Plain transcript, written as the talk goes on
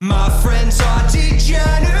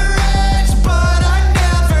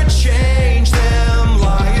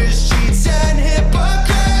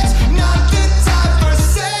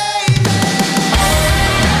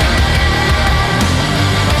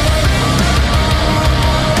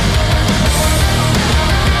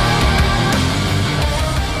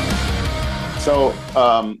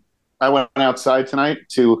I went outside tonight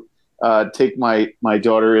to take my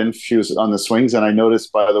daughter in. She was on the swings, and I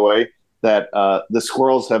noticed, by the way, that the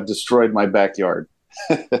squirrels have destroyed my backyard.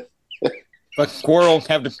 But squirrels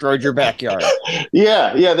have destroyed your backyard.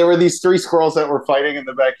 Yeah. There were these three squirrels that were fighting in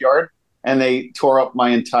the backyard, and they tore up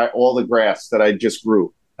all the grass that I just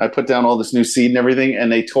grew. I put down all this new seed and everything,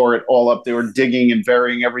 and they tore it all up. They were digging and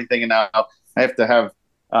burying everything, and now I have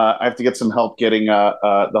to get some help getting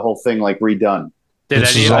the whole thing like redone. Did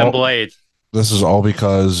This any is of them all blade? this is all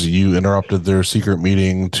because you interrupted their secret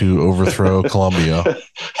meeting to overthrow Columbia.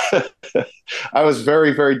 I was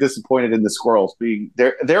very, very disappointed in the squirrels being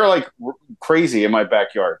they're like crazy in my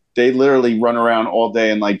backyard. They literally run around all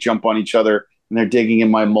day and like jump on each other, and they're digging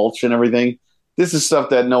in my mulch and everything. This is stuff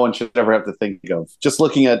that no one should ever have to think of. Just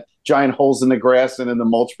looking at giant holes in the grass and in the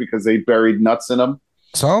mulch because they buried nuts in them.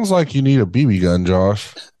 Sounds like you need a BB gun,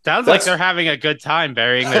 Josh. Sounds like they're having a good time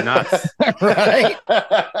burying their nuts. Right?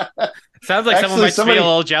 Sounds like someone might be a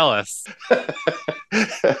little jealous.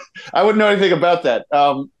 I wouldn't know anything about that.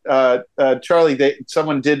 Charlie,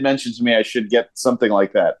 someone did mention to me I should get something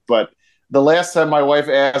like that. But the last time my wife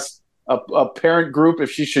asked a parent group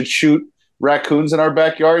if she should shoot raccoons in our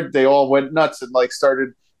backyard, they all went nuts and like started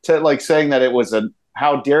saying that it was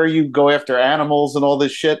how dare you go after animals and all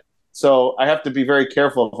this shit. So I have to be very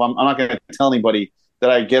careful. If I'm not going to tell anybody that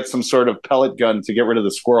I get some sort of pellet gun to get rid of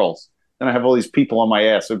the squirrels. Then I have all these people on my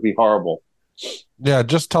ass. It would be horrible. Yeah,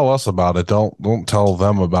 just tell us about it. Don't tell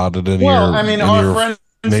them about it in our your friends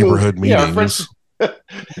neighborhood meetings.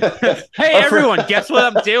 Hey, everyone, guess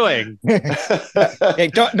what I'm doing? Hey,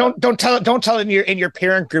 don't tell it. Don't tell it in your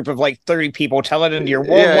parent group of like 30 people. Tell it in your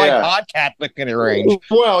worldwide podcast listening range.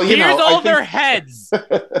 Well, here's all their heads.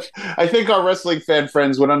 I think our wrestling fan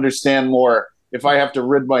friends would understand more if I have to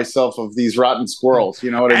rid myself of these rotten squirrels.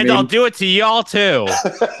 You know what I mean? And I'll do it to y'all too.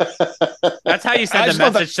 That's how you send a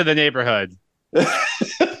message to the neighborhood.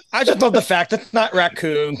 I just love the fact that it's not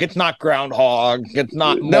raccoon, it's not groundhog, it's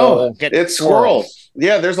not mole, it's squirrels.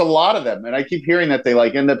 Yeah, there's a lot of them, and I keep hearing that they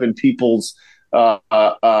like end up in people's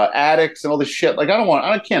attics and all this shit. Like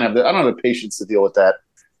I can't have that. I don't have the patience to deal with that.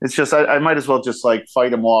 It's just I might as well just like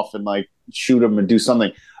fight them off and like shoot them and do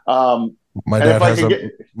something. My dad has a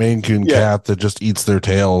Maine Coon cat that just eats their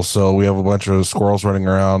tails, so we have a bunch of squirrels running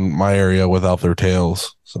around my area without their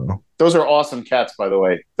tails. So those are awesome cats, by the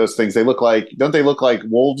way. Those things, don't they look like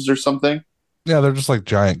wolves or something? Yeah, they're just like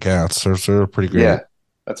giant cats. They're pretty great. Yeah,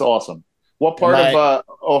 that's awesome. What part of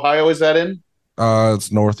Ohio is that in?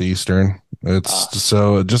 It's northeastern. It's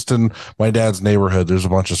so just in my dad's neighborhood. There's a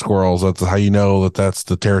bunch of squirrels. That's how you know that's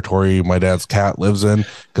the territory my dad's cat lives in,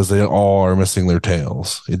 because they all are missing their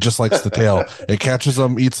tails. It just likes the tail. It catches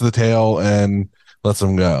them, eats the tail, and lets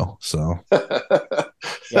them go. So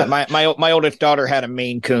yeah, my oldest daughter had a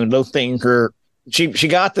Maine Coon. Those things are. She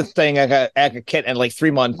got the thing as a kid at like 3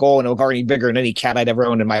 months old, and it was already bigger than any cat I'd ever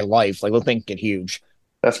owned in my life. Like those things get huge.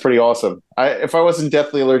 That's pretty awesome. If I wasn't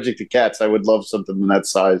deathly allergic to cats, I would love something in that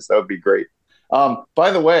size. That would be great.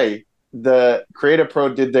 By the way, the Creative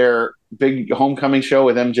Pro did their big homecoming show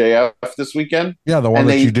with MJF this weekend. Yeah, the one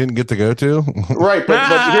that you didn't get to go to. Right,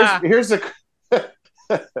 but here's the.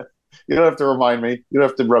 You don't have to remind me. You don't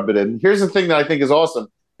have to rub it in. Here's the thing that I think is awesome.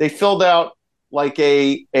 They filled out like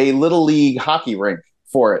a little league hockey rink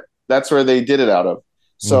for it. That's where they did it out of.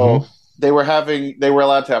 So they were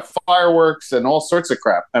allowed to have fireworks and all sorts of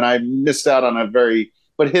crap. And I missed out on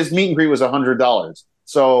but his meet and greet was $100.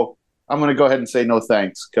 So I'm going to go ahead and say no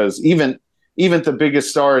thanks, because even the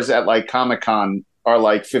biggest stars at like Comic-Con are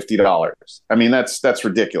like $50. I mean, that's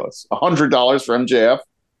ridiculous. $100 for MJF.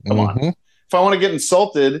 Come on. If I want to get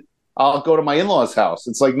insulted, I'll go to my in-laws' house.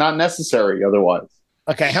 It's like not necessary otherwise.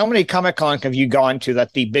 Okay, how many Comic-Con have you gone to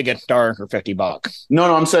that the biggest star for $50?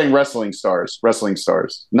 No, I'm saying wrestling stars.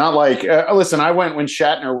 Not like listen, I went when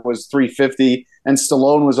Shatner was $350 and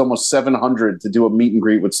Stallone was almost $700 to do a meet and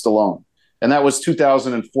greet with Stallone. And that was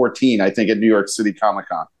 2014, I think, at New York City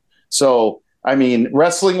Comic-Con. So, I mean,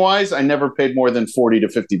 wrestling-wise, I never paid more than $40 to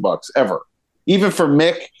 $50 ever. Even for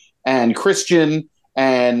Mick and Christian,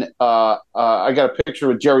 and I got a picture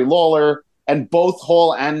with Jerry Lawler, and both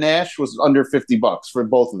Hall and Nash was under $50 for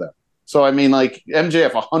both of them. So, I mean, like,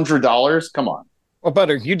 MJF, $100? Come on. Well,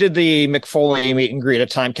 Butter, you did the McFoley meet and greet at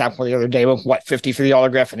Time Capsule the other day with, what, $50 for the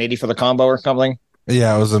autograph and $80 for the combo or something?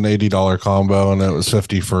 Yeah, it was an $80 combo, and it was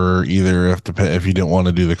 $50 for either if you didn't want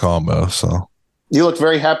to do the combo. So you looked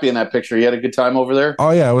very happy in that picture. You had a good time over there?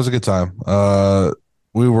 Oh, yeah, it was a good time.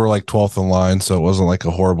 We were like 12th in line, so it wasn't like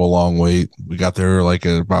a horrible long wait. We got there like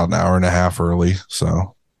about an hour and a half early.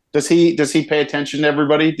 So does he pay attention to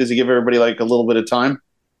everybody? Does he give everybody like a little bit of time?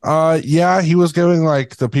 Yeah, he was giving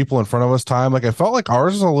like the people in front of us time. Like I felt like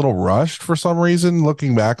ours was a little rushed for some reason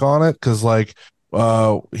looking back on it, because like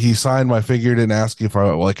he signed my figure, didn't ask if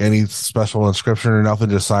I like any special inscription or nothing,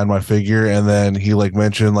 just signed my figure. And then he like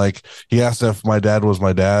mentioned, like he asked if my dad was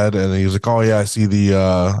my dad, and he was like, oh yeah, I see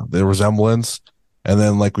the resemblance. And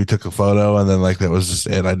then like we took a photo, and then like that was just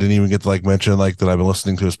it. I didn't even get to like mention like that I've been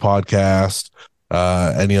listening to his podcast,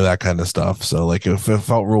 any of that kind of stuff. So like it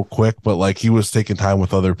felt real quick, but like he was taking time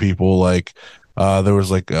with other people. Like there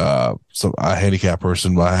was like some a handicapped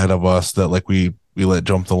person ahead of us that like we let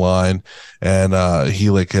jump the line, and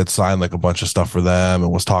he like had signed like a bunch of stuff for them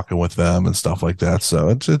and was talking with them and stuff like that. So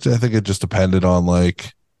I think it just depended on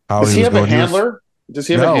like how Does he he was have a going. handler? Does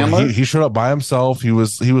he have a No, handler? he showed up by himself. He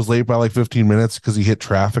was late by like 15 minutes because he hit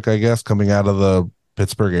traffic, I guess, coming out of the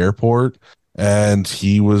Pittsburgh airport. And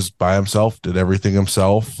he was by himself, did everything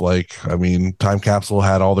himself. Like, I mean, Time Capsule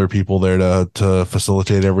had all their people there to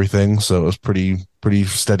facilitate everything, so it was pretty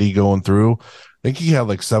steady going through. I think he had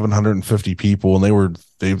like 750 people, and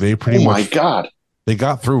they pretty Oh much my God. they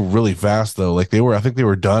got through really fast though. Like I think they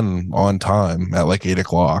were done on time at like 8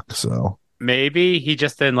 o'clock. So Maybe he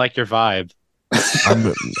just didn't like your vibe. I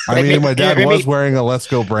mean, my dad maybe, was wearing a Let's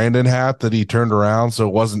Go Brandon hat that he turned around, so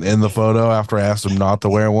it wasn't in the photo after I asked him not to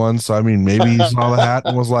wear one. So, I mean, maybe he saw the hat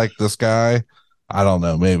and was like, this guy, I don't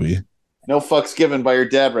know, maybe. No fucks given by your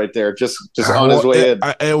dad right there. Just on his way in.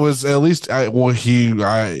 It was at least, at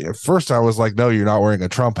first I was like, no, you're not wearing a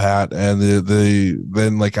Trump hat. And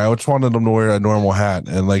then like, I just wanted him to wear a normal hat.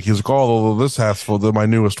 And like, he was like, oh, this hat's for my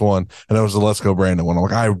newest one. And it was the Let's Go Brandon one. I'm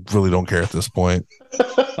like, I really don't care at this point.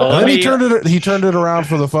 Well, And then he turned it around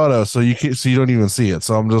for the photo, so you don't even see it.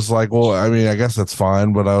 So I'm just like, well, I mean, I guess that's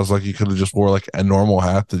fine, but I was like, you could have just wore like a normal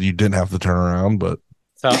hat that you didn't have to turn around. But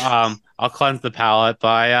so I'll cleanse the palate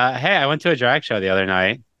by hey, I went to a drag show the other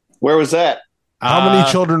night. Where was that? how many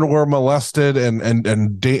children were molested and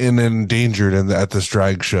endangered at this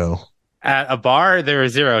drag show? At a bar? There were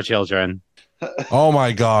 0 children. Oh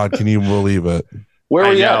my God, can you believe it? Where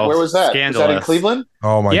were you at? know, Where was that? scandalous. Was that in Cleveland?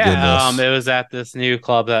 Oh my goodness. It was at this new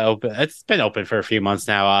club that opened. It's been open for a few months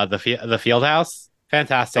now. The Field House,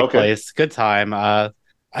 fantastic place, good time.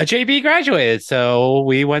 JB graduated, so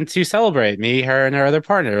we went to celebrate. Me, her, and her other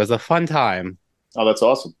partner. It was a fun time. Oh, that's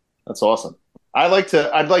awesome. That's awesome. I'd like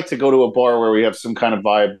to go to a bar where we have some kind of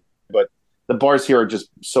vibe, but the bars here are just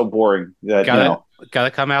so boring that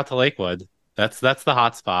Gotta come out to Lakewood. That's the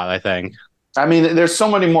hot spot, I think. I mean, there's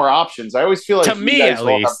so many more options. I always feel like To you me, guys at all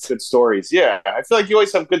have least. good stories. Yeah, I feel like you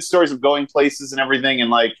always have good stories of going places and everything. And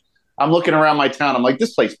like, I'm looking around my town. I'm like,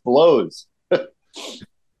 this place blows.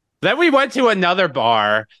 Then we went to another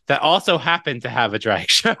bar that also happened to have a drag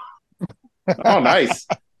show. Oh, nice.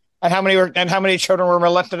 And how many children were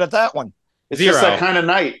molested at that one? It's 0. just that kind of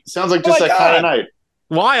night. Sounds like Oh just my that kind of God. night.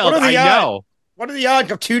 Wild, I know. What are the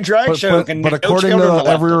odds of 2 drag shows and but no according children to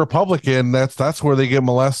molested? every Republican, that's where they get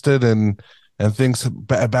molested and things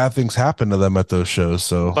bad things happen to them at those shows.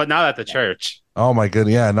 So, But not at the church. oh my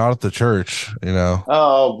goodness, yeah, not at the church, you know.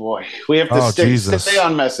 Oh boy, we have to stay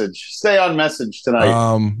on message. Stay on message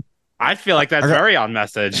tonight. I feel like that's very on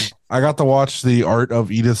message. I got to watch the Art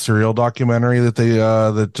of Edith Surreal documentary that they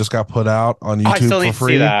that just got put out on YouTube I still need for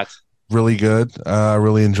free. to see that. Really good. I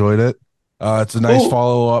really enjoyed it. It's a nice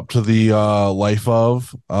follow up to the Life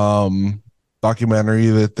of documentary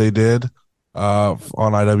that they did on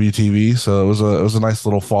IWTV. So it was a nice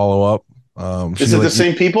little follow up. Is it the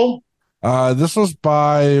same people? This was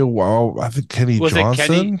by I think Kenny Was Johnson.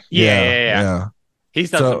 it Kenny? Yeah. He's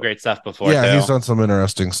done some great stuff before. Yeah, too. he's done some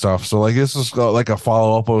interesting stuff. So like this is like a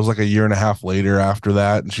follow up. It was like a year and a half later after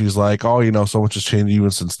that, and she's like, "Oh, so much has changed even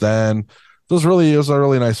since then." So it was a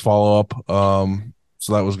really nice follow up.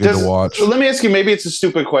 So that was good to watch. Let me ask you. Maybe it's a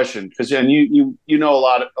stupid question because you know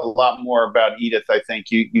a lot more about Edith. I think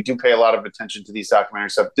you do pay a lot of attention to these documentary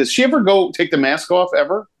stuff. Does she ever go take the mask off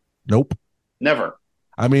ever? Nope. Never.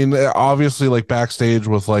 I mean, obviously, like backstage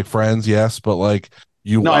with like friends, yes, but like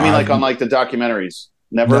No, I mean like on like the documentaries.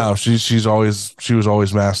 Never. No, she was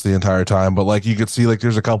always masked the entire time. But like you could see, like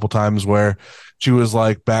there's a couple times where she was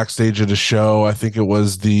like backstage at a show. I think it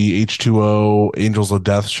was the H2O Angels of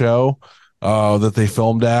Death show that they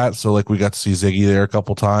filmed at. So like we got to see Ziggy there a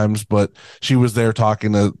couple times, but she was there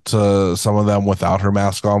talking to some of them without her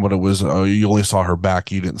mask on. But it was you only saw her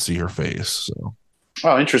back, you didn't see her face. So.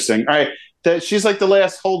 Oh, interesting. All right, she's like the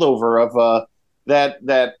last holdover of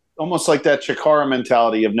that almost like that Chikara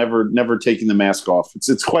mentality of never taking the mask off.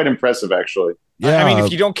 It's quite impressive, actually. Yeah, I mean,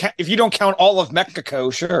 if you don't count all of Mexico,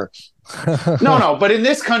 sure. No, but in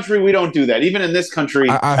this country, we don't do that. Even in this country,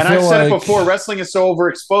 and I've said it before, wrestling is so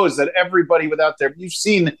overexposed that everybody without their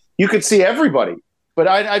you could see everybody. but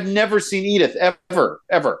I've never seen Edith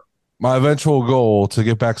ever. My eventual goal to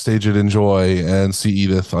get backstage at Enjoy and see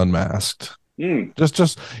Edith unmasked.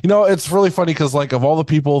 Just it's really funny because like of all the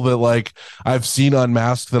people that like I've seen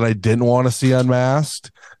unmasked that I didn't want to see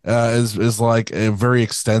unmasked, is like very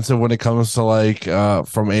extensive when it comes to like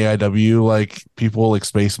from AIW, like people like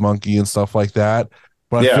Space Monkey and stuff like that.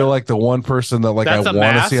 But I feel like the one person that like I want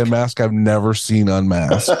to see unmasked, I've never seen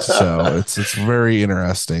unmasked. So it's very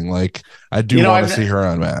interesting. Like I do want to see her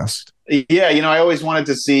unmasked. Yeah, I always wanted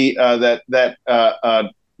to see that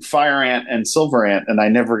Fire Ant and Silver Ant, and I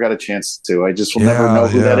never got a chance to. I just will never know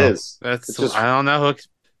who that is. That's just, I don't know who.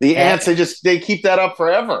 The ants, they keep that up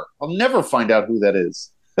forever. I'll never find out who that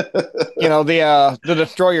is. The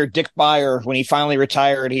Destroyer Dick Beyer, when he finally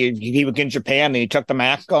retired, he was in Japan and he took the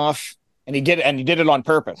mask off, and he did it on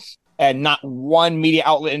purpose. And not one media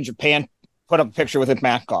outlet in Japan put up a picture with his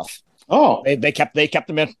mask off. Oh, they kept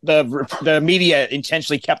the media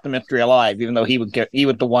intentionally kept the mystery alive, even though he was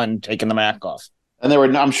the one taking the mask off. And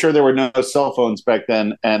I'm sure there were no cell phones back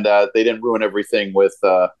then, and they didn't ruin everything with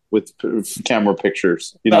camera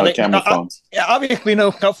pictures, camera phones. Obviously,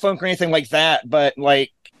 no cell phone or anything like that. But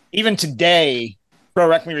like even today, Pro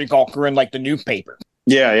Wrestling Recall were in like the newspaper.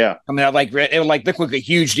 Yeah. I mean, this was a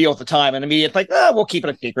huge deal at the time, and I mean, it's like, we'll keep it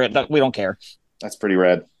a secret. We don't care. That's pretty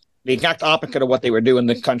rad. The exact opposite of what they were doing in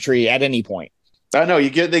the country at any point. I know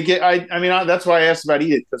I mean, that's why I asked about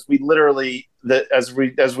Edith, because we literally, as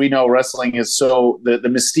we know, wrestling is so the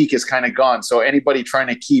mystique is kind of gone. So anybody trying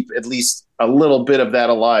to keep at least a little bit of that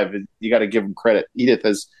alive, you got to give them credit. Edith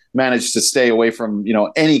has managed to stay away from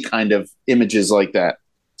any kind of images like that.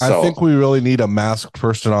 So, I think we really need a masked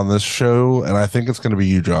person on this show, and I think it's going to be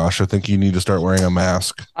you, Josh. I think you need to start wearing a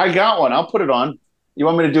mask. I got one. I'll put it on. You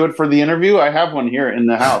want me to do it for the interview? I have one here in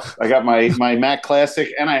the house. I got my Mac Classic,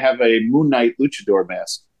 and I have a Moon Knight Luchador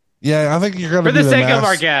mask. Yeah, I think you're going to for the sake of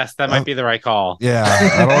our guest. That might be the right call. Yeah,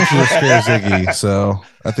 I don't want you to scare Ziggy, so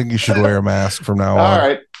I think you should wear a mask from now on. All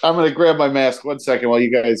right, I'm going to grab my mask. 1 second while you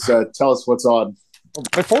guys tell us what's on.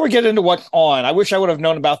 Before we get into what's on, I wish I would have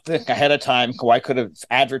known about this ahead of time, so I could have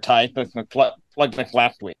advertised this like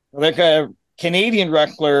last week. Like a Canadian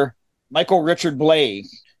wrestler, Michael Richard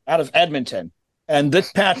Blaze, out of Edmonton. And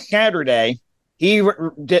this past Saturday, he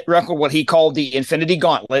wrestled what he called the Infinity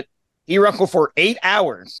Gauntlet. He wrestled for 8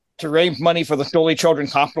 hours to raise money for the Stoli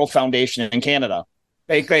Children's Hospital Foundation in Canada.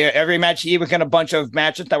 Basically, every match, he was in a bunch of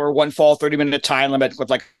matches that were one fall, 30-minute time limit with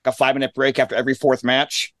like a 5-minute break after every fourth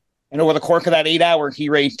match. And over the course of that 8 hours, he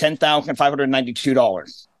raised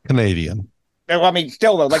 $10,592. Canadian. Well, I mean,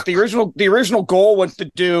 still though, like the original goal was to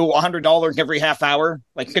do $100 every half hour,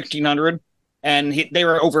 like $1,500. And they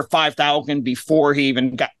were over 5,000 before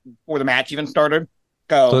the match even started.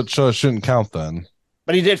 So it shouldn't count then.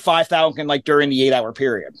 But he did 5,000 like during the 8 hour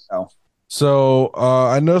period. So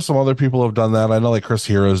I know some other people have done that. I know like Chris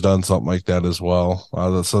Hero's done something like that as well.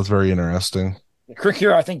 That's very interesting. Chris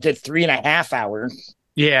Hero, I think, did 3.5 hours.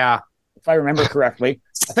 Yeah, if I remember correctly.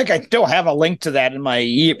 I think I still have a link to that in my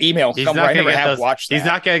email somewhere. I never have watched that. He's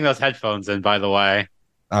not getting those headphones in, by the way.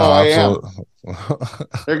 I am.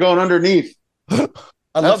 They're going underneath.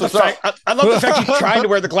 I love the fact he's trying to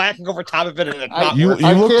wear the glasses over top of it, and it's not. You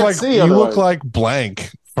look like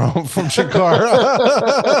Blank from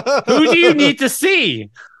Chikara. Who do you need to see?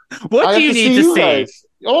 What do you need to see?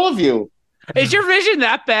 All of you. Is your vision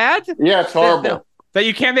that bad? Yeah, it's horrible. That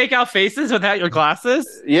you can't make out faces without your glasses?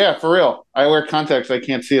 Yeah, for real. I wear contacts. I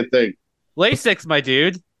can't see a thing. LASIK, my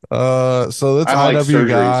dude. So that's IW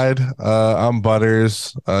Guide. I'm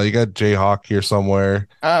Butters. You got Jayhawk here somewhere.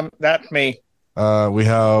 That's me. We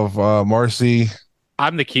have Marcy.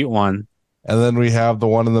 I'm the cute one. And then we have the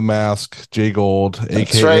one in the mask, Jay Gold,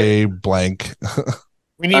 aka Blank.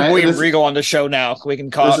 We need William Regal on the show now. We can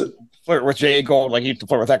flirt with Jay Gold like he used to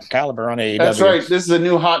flirt with Excalibur on AEW. That's right. This is a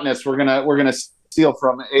new hotness. We're gonna steal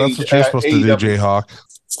from. That's what you're supposed to do, Jayhawk.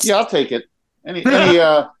 Yeah, I'll take it.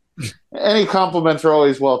 Any compliments are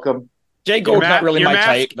always welcome. Jay Gold's not really my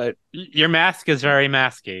type, but your mask is very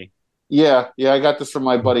masky. Yeah. I got this from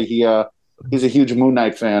my buddy. He's a huge Moon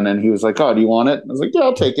Knight fan, and he was like, "Oh, do you want it?" I was like, "Yeah,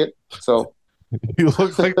 I'll take it." So you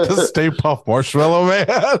look like the Stay Puft Marshmallow Man.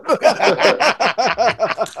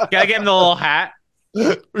 Gotta get him the little hat.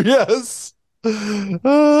 Yes.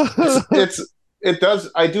 It does.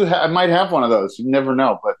 I might have one of those. You never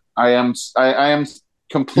know, but I am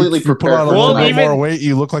completely prepared. Put on a little bit more weight,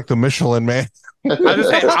 you look like the Michelin Man.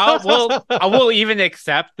 I will even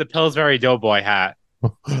accept the Pillsbury Doughboy hat.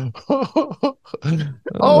 I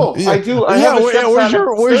do.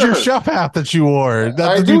 Where's your chef hat that you wore?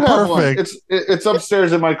 I do have one. It's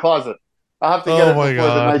upstairs in my closet. I'll have to get it before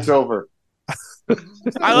the night's over.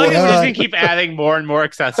 I like that we're just gonna keep adding more and more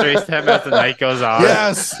accessories to him as the night goes on.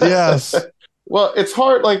 Yes. Well, it's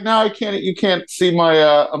hard. Like now, you can't see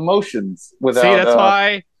my emotions without. See, that's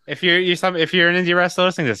why if you're an indie wrestler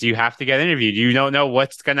listening to this, you have to get interviewed. You don't know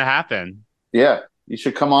what's gonna happen. Yeah, you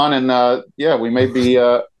should come on and we may be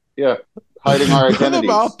hiding our identities. The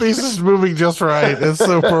mouthpiece is moving just right. It's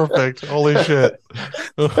so perfect. Holy shit.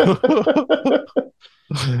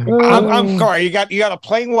 I'm sorry. You got a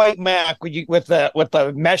plain white Mac with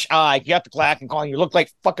the mesh eye. You got the glass and calling. You look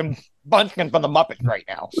like fucking Bunsen from the Muppets right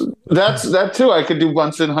now. That's that too. I could do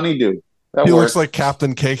Bunsen Honeydew. He looks like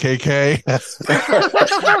Captain KKK. That's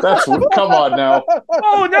come on now.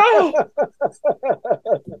 Oh no!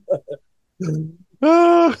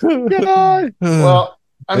 God. Well,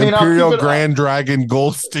 I mean, Imperial Grand Dragon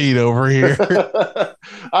Goldstein over here.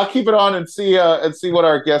 I'll keep it on and see what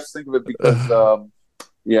our guests think of it because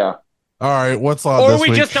yeah. All right, what's on or this week?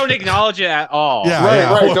 Or we just don't acknowledge it at all.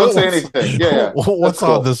 Yeah, right. Don't say anything. Yeah. What's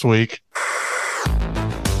on this week?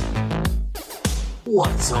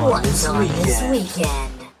 What's on this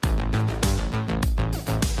weekend?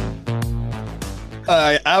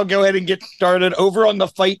 I'll go ahead and get started. Over on the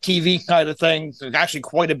Fight TV side of things, there's actually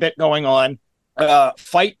quite a bit going on.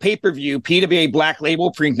 Fight pay-per-view, PWA Black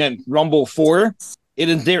Label present Rumble 4. It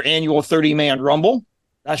is their annual 30-man Rumble.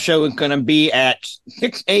 That show is going to be at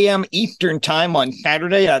 6 a.m. Eastern time on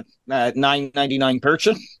Saturday at $9.99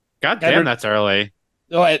 purchase. God damn, that's early.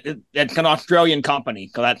 So it's an Australian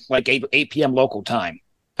company, so that's like 8 p.m. local time.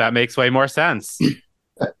 That makes way more sense.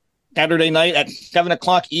 Saturday night at 7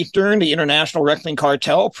 o'clock Eastern, the International Wrestling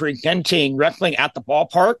Cartel presenting Wrestling at the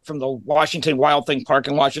Ballpark from the Washington Wild Thing Park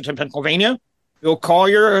in Washington, Pennsylvania. Bill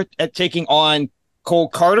Collier taking on Cole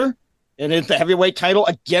Carter. It is the heavyweight title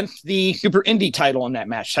against the Super Indie title in that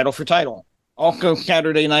match, title for title. Also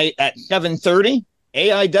Saturday night at 7:30,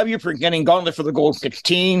 AIW presenting Gauntlet for the Gold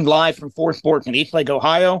 16 live from Fort Sports in Eastlake,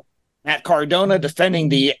 Ohio. Matt Cardona defending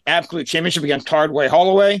the Absolute Championship against Hardway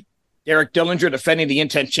Holloway. Derek Dillinger defending the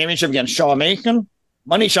Intense Championship against Shaw Mason.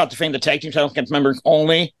 Money Shot defending the tag team title against members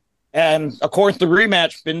only. And, of course, the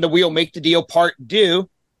rematch, Spin the Wheel, Make the Deal Part 2,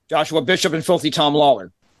 Joshua Bishop and Filthy Tom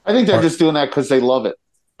Lawler. I think they're just doing that because they love it.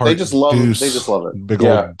 They just love it. They just love it. Big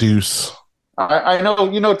old deuce. I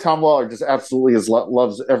know, Tom Lawler just absolutely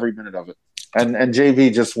loves every minute of it. And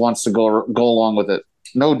JV just wants to go along with it.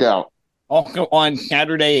 No doubt. Also on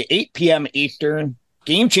Saturday, 8 p.m. Eastern,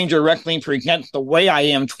 Game Changer Wrestling presents The Way I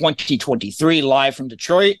Am 2023 live from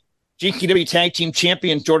Detroit. GCW Tag Team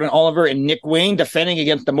Champions Jordan Oliver and Nick Wayne defending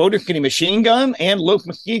against the Motor City Machine Gun and Luke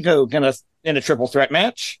Mosquito in a triple threat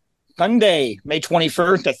match. Sunday, May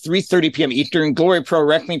 21st at 3:30 p.m. Eastern, Glory Pro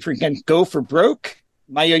Wrestling presents Go for Broke.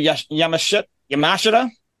 Maya Yamashita. Against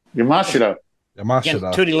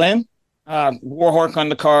Tootie Lynn. Warhawk on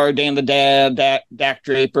the card, Dan the Dad, Dak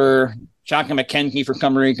Draper, Shaka McKenzie for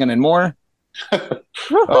some reason, and more.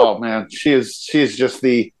 Oh man, she is just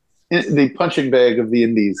the punching bag of the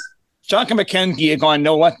indies. Shaka McKenzie is on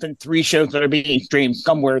no less than 3 shows that are being streamed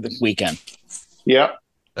somewhere this weekend. Yeah.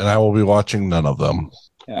 And I will be watching none of them.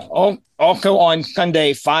 Yeah. Also on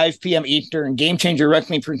Sunday, 5 p.m. Eastern, Game Changer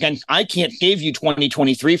Wrestling presents I Can't Save You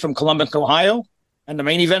 2023 from Columbus, Ohio. And the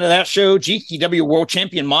main event of that show, GCW World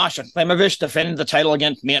Champion Masha Slamovich defending the title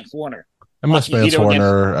against Mance Warner. I miss Mance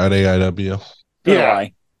Warner at AIW. Yeah.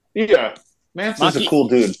 Mance is a cool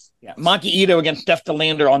dude. Yeah, Maki Ito against Steph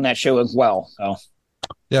DeLander on that show as well. So.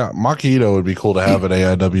 Yeah, Maki Ito would be cool to have at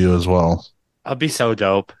AIW as well. I'll be so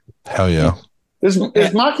dope. Hell yeah. Is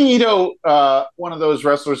Maki Ito one of those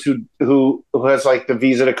wrestlers who has like the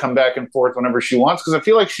visa to come back and forth whenever she wants? Because I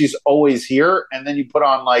feel like she's always here, and then you put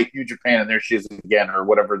on like New Japan, and there she is again, or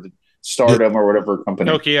whatever the Stardom or whatever company.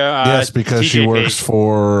 Nokia. Yes, because TJP. She works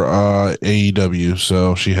for AEW,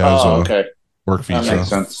 so she has work visa. That makes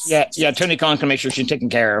sense. Yeah. Tony Khan can make sure she's taken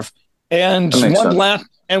care of. And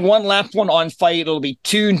one last one on Fight. It'll be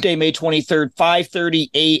Tuesday, May 23rd, 5:30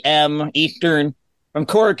 a.m. Eastern. From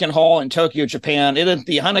Korakuen Hall in Tokyo, Japan. It is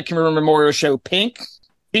the Hanakimura Memorial Show Pink,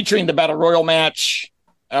 featuring the Battle Royal match,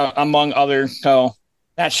 among others. So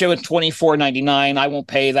that show is $24.99. I won't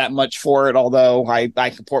pay that much for it, although I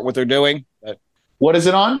support what they're doing. But what is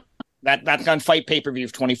it on? That's on Fight pay-per-view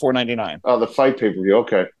for $24.99. Oh, the Fight pay-per-view.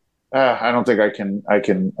 Okay. I don't think I can.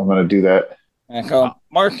 I'm going to do that. So,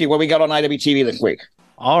 Marky, what we got on IWTV this week?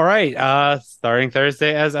 All right. Starting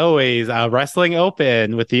Thursday, as always, Wrestling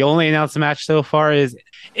Open, with the only announced match so far is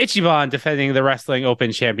Ichiban defending the Wrestling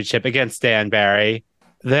Open Championship against Dan Barry.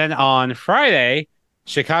 Then on Friday,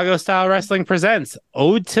 Chicago Style Wrestling presents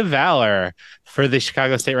Ode to Valor for the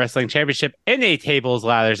Chicago State Wrestling Championship in a tables,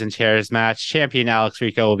 ladders, and chairs match. Champion Alex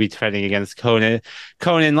Rico will be defending against Conan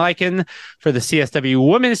Lycan. For the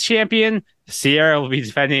CSW Women's Champion, Sierra will be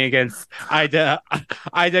defending against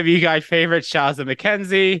IW Guy favorite Shaza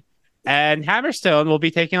McKenzie. And Hammerstone will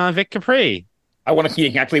be taking on Vic Capri. I want to see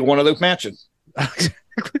exactly one of those matches.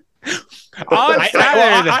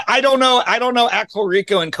 I don't know Axel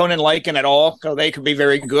Rico and Conan Lycan at all, so they could be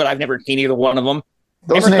very good. I've never seen either one of them.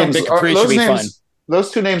 Those two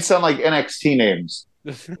names sound like NXT names.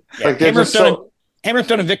 Like Hammerstone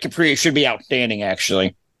and Vic Capri should be outstanding,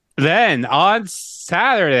 actually. Then on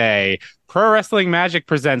Saturday, Pro Wrestling Magic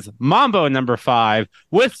presents Mambo number 5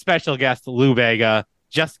 with special guest Lou Bega.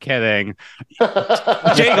 Just kidding.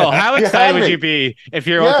 Jangle, how excited would you be if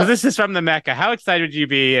you're because this is from the Mecca? How excited would you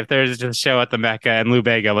be if there's just a show at the Mecca and Lou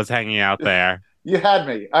Bega was hanging out there? You had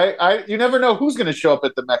me. You never know who's going to show up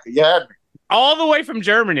at the Mecca. You had me. All the way from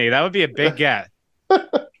Germany. That would be a big get.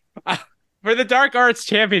 For the Dark Arts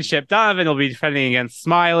Championship, Donovan will be defending against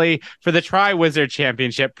Smiley. For the Tri-Wizard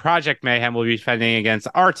Championship, Project Mayhem will be defending against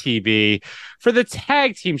RTB. For the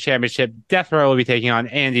Tag Team Championship, Death Row will be taking on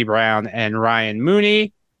Andy Brown and Ryan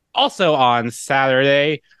Mooney. Also on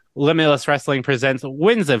Saturday, Limitless Wrestling presents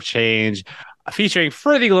Winds of Change. Featuring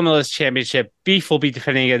for the Limitless Championship, Beef will be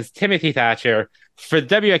defending against Timothy Thatcher. For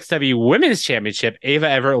the WXW Women's Championship, Ava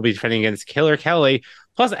Everett will be defending against Killer Kelly.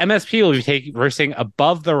 Plus, MSP will be versing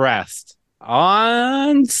Above the Rest.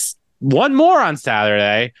 On one more on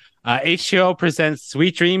Saturday, HCO presents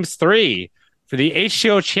Sweet Dreams 3. For the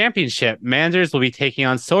HCO Championship, Manders will be taking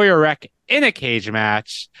on Sawyer Wreck in a cage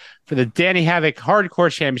match. For the Danny Havoc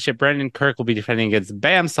Hardcore Championship, Brendan Kirk will be defending against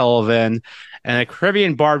Bam Sullivan. And a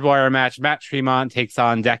Caribbean barbed wire match, Matt Tremont takes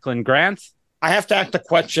on Declan Grant. I have to ask the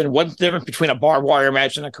question, what's the difference between a barbed wire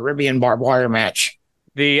match and a Caribbean barbed wire match?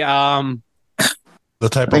 The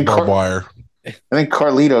type of barbed wire. I think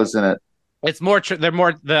Carlito's in it. It's more. They're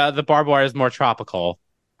more. The barbed wire is more tropical.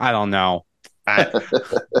 I don't know.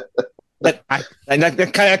 That kind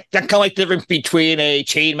of like the difference between a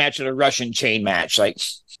chain match and a Russian chain match. Like,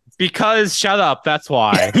 because shut up. That's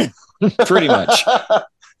why. Pretty much.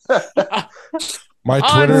 My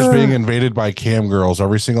Twitter's being invaded by cam girls.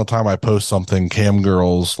 Every single time I post something, cam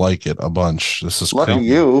girls like it a bunch. This is lucky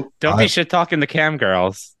you. Don't be shit talking to cam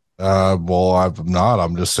girls. Well, I'm not.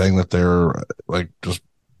 I'm just saying that they're like just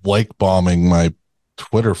bombing my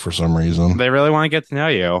Twitter for some reason. They really want to get to know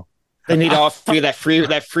you. They need to offer you that free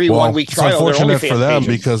 1 week trial. It's unfortunate for them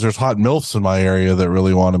because there's hot MILFs in my area that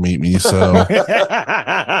really want to meet me. So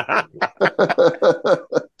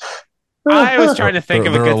I was trying to think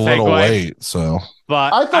of a good segue. Late, so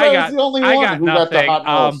but I thought I was the only one who got the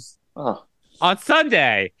hot MILFs. On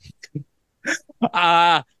Sunday,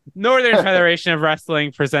 Northern Federation of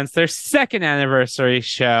Wrestling presents their 2nd anniversary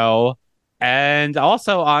show. And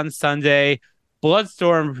also on Sunday,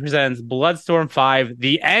 Bloodstorm presents Bloodstorm 5,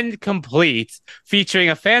 The End Complete, featuring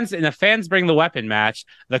a Fans Bring the Weapon match,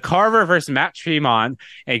 The Carver versus Matt Tremont,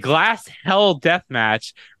 a Glass Hell death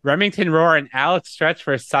match, Remington Roar and Alex Stretch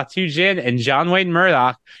versus Satu Jin and John Wayne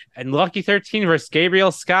Murdoch, and Lucky 13 versus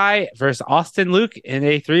Gabriel Sky versus Austin Luke in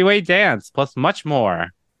a 3-way dance, plus much more.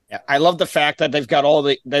 Yeah, I love the fact that they've got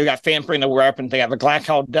Fans Bring the Weapon, they have a Glass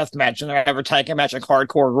Hell death match, and they have a tiger match like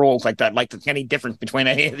hardcore rules like that. Like there's any difference between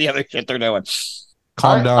any of the other shit they're doing.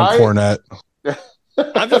 Calm down, Cornette.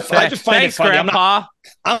 I just find it funny. Grandpa.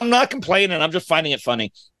 I'm not complaining. I'm just finding it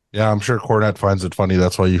funny. Yeah, I'm sure Cornette finds it funny.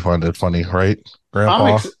 That's why you find it funny, right,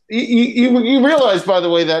 Grandpa? You realize, by the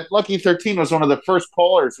way, that Lucky 13 was one of the first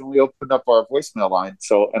callers when we opened up our voicemail line.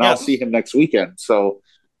 I'll see him next weekend. So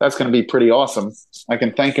that's going to be pretty awesome. I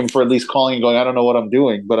can thank him for at least calling and going, I don't know what I'm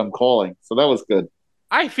doing, but I'm calling. So that was good.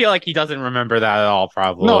 I feel like he doesn't remember that at all,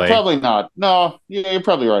 probably. No, probably not. No, you're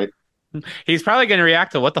probably right. He's probably going to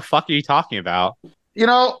react to what the fuck are you talking about?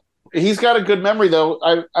 He's got a good memory, though.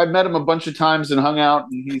 I met him a bunch of times and hung out,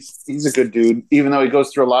 and he's a good dude, even though he goes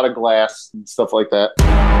through a lot of glass and stuff like that.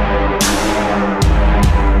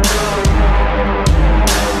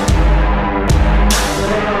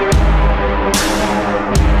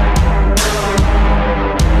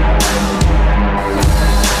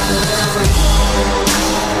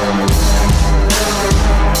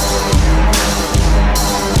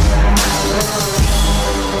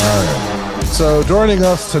 So joining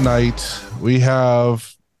us tonight, we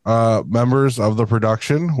have members of the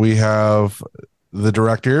production. We have the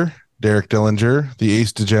director, Derek Dillinger, the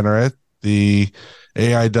Ace Degenerate, the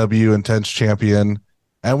AIW Intense Champion,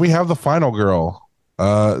 and we have the final girl,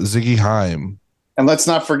 Ziggy Heim. And let's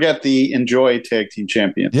not forget the Enjoy Tag Team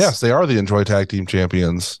Champions. Yes, they are the Enjoy Tag Team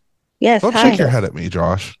Champions. Yes. Don't Hi. shake your head at me,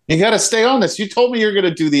 Josh. You got to stay on this. You told me you're going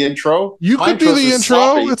to do the intro. You My could do intros the were intro.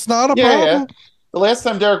 sloppy. It's not a Yeah. problem. The last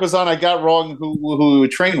time Derek was on, I got wrong who we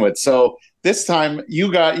would train with. So this time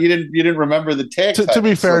you didn't remember the tag. To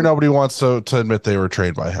be fair, nobody wants to admit they were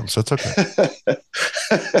trained by him, so it's okay.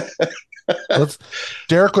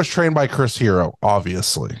 Derek was trained by Chris Hero,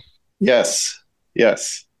 obviously. Yes,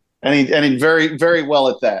 and he very, very well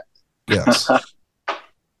at that. Yes.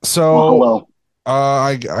 So,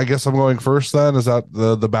 I guess I'm going first. Then is that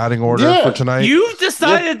the batting order for tonight? You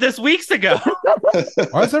decided this weeks ago.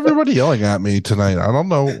 Why is everybody yelling at me tonight? I don't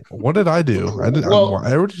know. What did I do?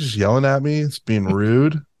 Everybody's just yelling at me. It's being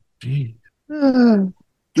rude. Gee.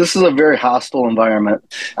 This is a very hostile environment.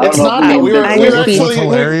 It's not. What's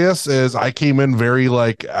hilarious is I came in very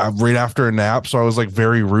right after a nap, so I was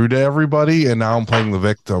very rude to everybody, and now I'm playing the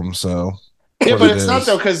victim. So yeah, but it's not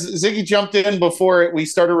though, because Ziggy jumped in before we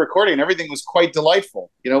started recording. Everything was quite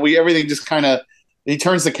delightful. Everything just kind of. He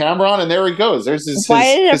turns the camera on, and there he goes. There's his.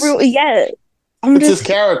 It's his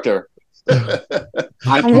character.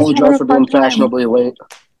 I apologize for being fashionably late.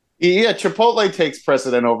 Yeah, Chipotle takes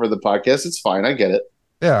precedent over the podcast. It's fine. I get it.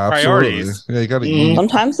 Yeah, absolutely. Priorities. Yeah, you got to eat.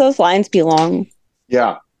 Sometimes those lines be long.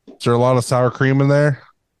 Yeah. Is there a lot of sour cream in there?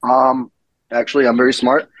 Actually, I'm very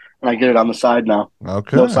smart, and I get it on the side now.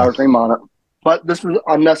 Okay. No sour cream on it. But this is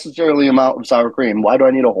unnecessarily amount of sour cream. Why do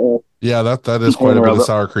I need a whole? Yeah, that is quite a bit of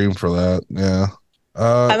sour cream for that. Yeah.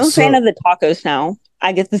 I'm a fan of the tacos now.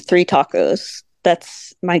 I get the 3 tacos.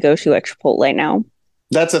 That's my go-to at Chipotle now.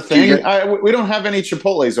 That's a thing. We don't have any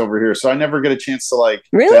Chipotles over here, so I never get a chance to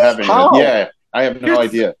really to have any. Yeah, I have no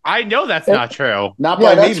idea. I know that's not true. Not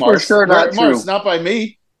by me, Mars. For sure not true. Mars, not by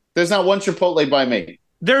me. There's not one Chipotle by me.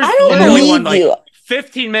 There's literally one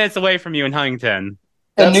 15 minutes away from you in Huntington.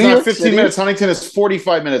 That's not 15 minutes. Huntington is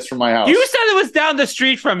 45 minutes from my house. You said it was down the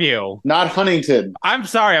street from you. Not Huntington. I'm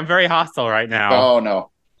sorry. I'm very hostile right now. Oh,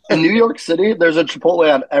 no. In New York City, there's a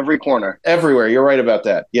Chipotle on every corner. Everywhere. You're right about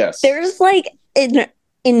that. Yes. There's an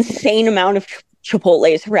insane amount of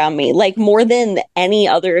Chipotles around me, more than any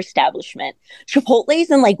other establishment. Chipotles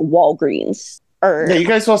and Walgreens. Yeah, you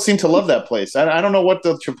guys all seem to love that place. I don't know what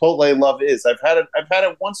the Chipotle love is. I've had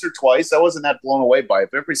it once or twice. I wasn't that blown away by it,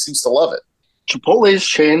 but everybody seems to love it. Chipotle's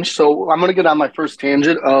changed, so I'm going to get on my first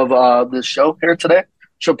tangent of this show here today.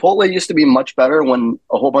 Chipotle used to be much better when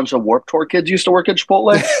a whole bunch of Warped Tour kids used to work at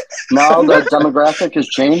Chipotle. Now the demographic has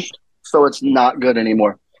changed, so it's not good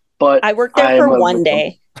anymore. But I worked there for one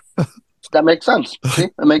day. That makes sense. See,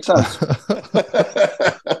 that makes sense.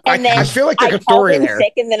 And then I feel like there's I a story called in there.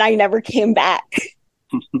 sick, and then I never came back.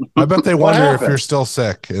 I bet they wonder if you're still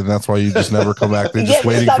sick, and that's why you just never come back. They're just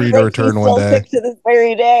waiting for you to return one day. Sick to this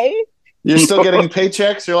very day. You're still getting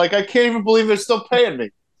paychecks. You're like, I can't even believe they're still paying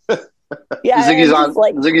me. Yeah,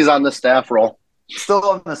 Ziggy's on the staff roll. Still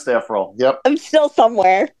on the staff roll. Yep. I'm still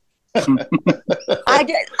somewhere.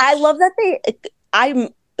 I love that I'm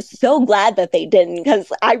so glad that they didn't,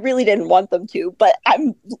 because I really didn't want them to. But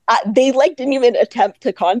they didn't even attempt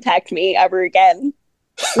to contact me ever again.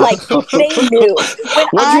 They knew.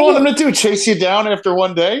 What do you want them to do? Chase you down after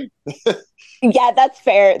one day? Yeah, that's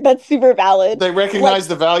fair. That's super valid. They recognized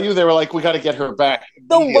the value. They were like, we got to get her back.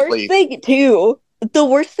 The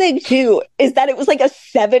worst thing too is that it was a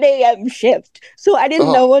 7 a.m. shift. So I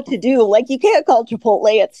didn't know what to do. You can't call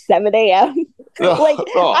Chipotle at 7 a.m.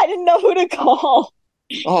 I didn't know who to call.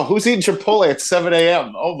 Oh, who's eating Chipotle at 7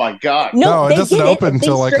 a.m.? Oh my God. No, it doesn't open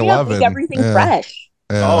until 11. Everything fresh.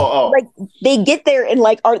 Yeah. Oh. They get there and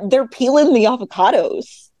they're peeling the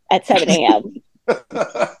avocados at 7 a.m.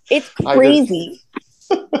 It's crazy.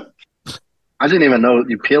 I didn't even know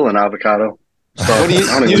you peel an avocado. So what do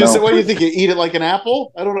you think? You eat it like an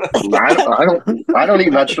apple? I don't know. I don't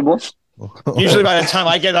eat vegetables. Usually by the time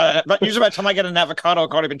I get an avocado,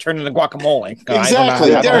 it's already been turned into guacamole. Exactly.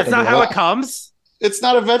 Derek, that's not how it comes. It's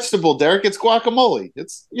not a vegetable, Derek. It's guacamole.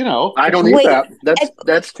 It's I don't eat that.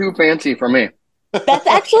 That's too fancy for me. That's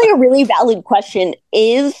actually a really valid question.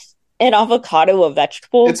 Is an avocado a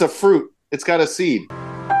vegetable? It's a fruit. It's got a seed.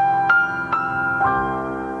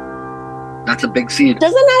 That's a big seed.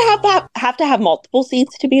 Doesn't that have to have multiple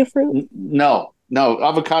seeds to be a fruit? No.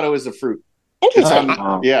 Avocado is a fruit. Interesting.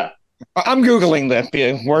 Yeah. I'm Googling this.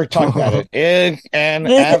 We're talking about it. Is an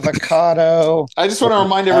avocado. I just want to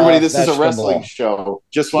remind everybody this is a wrestling show.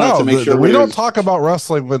 Just wanted to make sure we don't talk about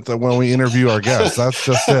wrestling when we interview our guests. That's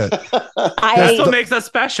just it. That's what makes us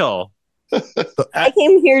special. I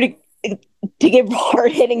came here to give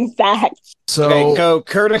hard-hitting facts. So go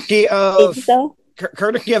courtesy of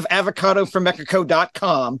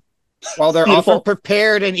avocadofrommexico.com. While they're often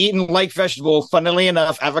prepared and eaten like vegetables, funnily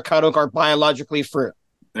enough, avocados are biologically fruit.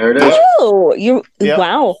 There it is. Oh,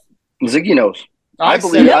 wow. Ziggy knows. I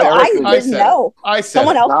believe. No, I I didn't know. I said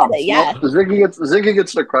Someone it. else said it. Yeah, Ziggy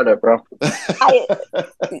gets the credit, bro.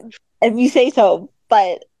 if you say so.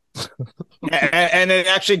 But And it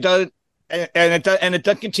actually does. And it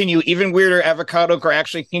does continue. Even weirder, avocado are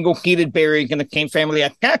actually single-seeded berry in the same family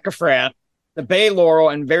as cacafrat, the bay laurel,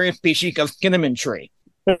 and various species of cinnamon tree.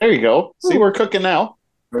 There you go. See, we're cooking now.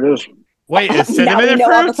 There it is. Wait, is now cinnamon we a know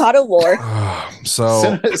fruit? avocado lore.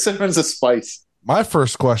 So Cinnamon's a spice. my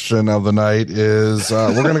first question of the night is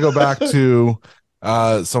we're going to go back to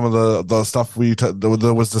some of the stuff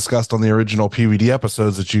that was discussed on the original PVD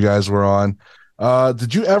episodes that you guys were on.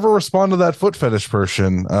 Did you ever respond to that foot fetish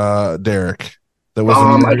person, Derek? That was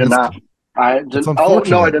I did not. I did. Oh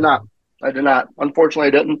no, I did not. I did not. Unfortunately,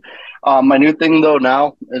 I didn't. My new thing though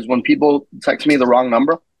now is when people text me the wrong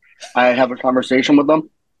number, I have a conversation with them,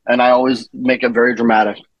 and I always make it very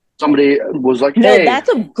dramatic. Somebody was like, No, "Hey," that's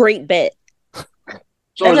a great bit.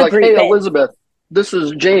 so I was that's a like, great "Hey, bit. Elizabeth, this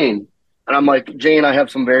is Jane," and I'm like, "Jane, I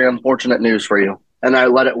have some very unfortunate news for you." And I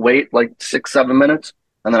let it wait like 6-7 minutes,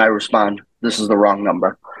 and then I respond, "This is the wrong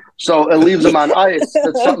number." So it leaves them on ice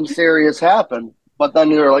that something serious happened, but then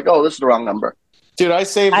they're like, "Oh, this is the wrong number." Dude, I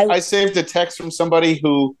saved a text from somebody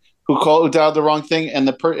who dialed the wrong thing, and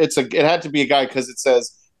it had to be a guy because it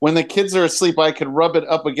says, "When the kids are asleep, I could rub it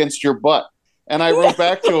up against your butt." And I wrote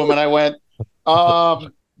back to him and I went,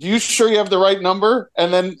 "You sure you have the right number?"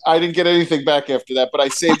 And then I didn't get anything back after that, but I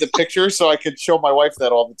saved the picture so I could show my wife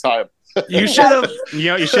that all the time. You should have,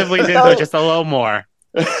 you should have leaned into it just a little more.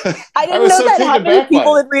 I didn't know that happened to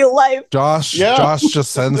people in real life. Josh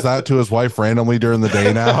just sends that to his wife randomly during the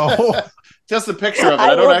day now. Just a picture of it.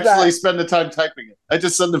 I don't actually spend the time typing it. I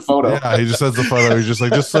just send the photo. Yeah, he just sends the photo. He's just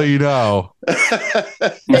like, just so you know.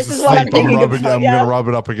 This is what I'm thinking I'm going to rub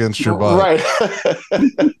it up against your butt. Right.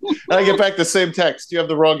 And I get back the same text. You have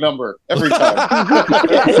the wrong number every time.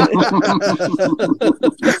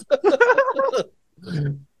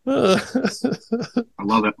 I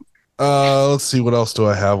love it. Let's see, what else do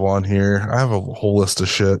I have on here? I have a whole list of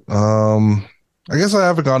shit. I guess I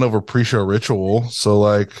haven't gone over pre-show ritual, so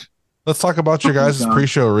like let's talk about your guys'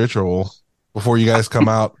 pre-show ritual before you guys come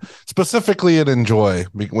out, specifically at Enjoy,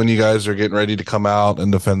 when you guys are getting ready to come out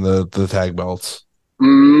and defend the tag belts.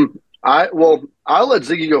 I'll let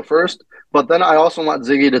Ziggy go first, but then I also want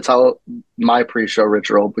Ziggy to tell my pre-show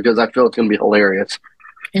ritual because I feel it's going to be hilarious.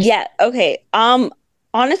 Yeah, okay.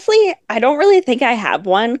 Honestly, I don't really think I have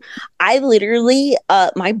one. I literally,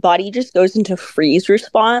 my body just goes into freeze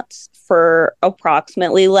response for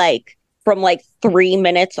approximately from 3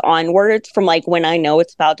 minutes onwards from when I know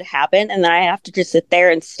it's about to happen. And then I have to just sit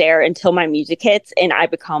there and stare until my music hits and I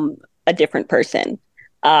become a different person.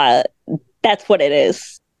 That's what it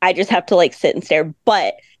is. I just have to sit and stare.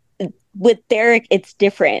 But with Derek, it's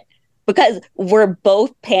different because we're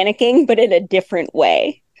both panicking, but in a different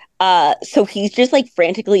way. So he's just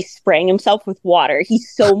frantically spraying himself with water.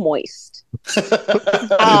 He's so moist.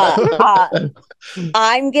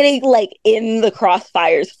 I'm getting in the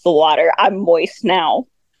crossfires of the water. I'm moist now.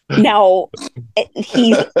 Now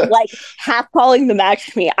he's half calling the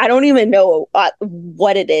match to me. I don't even know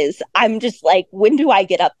what it is. I'm just when do I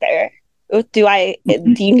get up there? Do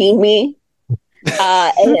you need me?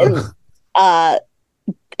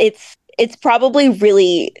 It's probably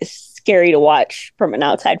really scary to watch from an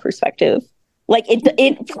outside perspective.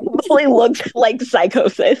 It probably looks like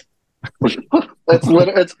psychosis. It's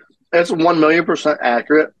 1,000,000%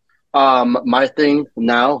 accurate. My thing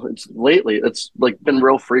now, it's been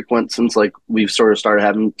real frequent since we've sort of started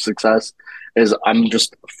having success, is I'm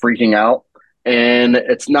just freaking out, and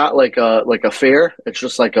it's not like a fear. It's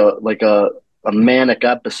just like a manic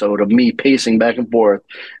episode of me pacing back and forth,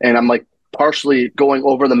 and I'm partially going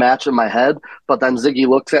over the match in my head, but then Ziggy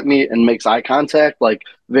looks at me and makes eye contact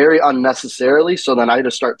very unnecessarily. So then I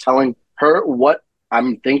just start telling her what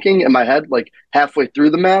I'm thinking in my head halfway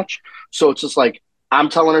through the match. So it's just I'm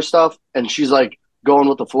telling her stuff and she's going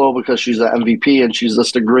with the flow because she's the MVP and she's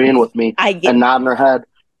just agreeing with me and nodding her head.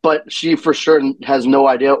 But she for sure has no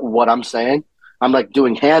idea what I'm saying. I'm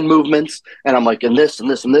doing hand movements and I'm and this and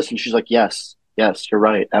this and this. And she's yes, you're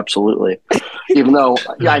right. Absolutely. Even though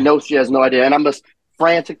I know she has no idea. And I'm just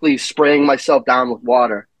frantically spraying myself down with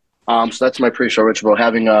water. So that's my pre-show ritual.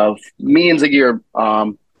 Having me and Ziggy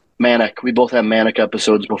are manic. We both have manic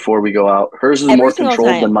episodes before we go out. Hers is more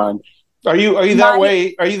controlled than mine. Are you that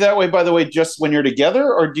way? Are you that way, by the way, just when you're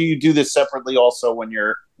together, or do you do this separately also when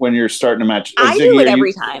you're starting a match? I do it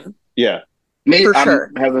every time. Yeah. Me, for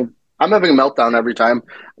sure. I'm having a meltdown every time.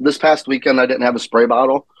 This past weekend I didn't have a spray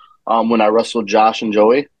bottle when I wrestled Josh and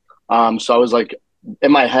Joey. So I was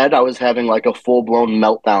in my head, I was having like a full blown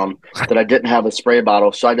meltdown that I didn't have a spray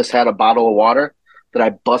bottle. So I just had a bottle of water that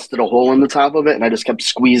I busted a hole in the top of it, and I just kept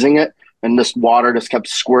squeezing it, and this water just kept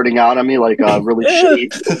squirting out on me like a really shitty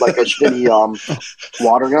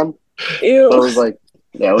water gun. Ew. So it was like,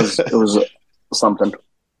 yeah, it was something.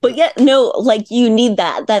 But yeah, no, like you need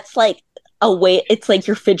that. That's like a way. It's like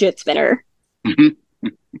your fidget spinner.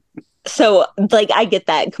 So like I get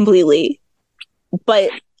that completely. But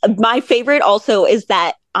my favorite also is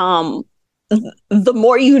that the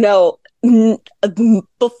more you know,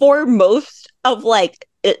 before most of like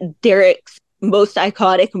Derek's most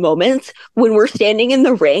iconic moments, when we're standing in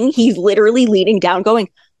the ring, he's literally leaning down going,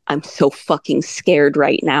 I'm so fucking scared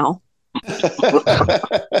right now.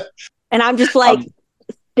 And I'm just like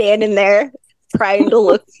standing there trying to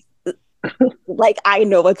look like I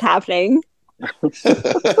know what's happening.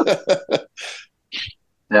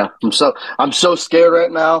 Yeah, I'm so scared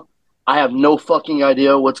right now. I have no fucking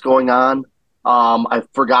idea what's going on. I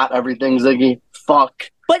forgot everything, Ziggy.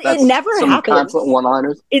 Fuck. But it never happened. Constant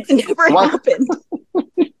one-liners. It's never happened.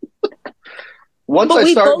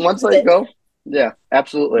 Once I go, yeah,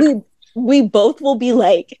 absolutely. We both will be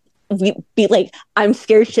like, I'm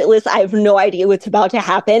scared shitless. I have no idea what's about to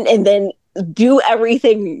happen, and then do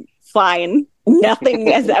everything fine. Nothing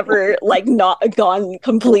has ever like not gone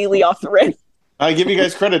completely off the rails. I give you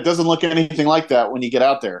guys credit. It doesn't look anything like that when you get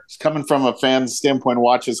out there. It's coming from a fan's standpoint.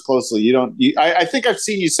 Watch this closely. I think I've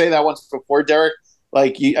seen you say that once before, Derek.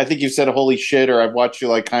 Like, I think you've said "holy shit," or I've watched you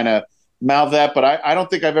like kind of mouth that. But I don't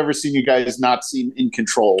think I've ever seen you guys not seem in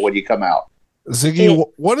control when you come out. Ziggy,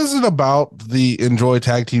 what is it about the Enjoy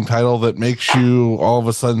Tag Team title that makes you all of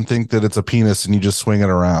a sudden think that it's a penis and you just swing it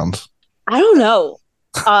around? I don't know.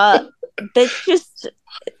 That's just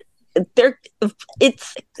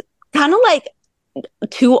it's kind of like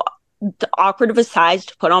too awkward of a size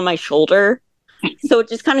to put on my shoulder, so it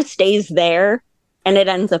just kind of stays there and it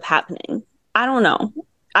ends up happening. I don't know.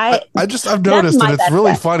 I've noticed that it's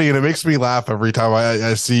really funny and it makes me laugh every time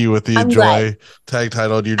I see you with the Enjoy tag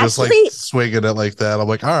title and you're just like swinging it like that. I'm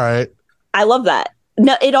like, all right. I love that.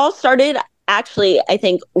 No, it all started actually, I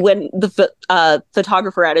think, when the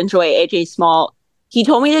photographer at Enjoy, AJ Small, he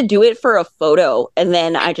told me to do it for a photo, and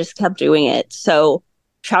then I just kept doing it. So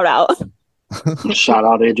shout out. Shout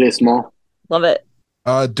out AJ Small. Love it.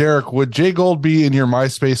 Derek, would Jay Gold be in your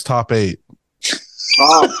MySpace top 8?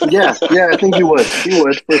 Yeah, I think he would. He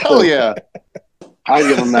would. Hell yeah. I'll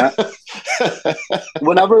give him that.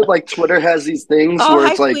 Whenever like Twitter has these things where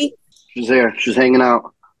it's like, Squeak. She's there, she's hanging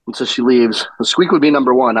out until she leaves. Squeak would be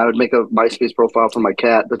number one. I would make a MySpace profile for my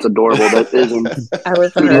cat. That's adorable. That is in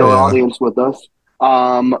studio audience with us.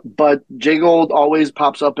 But Jay Gold always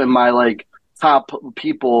pops up in my like top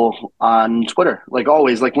people on Twitter. Like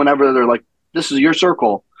always, like whenever they're like, this is your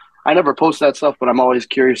circle. I never post that stuff, but I'm always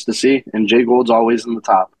curious to see. And Jay Gold's always in the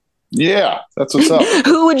top. Yeah, that's what's up.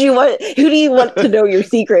 Who do you want to know your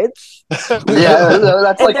secrets? Yeah,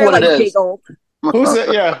 that's like what it is. Jay Gold. Who's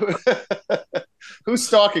that? Yeah. Who's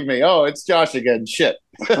stalking me? Oh, it's Josh again. Shit.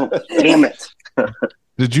 Damn it.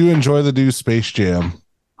 Did you enjoy the new Space Jam?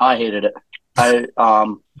 I hated it. I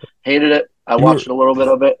hated it. I watched a little bit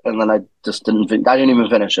of it, and then I just didn't even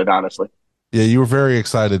finish it, honestly. Yeah, you were very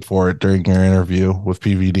excited for it during your interview with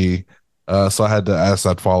PVD. So I had to ask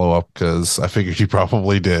that follow-up because I figured you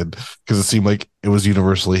probably did, because it seemed like it was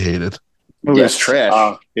universally hated. It was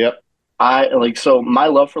trash. Yep. So my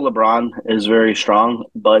love for LeBron is very strong,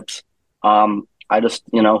 but I just,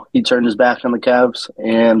 he turned his back on the Cavs,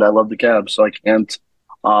 and I love the Cavs, so I can't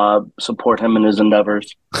support him in his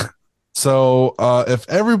endeavors. So if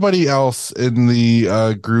everybody else in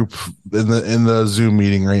the group in the Zoom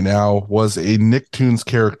meeting right now was a Nicktoons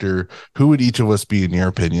character, who would each of us be in your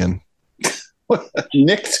opinion?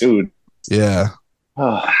 Nicktoon. Yeah.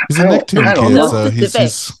 He's a Nicktoon kid, so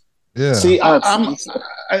he's yeah. See,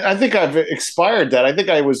 I think I've expired that. I think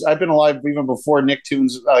I've been alive even before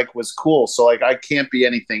Nicktoons was cool. So I can't be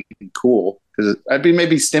anything cool because I'd be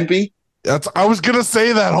maybe Stimpy. I was gonna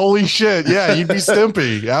say that. Holy shit! Yeah, you'd be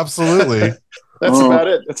Stimpy. Absolutely. That's about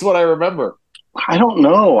it. That's what I remember. I don't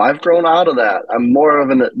know. I've grown out of that. I'm more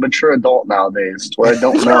of a mature adult nowadays, where I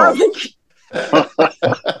don't know.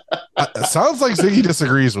 Sounds like Ziggy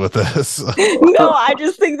disagrees with this. No, I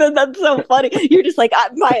just think that's so funny. You're just like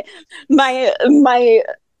my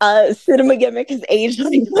cinema gimmick has aged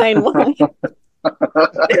like fine wine.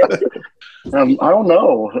 I don't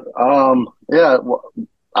know. Yeah.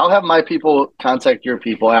 I'll have my people contact your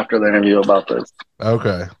people after the interview about this.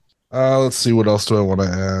 Okay. Let's see. What else do I want to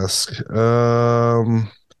ask?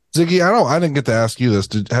 Ziggy, I didn't get to ask you this.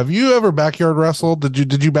 Have you ever backyard wrestled?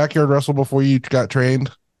 Did you backyard wrestle before you got trained?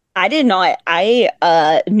 I did not.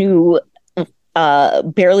 I knew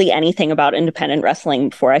barely anything about independent wrestling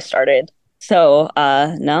before I started. So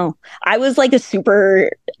no. I was like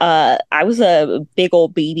I was a big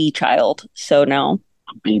old baby child. So no.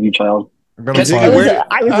 Baby child. Ziggy,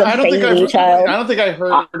 I was a baby child. I don't think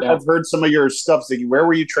I've heard some of your stuff, Ziggy. Where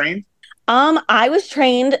were you trained? I was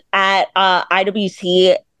trained at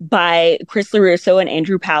IWC by Chris LaRusso and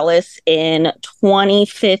Andrew Palace in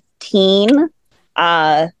 2015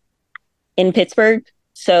 in Pittsburgh.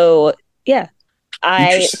 So yeah,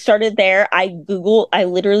 I started there. I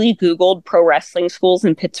literally Googled pro wrestling schools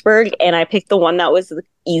in Pittsburgh, and I picked the one that was the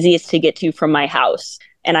easiest to get to from my house,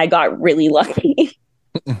 and I got really lucky.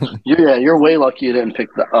 You're way lucky you didn't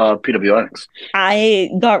pick the PWX. I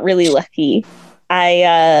got really lucky.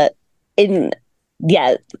 In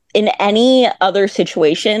any other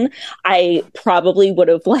situation, I probably would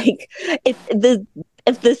have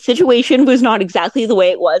if the situation was not exactly the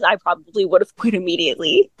way it was, I probably would have quit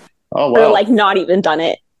immediately. Oh wow! Or not even done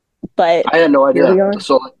it. But I had no idea.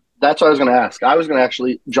 So that's what I was going to ask. I was going to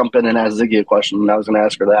actually jump in and ask Ziggy a question, and I was going to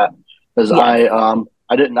ask her that because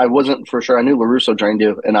I wasn't for sure. I knew LaRusso trained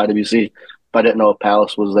you in IWC, but I didn't know if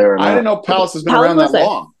Palace was there. I didn't know Palace has been around that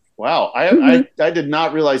long. Wow, I did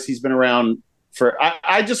not realize he's been around for.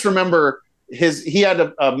 I just remember he had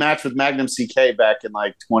a match with Magnum CK back in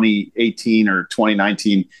 2018 or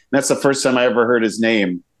 2019. And that's the first time I ever heard his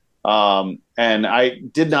name. And I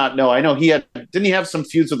did not know. I know didn't he have some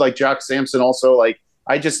feuds with Jock Sampson also? I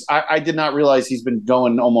did not realize he's been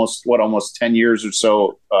going almost 10 years or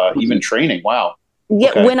so, even training. Wow.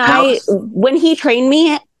 Yeah. Okay. When he trained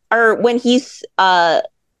me, or when he's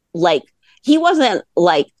he wasn't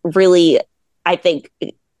really, I think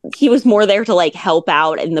he was more there to help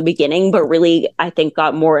out in the beginning, but really I think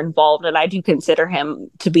got more involved, and I do consider him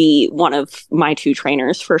to be one of my two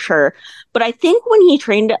trainers for sure. But I think when he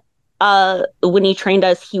trained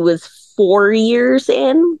us, he was 4 years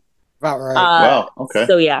in. About right. Wow. Okay.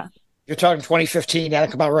 So yeah. You're talking 2015, yeah,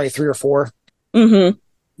 about right, 3 or 4. Mm-hmm.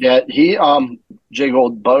 Yeah, he Jay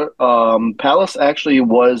Gold, but Palace actually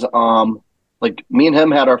was me and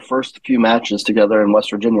him had our first few matches together in West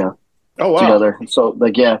Virginia. Oh wow. Together. So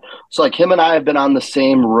so him and I have been on the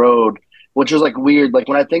same road, which is weird.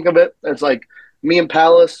 When I think of it, it's me and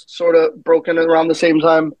Palace sort of broke in around the same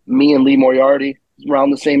time. Me and Lee Moriarty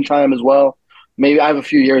around the same time as well. Maybe I have a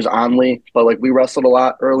few years on Lee, but we wrestled a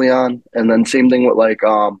lot early on, and then same thing with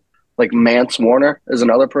Mance Warner is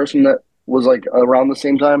another person that was around the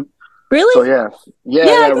same time. Really? So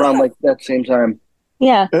yeah, around that same time.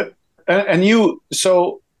 Yeah. And you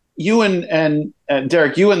and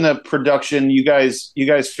Derek, you and the production, you guys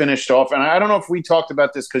finished off, and I don't know if we talked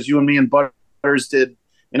about this because you and me and Butters did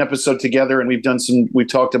an episode together, and we've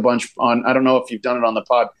talked a bunch on. I don't know if you've done it on the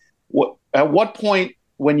pod. At what point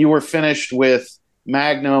when you were finished with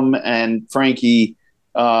Magnum and Frankie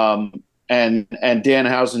and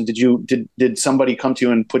Danhausen, did somebody come to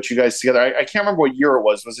you and put you guys together? I can't remember what year it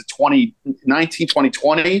was. Was it 2019,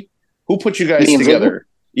 2020? Who put you guys together? Ziggy?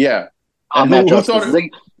 Yeah. Who thought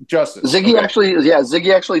Justice. Ziggy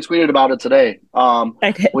actually tweeted about it today,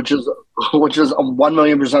 which is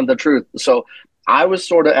 1,000,000% the truth. So I was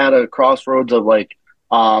sort of at a crossroads of I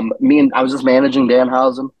was just managing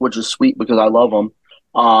Danhausen, which is sweet because I love him.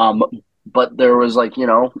 But there was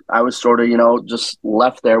I was sort of just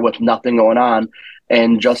left there with nothing going on,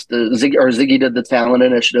 and just Ziggy did the talent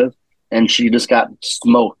initiative. And she just got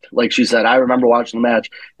smoked. Like she said, I remember watching the match,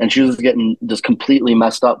 and she was getting just completely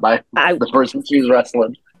messed up by the person she was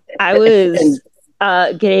wrestling. I was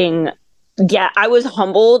I was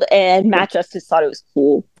humbled, and Matt Justice thought it was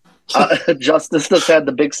cool. Justice just had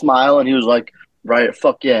the big smile, and he was like, right,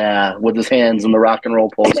 fuck yeah, with his hands in the rock and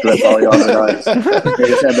roll pose, because that's all he always does. He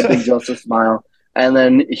just had the big Justice smile. And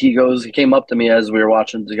then he came up to me as we were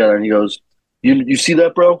watching together, and he goes, you see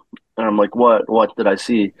that, bro? And I'm like, what? What did I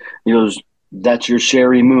see? He goes, that's your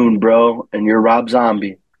Sherry Moon, bro, and you're Rob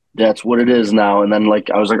Zombie. That's what it is now. And then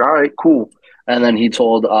I was like, all right, cool. And then he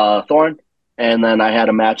told Thorne, and then I had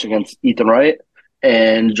a match against Ethan Wright,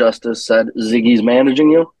 and Justice said, Ziggy's managing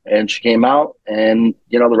you, and she came out, and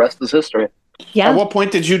the rest is history. Yeah. At what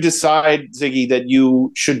point did you decide, Ziggy, that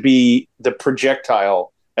you should be the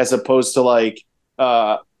projectile as opposed to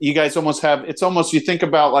you guys almost have? It's almost, you think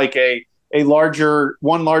about a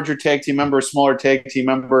larger tag team member, a smaller tag team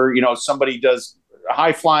member, somebody does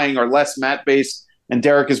high flying or less mat based, and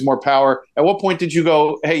Derek is more power. At what point did you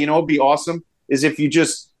go, hey, it'd be awesome is if you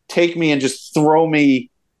just take me and just throw me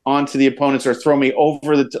onto the opponents or throw me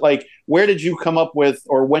over where did you come up with,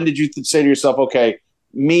 or when did you say to yourself, okay,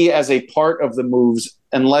 me as a part of the moves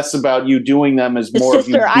and less about you doing them as more of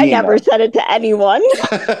you Sister, I being never them. said it to anyone.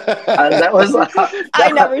 That was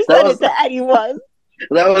I never said it to anyone.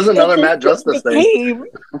 That was another Matt Justice thing.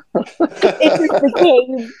 It just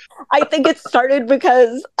became. I think it started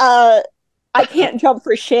because I can't jump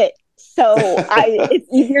for shit, so it's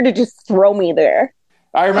easier to just throw me there.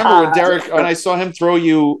 I remember when Derek, when I saw him throw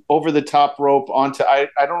you over the top rope onto, I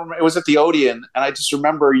don't remember, it was at the Odeon, and I just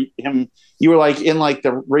remember him, you were like in like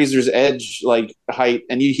the razor's edge like height,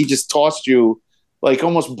 and he just tossed you like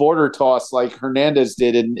almost border toss like Hernandez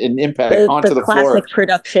did in Impact onto the floor. Classic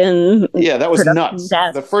production. Yeah, that was nuts.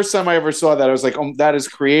 Death. The first time I ever saw that, I was like, oh, that is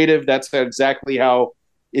creative. That's exactly how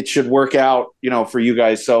it should work out, for you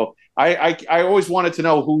guys. So I always wanted to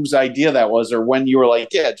know whose idea that was, or when you were like,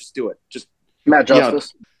 yeah, just do it. Just Matt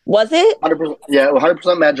Justice. Was it? 100%, yeah,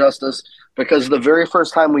 100% Matt Justice, because the very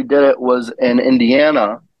first time we did it was in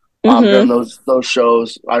Indiana. During those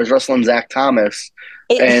shows, I was wrestling Zach Thomas.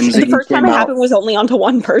 And the first time it happened was only onto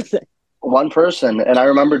one person. One person. And I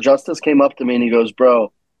remember Justice came up to me and he goes,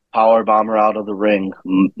 bro, power bomber out of the ring,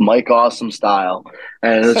 Mike Awesome style.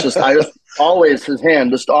 And it's just, I just always, his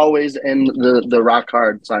hand, just always in the rock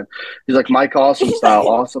hard sign. He's like, Mike Awesome style,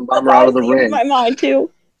 awesome bomber out of the ring. In my mind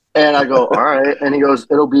too. And I go, all right. And he goes,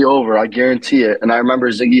 it'll be over. I guarantee it. And I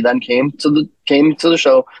remember Ziggy then came to the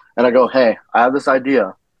show and I go, hey, I have this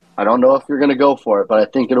idea. I don't know if you're going to go for it, but I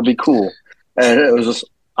think it'll be cool. And it was just,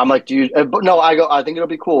 I'm like, I think it'll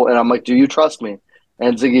be cool. And I'm like, do you trust me?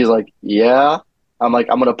 And Ziggy's like, yeah. I'm like,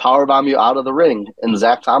 I'm going to powerbomb you out of the ring and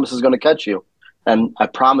Zach Thomas is going to catch you. And I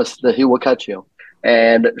promise that he will catch you.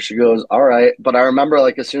 And she goes, all right. But I remember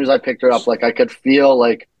like, as soon as I picked her up, like I could feel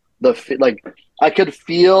like I could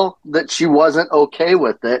feel that she wasn't okay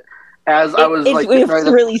with it as I was like, it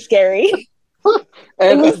was really scary.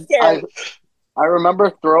 And it was scary. I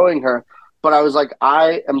remember throwing her, but I was like,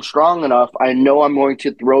 I am strong enough. I know I'm going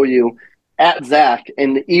to throw you at Zach.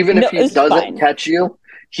 And even if he doesn't catch you,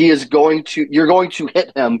 you're going to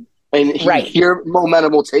hit him and your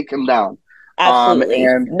momentum will take him down. Absolutely.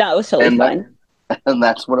 That was totally fine. And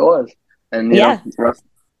that's what it was. And you know, the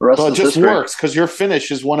rest it just works because your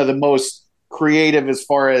finish is one of the most creative as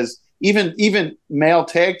far as even male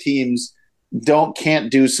tag teams can't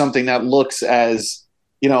do something that looks as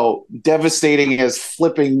devastating as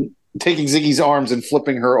taking Ziggy's arms and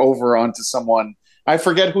flipping her over onto someone. I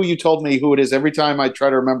forget who you told me who it is. Every time I try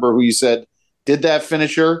to remember who you said did that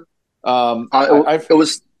finisher. It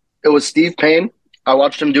was Steve Payne. I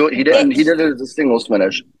watched him do it. He did it as a singles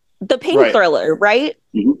finish. The Pain Thriller, right?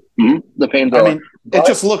 Mm-hmm. Mm-hmm. The Pain Thriller. I mean, it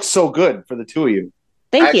just looks so good for the two of you.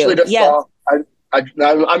 Thank you.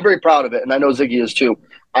 I'm very proud of it, and I know Ziggy is too.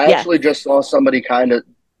 I actually just saw somebody kind of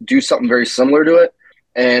do something very similar to it.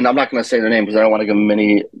 And I'm not going to say their name because I don't want to give them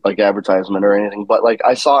any like advertisement or anything. But like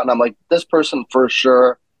I saw it and I'm like, this person for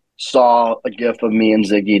sure saw a GIF of me and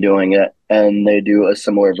Ziggy doing it, and they do a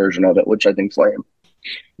similar version of it, which I think's lame.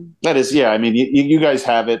 That is, yeah. I mean, you guys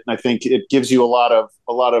have it, and I think it gives you a lot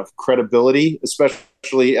of credibility,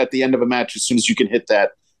 especially at the end of a match. As soon as you can hit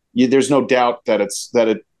that, there's no doubt that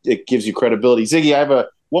it gives you credibility. Ziggy, I have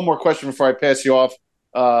one more question before I pass you off.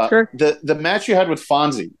 Sure. The match you had with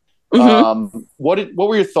Fonzie. Mm-hmm. What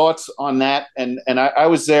were your thoughts on that? And I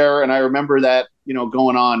was there, and I remember that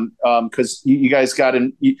going on because you guys got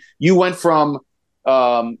in. You went from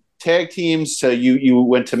tag teams to you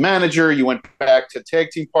went to manager. You went back to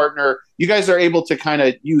tag team partner. You guys are able to kind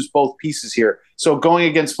of use both pieces here. So going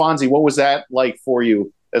against Fonzie, what was that like for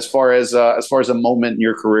you as far as a moment in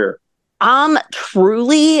your career?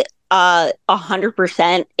 Truly,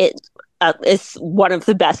 100%. It's one of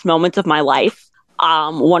the best moments of my life.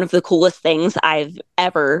 One of the coolest things I've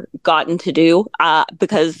ever gotten to do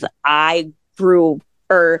because I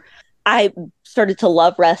started to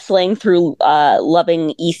love wrestling through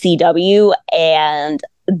loving ECW, and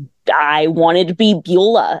I wanted to be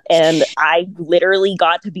Beulah, and I literally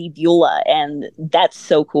got to be Beulah, and that's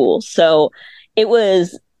so cool. So it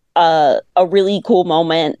was a really cool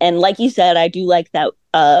moment, and like you said, I do like that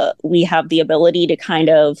we have the ability to kind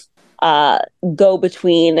of go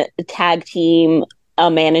between tag team, a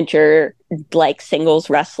manager, like singles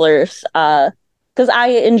wrestlers, because I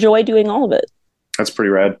enjoy doing all of it. That's pretty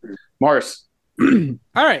rad. Morris. All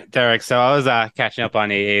right, Derek. So I was catching up on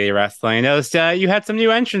AAA wrestling. I noticed you had some new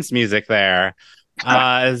entrance music there.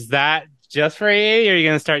 Is that just for AAA, or are you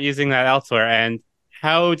going to start using that elsewhere? And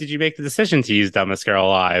how did you make the decision to use Dumbest Girl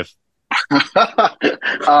Alive?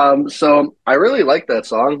 So I really like that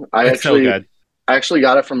song. I actually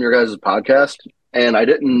got it from your guys' podcast, and I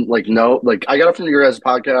didn't know. I got it from your guys'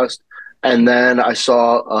 podcast, And then I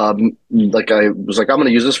saw, like I was like, I'm going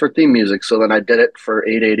to use this for theme music. So then I did it for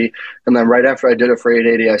 880. And then right after I did it for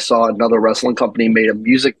 880, I saw another wrestling company made a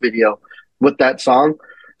music video with that song.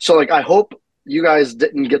 So like, I hope you guys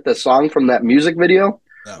didn't get the song from that music video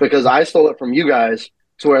because I stole it from you guys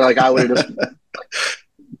to where like I would have just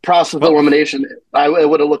process elimination. It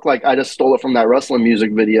would have looked like I just stole it from that wrestling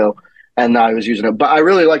music video and I was using it. But I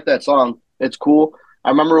really like that song. It's cool. I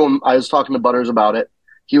remember when I was talking to Butters about it,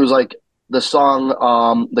 he was like, the song,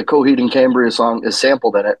 the Coheed and Cambria song is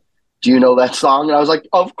sampled in it. Do you know that song? And I was like,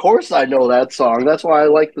 of course I know that song. That's why I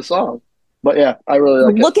like the song. But yeah, I really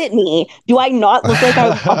like Look at me. Do I not look like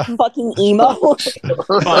I'm a fucking emo?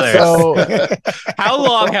 Butters, how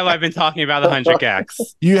long have I been talking about the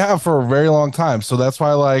 100X? You have for a very long time. So that's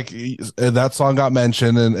why like that song got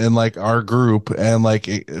mentioned in like our group and like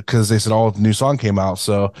because they said, oh, the new song came out.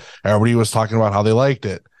 So everybody was talking about how they liked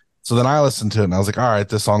it. So then I listened to it and I was like, all right,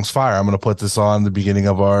 this song's fire. I'm going to put this on the beginning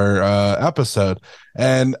of our episode.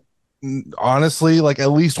 And honestly, like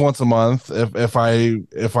at least once a month, if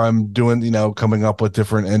I'm doing, coming up with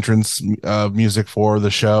different entrance music for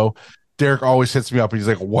the show, Derek always hits me up and he's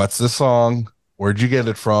like, what's this song? Where'd you get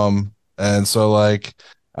it from? And so like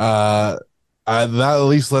that at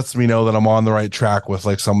least lets me know that I'm on the right track with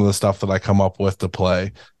like some of the stuff that I come up with to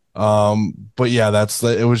play. But yeah,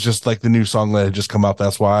 it was just like the new song that had just come out.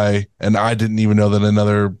 That's why, and I didn't even know that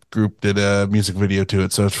another group did a music video to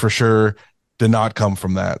it. So it's for sure did not come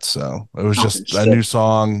from that. So it was just a new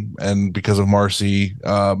song, and because of Marcy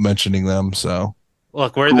mentioning them. So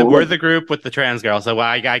look, we're the group with the trans girl, so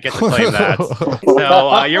I get to claim that.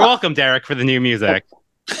 So you're welcome, Derek, for the new music.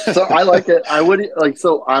 So I like it. I would like,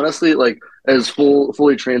 so honestly, like as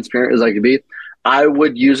fully transparent as I could be, I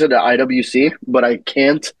would use it at IWC, but I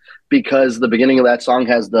can't because the beginning of that song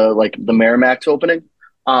has the Merrimack's opening,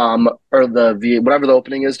 or whatever the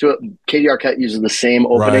opening is to it. Katie Arquette uses the same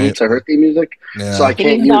opening to her theme music, so I can't Can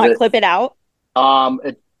you use not it. clip it out?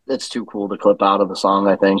 It's too cool to clip out of the song.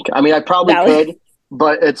 I think. I mean, I probably could,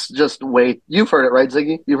 but it's just way. You've heard it, right,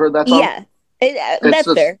 Ziggy? You've heard that song? Yeah,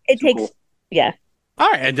 that's fair. It takes, cool. Yeah. All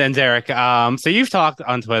right, and then Derek, so you've talked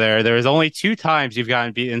on Twitter. There's only 2 times you've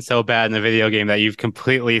gotten beaten so bad in a video game that you've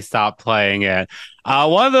completely stopped playing it.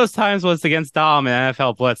 One of those times was against Dom in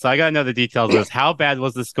NFL Blitz. So I gotta know the details of this. How bad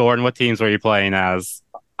was the score, and what teams were you playing as?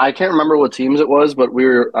 I can't remember what teams it was, but we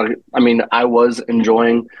were. I was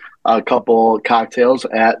enjoying a couple cocktails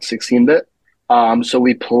at 16-bit. So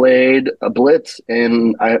we played a Blitz,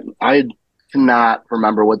 and I cannot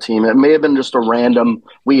remember what team. It may have been just a random.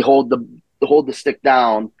 We hold the stick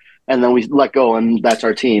down and then we let go and that's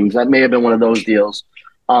our teams. That may have been one of those deals.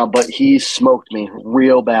 But he smoked me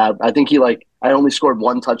real bad. I think I only scored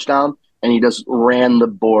 1 touchdown and he just ran the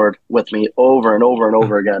board with me over and over and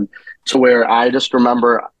over again to where I just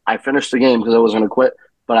remember I finished the game because I was going to quit,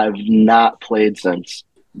 but I've not played since.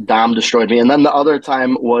 Dom destroyed me. And then the other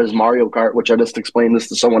time was Mario Kart, which I just explained this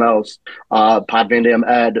to someone else. Pod Van Dam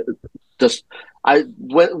Ed, I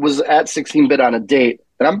was at 16-bit on a date.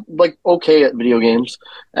 And I'm like okay at video games.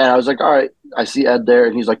 And I was like, all right, I see Ed there.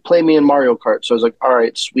 And he's like, play me in Mario Kart. So I was like, all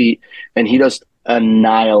right, sweet. And he just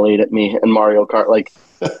annihilated me in Mario Kart, like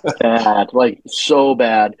bad, like so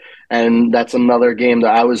bad. And that's another game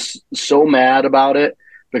that I was so mad about it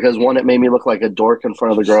because 1, it made me look like a dork in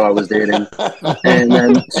front of the girl I was dating. and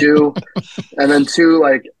then two,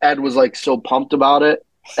 like Ed was like so pumped about it.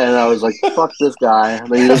 And I was like, fuck this guy. I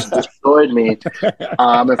mean, he just destroyed me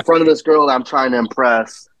in front of this girl that I'm trying to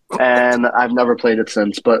impress. And I've never played it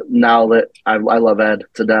since. But now that I love Ed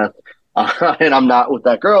to death, and I'm not with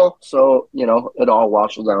that girl, so, it all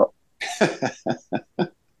washes out.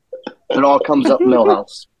 It all comes up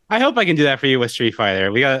Millhouse. I hope I can do that for you with Street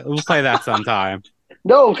Fighter. We'll play that sometime.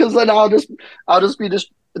 No, because then I'll just be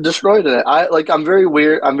destroyed in it. I'm very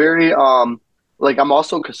weird. I'm very I'm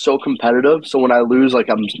also so competitive. So when I lose,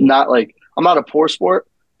 I'm not a poor sport,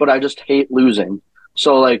 but I just hate losing.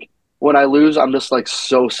 So when I lose, I'm just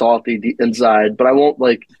so salty inside, but I won't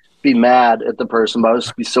be mad at the person, but I'll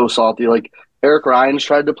just be so salty. Eric Ryan's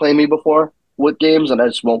tried to play me before with games and I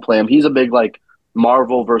just won't play him. He's a big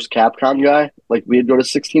Marvel versus Capcom guy. We'd go to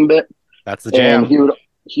 16-bit. That's the jam. And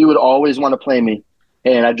he would always want to play me.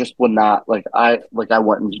 And I just would not I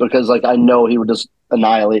wouldn't because I know he would just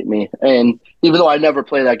annihilate me. And even though I never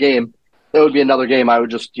play that game, there would be another game I would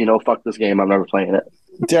just fuck this game. I'm never playing it.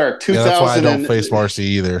 Derek, 2000. That's why I don't face Marcy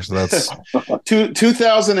either. So that's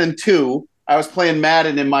 2002. I was playing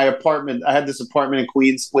Madden in my apartment. I had this apartment in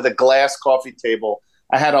Queens with a glass coffee table.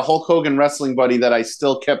 I had a Hulk Hogan wrestling buddy that I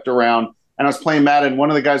still kept around, and I was playing Madden. One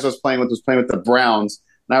of the guys I was playing with the Browns,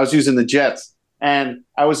 and I was using the Jets. And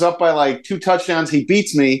I was up by 2 touchdowns. He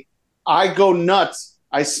beats me, I go nuts.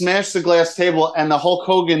 I smash the glass table, and the Hulk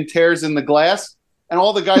Hogan tears in the glass. And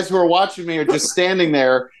all the guys who are watching me are just standing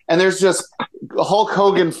there, and there's just Hulk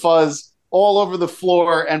Hogan fuzz all over the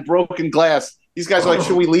floor and broken glass. These guys are like,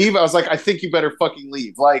 should we leave? I was like, I think you better fucking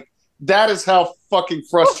leave. Like, that is how fucking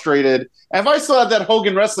frustrated. And if I still had that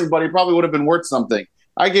Hogan wrestling buddy, it probably would have been worth something.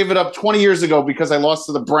 I gave it up 20 years ago because I lost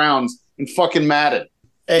to the Browns in fucking Madden.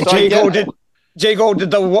 And So Jago,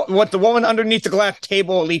 did the woman underneath the glass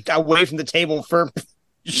table leaped away from the table for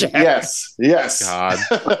Yes. God.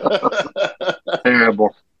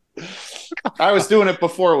 Terrible. I was doing it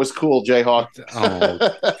before it was cool, Jayhawk.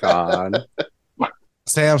 Oh, God.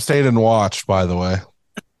 Sam stayed and watched, by the way.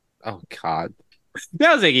 Oh, God.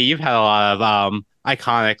 Now, Ziggy, you've had a lot of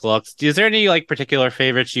iconic looks. Is there any like particular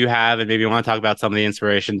favorites you have, and maybe you want to talk about some of the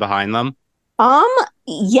inspiration behind them?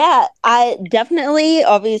 Yeah, I definitely,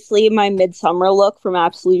 obviously, my Midsummer look from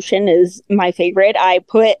Absolution is my favorite. I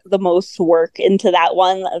put the most work into that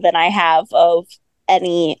one than I have of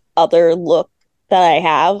any other look that I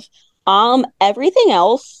have. Everything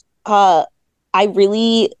else, I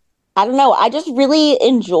don't know, I just really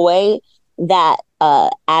enjoy that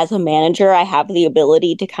as a manager, I have the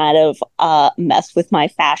ability to kind of mess with my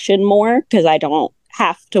fashion more because I don't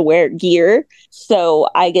have to wear gear. So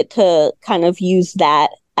I get to kind of use that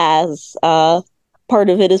as part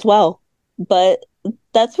of it as well. But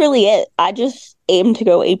that's really it. I just aim to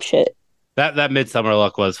go apeshit. That Midsummer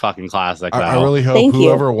look was fucking classic. I really hope Thank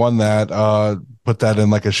whoever you. won that put that in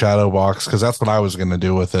like a shadow box, because that's what I was going to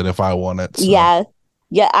do with it if I won it. So. Yeah.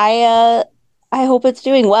 I hope it's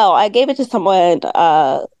doing well. I gave it to someone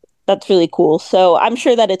that's really cool. So I'm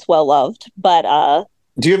sure that it's well loved. But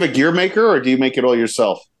Do you have a gear maker, or do you make it all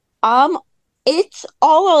yourself? it's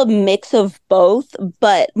all a mix of both,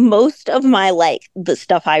 but most of my like the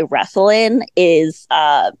stuff I wrestle in is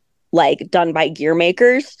like done by gear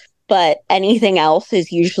makers, but anything else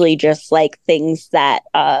is usually just like things that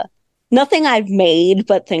nothing I've made,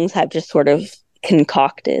 but things I've just sort of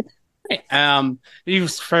concocted.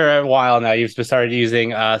 You've for a while now you've started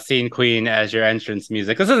using Scene Queen as your entrance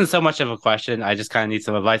music. This isn't so much of a question. I just kind of need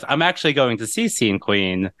some advice. I'm actually going to see Scene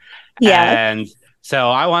Queen. Yeah. And so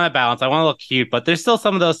I want to balance. I want to look cute, but there's still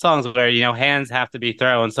some of those songs where, hands have to be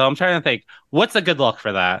thrown. So I'm trying to think, what's a good look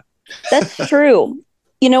for that? That's true.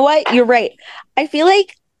 You know what? You're right. I feel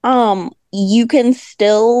like you can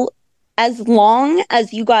still, as long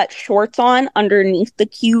as you got shorts on underneath the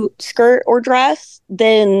cute skirt or dress,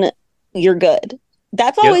 then you're good.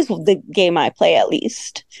 That's always the game I play, at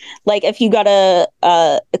least. Like if you got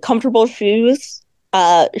a comfortable shoes,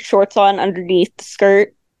 shorts on underneath the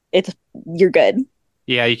skirt, you're good.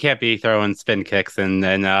 Yeah, you can't be throwing spin kicks and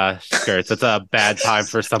skirts. It's a bad time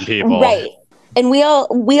for some people. Right. And we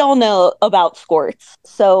all know about skirts.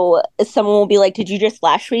 So someone will be like, "Did you just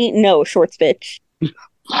flash me?" No, shorts, bitch.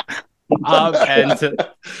 And to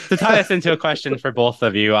tie this into a question for both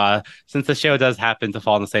of you, since the show does happen to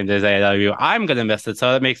fall on the same day as AEW, I'm going to miss it.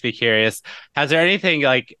 So that makes me curious. Has there anything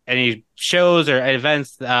like any shows or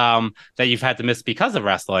events that you've had to miss because of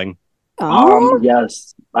wrestling?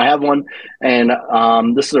 Yes, I have one, and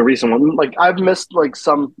this is a recent one. Like I've missed like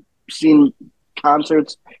some scene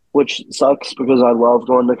concerts, which sucks because I love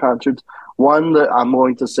going to concerts. One that I'm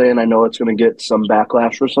going to say, and I know it's going to get some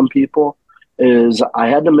backlash for some people, is I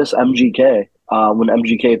had to miss MGK when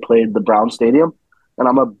MGK played the Brown Stadium, and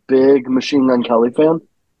I'm a big Machine Gun Kelly fan,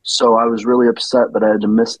 so I was really upset that I had to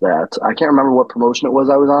miss that. I can't remember what promotion it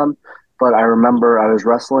was I was on, but I remember I was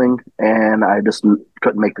wrestling and I just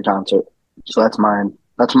couldn't make the concert. So that's mine.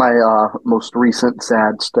 That's my most recent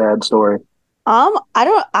sad story. I'm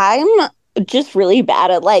just really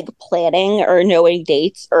bad at like planning or knowing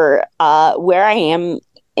dates or where I am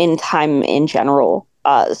in time in general.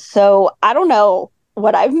 So I don't know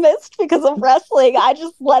what I've missed because of wrestling. I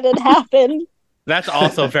just let it happen. That's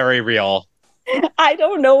also very real. I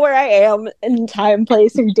don't know where I am in time,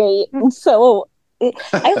 place, or date. So I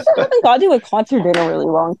also haven't gone to a concert in a really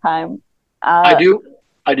long time. I do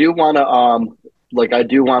want to I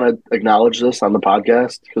do want to acknowledge this on the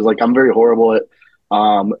podcast because like I'm very horrible at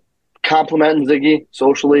complimenting Ziggy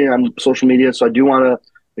socially on social media. So I do want to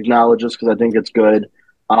acknowledge this because I think it's good.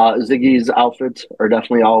 Ziggy's outfits are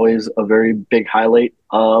definitely always a very big highlight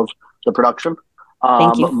of the production.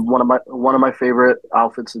 Thank you. One of my favorite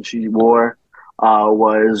outfits that she wore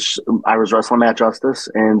was I was wrestling Matt Justice,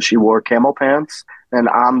 and she wore camel pants, and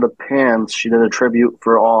on the pants she did a tribute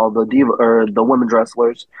for all the the women's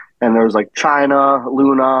wrestlers, and there was like Chyna,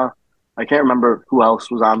 Luna. I can't remember who else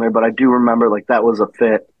was on there, but I do remember like that was a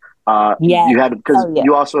fit. Yeah, you had because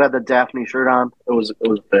you also had the Daphne shirt on. It was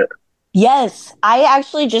a fit. Yes, I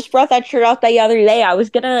actually just brought that shirt out the other day. I was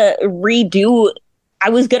gonna redo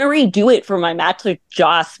it for my match with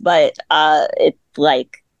Joss, but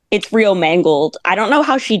it's real mangled. I don't know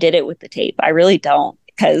how she did it with the tape. I really don't,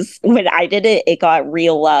 because when I did it, it got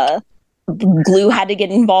real. Glue had to get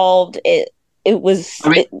involved. It's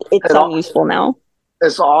unuseful now.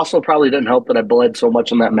 This also probably didn't help that I bled so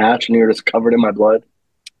much in that match, and you're just covered in my blood.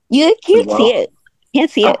 You can't see it.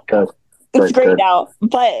 Can't see it. Good. It's great now,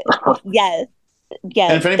 but yeah.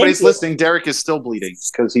 And if anybody's listening, Derek is still bleeding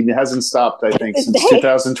because he hasn't stopped, I think, since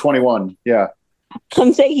 2021. Yeah.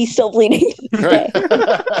 Some say he's still bleeding. Right.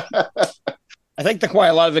 I think that's why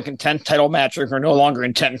a lot of the content title matches are no longer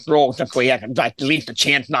intense roles. Simply, you have at least a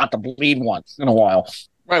chance not to bleed once in a while.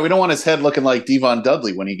 Right. We don't want his head looking like Devon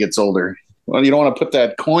Dudley when he gets older. Well, you don't want to put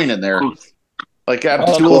that coin in there. Like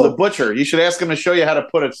Abdullah the Butcher. You should ask him to show you how to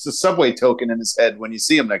put a subway token in his head when you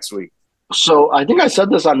see him next week. So I think I said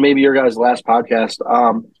this on maybe your guys' last podcast.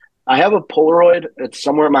 I have a Polaroid. It's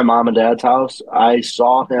somewhere at my mom and dad's house. I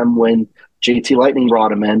saw him when JT Lightning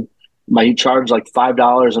brought him in. He charged like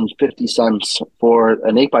 $5.50 for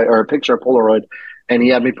an 8x or a picture of Polaroid, and he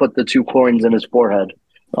had me put the 2 coins in his forehead.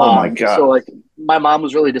 Oh my god! So like, my mom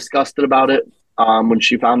was really disgusted about it when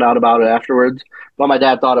she found out about it afterwards, but my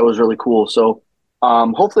dad thought it was really cool. So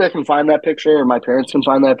hopefully I can find that picture, or my parents can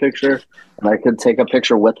find that picture, and I could take a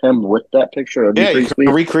picture with him with that picture. It'd be you sweet.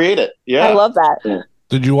 can recreate it. Yeah, I love that. Yeah.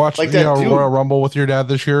 Did you watch the Royal Rumble with your dad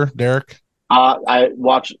this year, Derek? I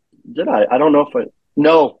watched. Did I? I don't know if I.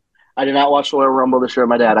 No, I did not watch the Royal Rumble this year with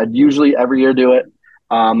my dad. I usually every year do it.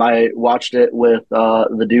 I watched it with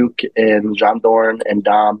the Duke and John Thorne and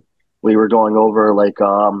Dom. We were going over like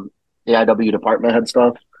the IW department head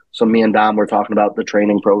stuff. So me and Dom were talking about the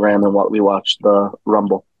training program and what we watched the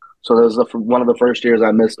Rumble. So that was one of the first years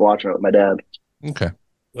I missed watching it with my dad. Okay.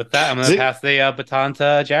 With that, I'm going to pass the baton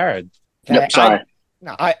to Jared. Okay, Yep, sorry.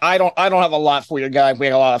 I don't have a lot for you guys. We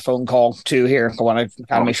had a lot of phone calls too here. I want to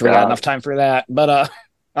kind of make sure we got enough time for that. But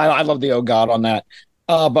I love the oh god on that.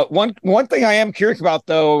 But one thing I am curious about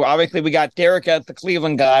though, obviously we got Derek at the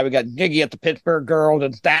Cleveland guy, we got Giggy at the Pittsburgh girl.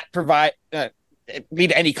 Does that provide lead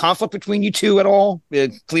to any conflict between you two at all?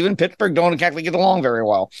 Cleveland, Pittsburgh don't exactly get along very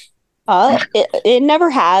well. It never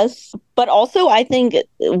has, but also I think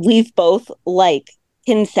we've both like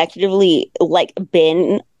consecutively like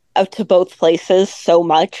been to both places so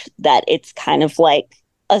much that it's kind of like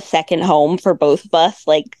a second home for both of us,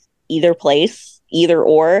 like either place, either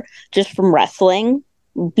or, just from wrestling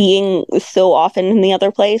being so often in the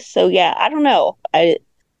other place. So yeah, I don't know. I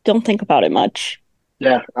don't think about it much.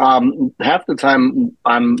 Yeah, half the time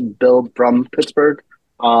I'm billed from Pittsburgh,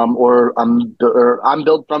 or I'm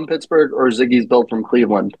billed from Pittsburgh, or Ziggy's billed from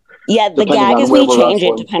Cleveland. Yeah, the gag is we change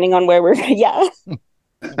it depending on where we're. Yeah,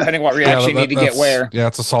 depending what we actually need to get where. Yeah,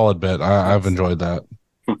 it's a solid bit. I've enjoyed that.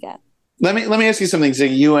 Yeah. Let me ask you something,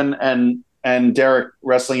 Ziggy. You and Derek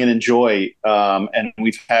wrestling and Enjoy, and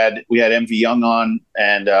we had MV Young on,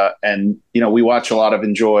 and we watch a lot of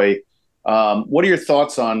Enjoy. What are your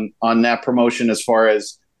thoughts on that promotion as far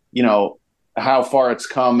as how far it's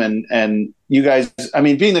come and you guys? I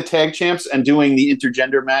mean, being the tag champs and doing the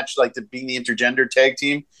intergender match, like being the intergender tag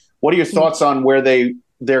team. What are your thoughts on where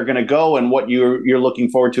they're going to go and what you're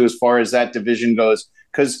looking forward to as far as that division goes?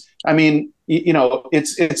 Because I mean,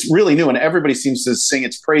 it's really new and everybody seems to sing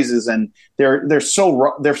its praises, and they're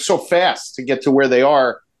so fast to get to where they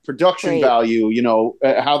are. Production value,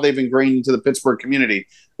 how they've ingrained into the Pittsburgh community.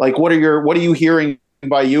 Like, what are you hearing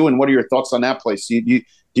by you, and what are your thoughts on that place? Do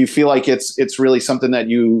you feel like it's really something that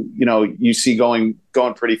you see going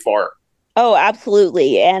pretty far? Oh,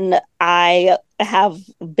 absolutely. And I have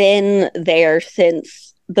been there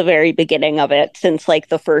since the very beginning of it, since like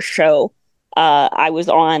the first show I was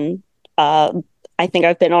on. I think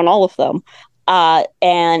I've been on all of them.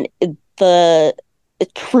 And the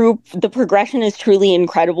progression is truly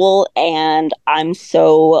incredible, and I'm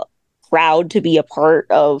so proud to be a part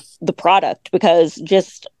of the product, because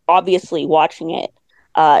just obviously watching it,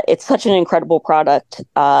 it's such an incredible product.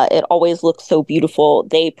 It always looks so beautiful.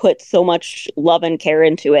 They put so much love and care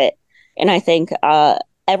into it, and I think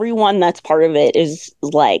everyone that's part of it is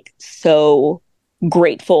like so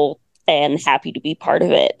grateful and happy to be part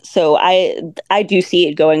of it. So I do see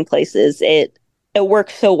it going places. It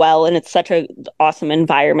works so well, and it's such an awesome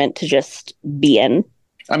environment to just be in.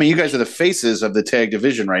 I mean, you guys are the faces of the tag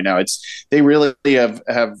division right now. They really have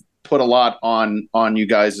put a lot on you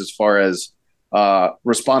guys as far as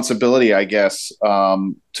responsibility, I guess,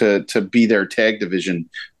 to be their tag division.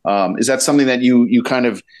 Is that something that you kind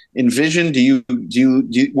of envision? Do you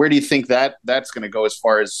where do you think that's going to go as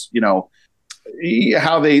far as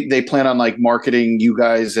how they plan on like marketing you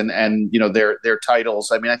guys and their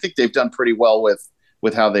titles. I mean, I think they've done pretty well with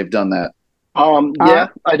how they've done that. Yeah,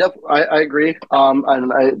 I agree.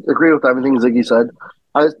 And I agree with everything Ziggy said.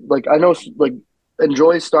 I know like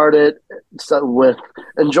Enjoy started with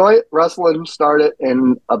Enjoy Wrestling started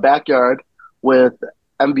in a backyard with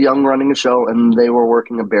MB Young running a show, and they were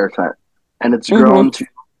working a bear tent, and it's grown to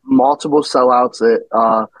multiple sellouts at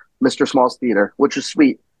Mr. Small's Theater, which is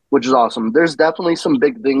sweet, which is awesome. There's definitely some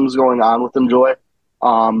big things going on with Enjoy.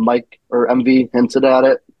 Mike or MV hinted at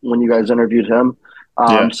it when you guys interviewed him.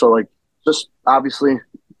 So like, just obviously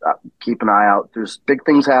keep an eye out. There's big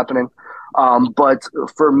things happening. But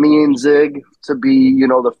for me and Zig to be,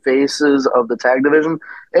 the faces of the tag division,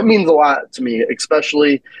 it means a lot to me,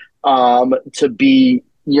 especially to be,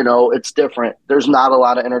 it's different. There's not a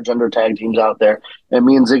lot of intergender tag teams out there. And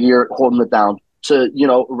me and Ziggy are holding it down to,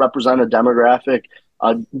 represent a demographic,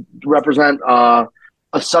 represent a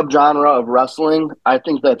subgenre of wrestling. I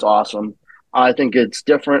think that's awesome. I think it's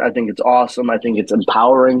different. I think it's awesome. I think it's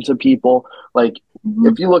empowering to people. Like,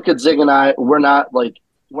 if you look at Zig and I, we're not like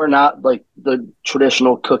the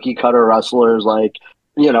traditional cookie cutter wrestlers. Like,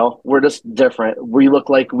 we're just different. We look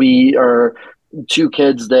like we are two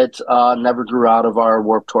kids that never grew out of our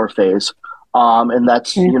Warped Tour phase. And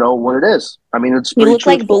that's, what it is. I mean, it's We pretty look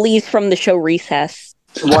like truthful. bullies from the show Recess.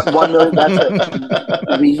 1 million, that's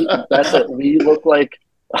it. That's it. We look like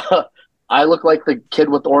I look like the kid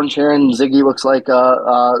with orange hair, and Ziggy looks like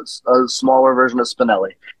a smaller version of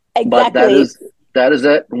Spinelli. Exactly. But that is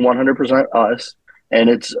it, 100% us, and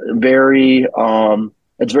it's very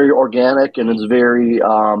organic, and it's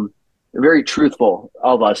very truthful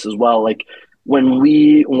of us as well. Like, when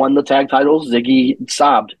we won the tag titles, Ziggy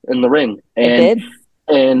sobbed in the ring, and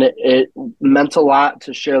it meant a lot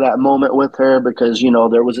to share that moment with her, because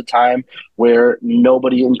there was a time where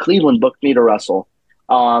nobody in Cleveland booked me to wrestle.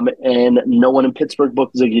 And no one in Pittsburgh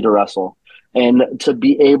booked Ziggy to wrestle. And to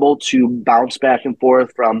be able to bounce back and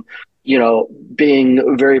forth from,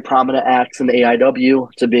 being very prominent acts in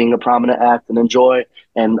AIW to being a prominent act in Enjoy,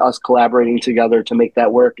 and us collaborating together to make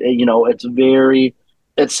that work,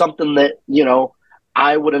 it's something that,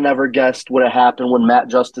 I would have never guessed would have happened when Matt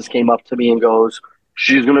Justice came up to me and goes,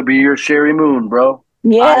 "She's going to be your Sherry Moon, bro."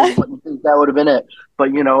 Yeah. I wouldn't think that would have been it. But,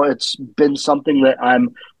 it's been something that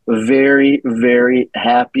I'm very, very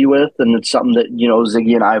happy with, and it's something that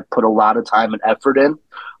Ziggy and I have put a lot of time and effort in.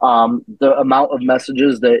 The amount of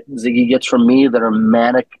messages that Ziggy gets from me that are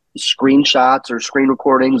manic screenshots or screen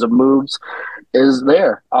recordings of moves is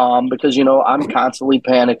there, because I'm constantly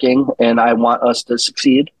panicking and I want us to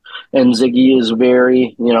succeed, and Ziggy is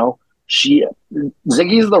very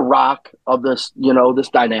Ziggy's the rock of this this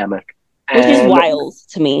dynamic, which is wild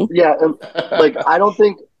to me. Yeah, and like I don't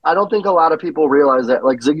think a lot of people realize that.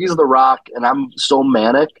 Like, Ziggy's the rock, and I'm so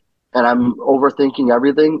manic, and I'm overthinking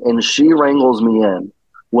everything, and she wrangles me in,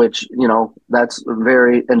 which, that's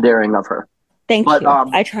very endearing of her. Thank you.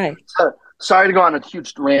 I try. Sorry to go on a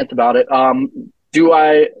huge rant about it. I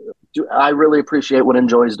really appreciate what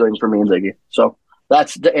Enjoy is doing for me and Ziggy. So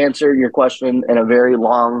that's to answer your question in a very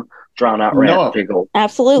long, drawn out rant.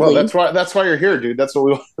 Absolutely. Well, that's why you're here, dude. That's what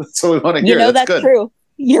we want to hear. That's good. True.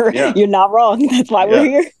 You're not wrong. That's why we're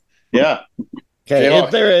here. Yeah.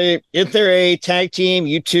 Okay. Is there a tag team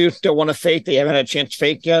you two still want to fake that you haven't had a chance to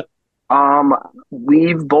fake yet?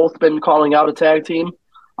 We've both been calling out a tag team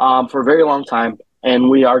for a very long time, and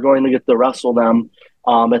we are going to get to wrestle them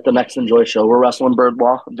at the next Enjoy show. We're wrestling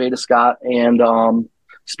Birdlaw, Veda Scott, and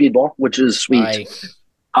Speedball, which is sweet. Nice.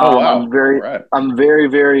 Wow. I'm very,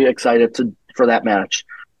 very excited for that match.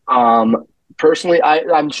 Personally,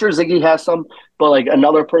 I'm sure Ziggy has some, but like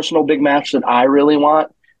another personal big match that I really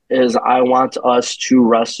want is I want us to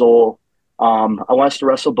wrestle. I want us to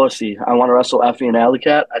wrestle Bussy. I want to wrestle Effie and Alley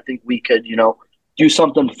Cat. I think we could, do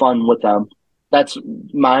something fun with them. That's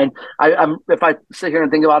mine. If I sit here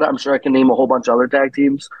and think about it, I'm sure I can name a whole bunch of other tag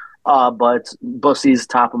teams. But Bussy's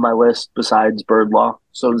top of my list besides Birdlaw.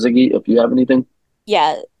 So Ziggy, if you have anything.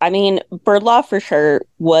 Yeah, I mean, Birdlaw for sure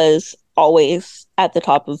was always at the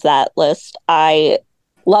top of that list. I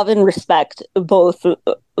love and respect both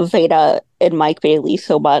Veda and Mike Bailey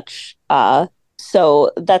so much.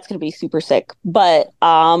 So that's going to be super sick. But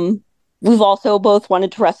we've also both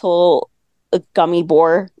wanted to wrestle a Gummy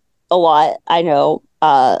Boar a lot. I know.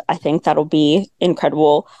 I think that'll be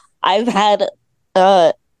incredible. I've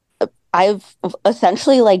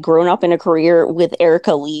essentially like grown up in a career with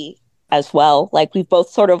Erica Lee as well. Like, we've both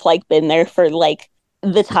sort of like been there for like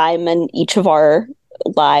the time in each of our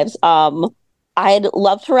lives. I'd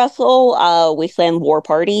love to wrestle Wasteland War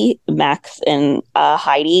Party, Max and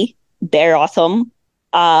Heidi. They're awesome.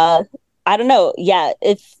 I don't know. Yeah,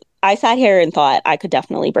 if I sat here and thought I could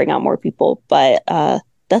definitely bring out more people, but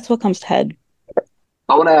that's what comes to head.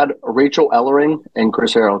 I want to add Rachel Ellering and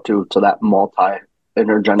Chris Harrow too to that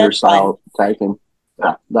intergender That's style tag team.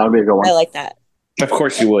 Yeah, that would be a good one. I like that. Of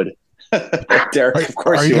course you would. Derek, of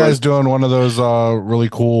course Are you guys doing one of those really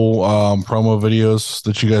cool promo videos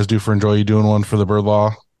that you guys do for Enjoy? You doing one for the Bird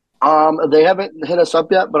Law? They haven't hit us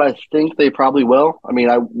up yet, but I think they probably will. I mean,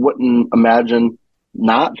 I wouldn't imagine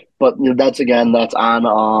not, but that's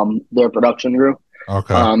on their production crew.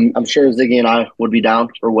 Okay. I'm sure Ziggy and I would be down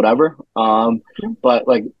for whatever. But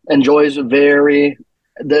like Enjoy's very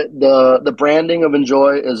the branding of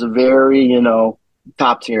Enjoy is very,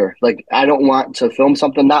 top tier. Like I don't want to film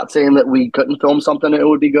something, not saying that we couldn't film something and it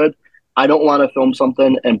would be good. I don't want to film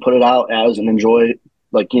something and put it out as an Enjoy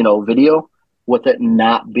video with it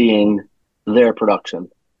not being their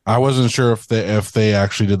production. I wasn't sure if they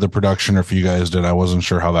actually did the production or if you guys did. I wasn't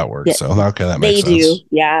sure how that worked. Yeah. So okay, that makes sense. They do,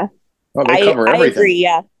 yeah. Well, they cover everything. I agree,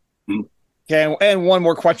 yeah. Okay, and one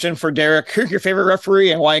more question for Derek. Who's your favorite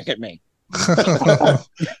referee and why it me?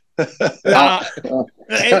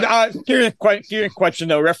 Here's a question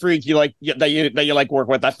though. Referees you like that you like work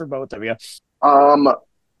with. That's for both of you.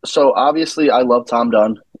 So obviously I love Tom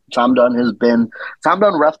Dunn. Tom Dunn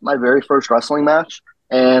refed my very first wrestling match,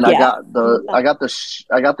 and I got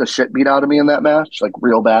the shit beat out of me in that match, like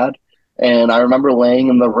real bad. And I remember laying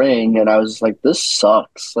in the ring, and I was like, "This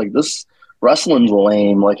sucks. Like this wrestling's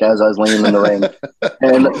lame." Like as I was laying in the ring,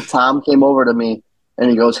 and Tom came over to me,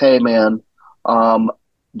 and he goes, "Hey man,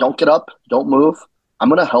 don't get up, don't move. I'm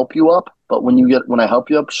gonna help you up, but when I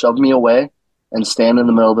help you up, shove me away and stand in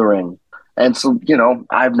the middle of the ring." And so,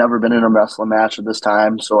 I've never been in a wrestling match at this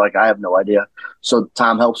time, so like I have no idea. So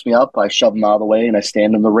Tom helps me up, I shove him out of the way, and I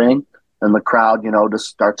stand in the ring, and the crowd, just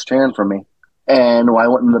starts cheering for me. And when I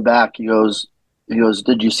went in the back, he goes,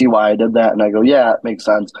 "Did you see why I did that?" And I go, "Yeah, it makes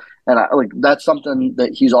sense." And that's something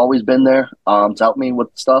that he's always been there to help me with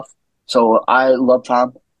stuff. So I love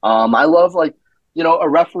Tom. I love a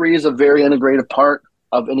referee is a very integrated part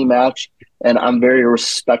of any match, and I'm very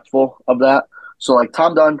respectful of that. So like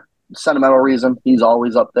Tom Dunn, sentimental reason, he's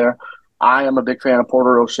always up there. I am a big fan of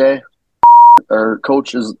Porter O'Shea. Our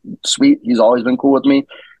coach is sweet. He's always been cool with me.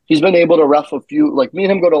 He's been able to ref a few, like me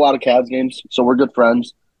and him go to a lot of Cavs games, so we're good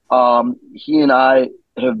friends. He and I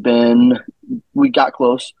we got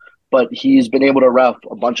close, but he's been able to ref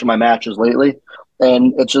a bunch of my matches lately.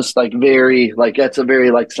 And it's just it's a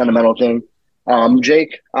very sentimental thing.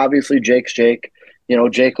 Jake, obviously Jake's Jake.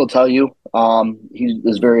 Jake will tell you, he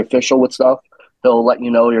is very official with stuff. He'll let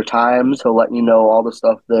you know your times. He'll let you know all the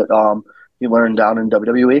stuff that he learned down in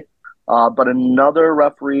WWE. But another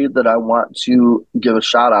referee that I want to give a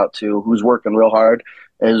shout out to, who's working real hard,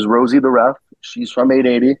 is Rosie the ref. She's from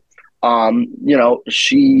 880.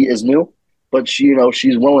 She is new, but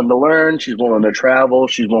she's willing to learn. She's willing to travel.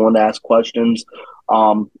 She's willing to ask questions.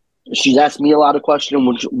 She's asked me a lot of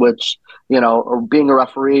questions, which being a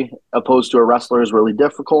referee opposed to a wrestler is really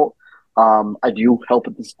difficult. I do help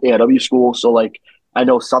at the AW school, so I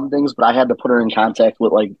know some things, but I had to put her in contact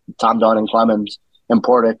with Tom Dunn and Clemens and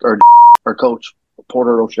Portick or Coach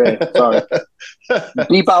Porter O'Shea. Sorry,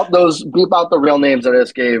 beep out the real names that I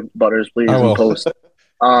just gave, Butters, please, in post.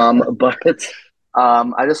 But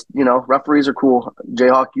I just referees are cool.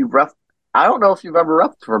 Jayhawk, you've ref. I don't know if you've ever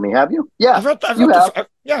refed for me. Have you? Yeah,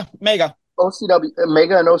 yeah, Mega. OCW,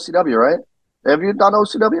 Mega, and OCW, right? Have you done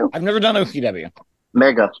OCW? I've never done OCW.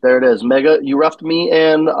 Mega, there it is. Mega, you refed me,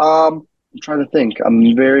 and I'm trying to think.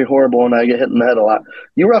 I'm very horrible, and I get hit in the head a lot.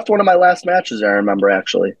 You refed one of my last matches, I remember,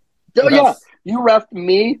 actually. Oh, yeah. You refed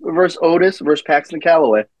me versus Otis versus Paxton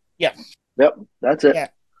Calloway. Yeah. Yep, that's it. Yeah.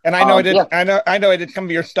 And I know I did. Yeah. I know I did some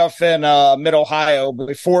of your stuff in Mid Ohio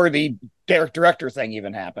before the Derek Director thing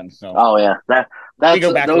even happened. So. Oh yeah,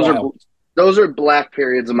 those are black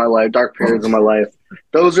periods of my life, dark periods of my life.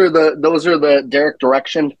 Those are the Derek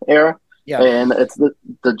Direction era. Yeah, and it's the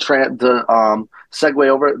segue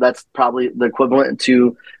over. That's probably the equivalent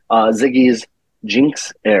to Ziggy's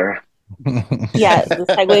Jinx era. Yeah, the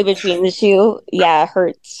segue between the two,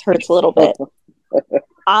 hurts a little bit.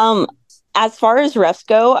 As far as refs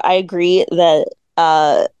go, I agree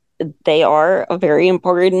that they are a very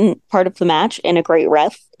important part of the match, and a great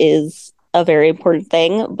ref is a very important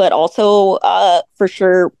thing. But also, for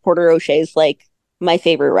sure, Porter O'Shea's my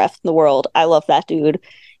favorite ref in the world. I love that dude.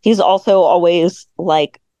 He's also always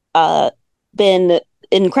been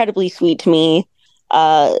incredibly sweet to me,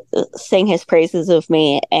 sing his praises of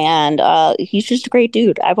me, and he's just a great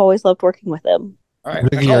dude. I've always loved working with him. All right,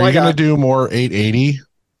 Vicky, are you gonna do more 880?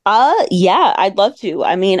 Yeah, I'd love to.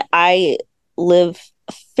 I mean, I live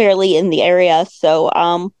fairly in the area, so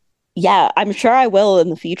yeah, I'm sure I will in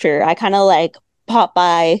the future. I kind of like pop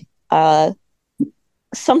by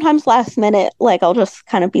sometimes last minute, like I'll just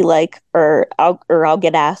kind of be like, or I'll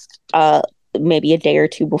get asked maybe a day or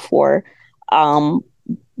two before. Um,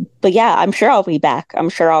 but yeah, I'm sure I'll be back. I'm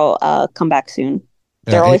sure I'll come back soon.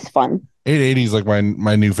 They're Yeah, always fun. 880 is like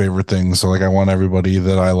my new favorite thing. So like I want everybody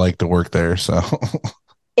that I like to work there. So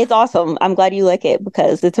It's awesome. I'm glad you like it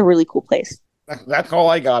because it's a really cool place. That's all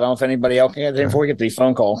I got. I don't know if anybody else has anything before we get to the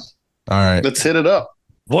phone call. all right. Let's hit it up.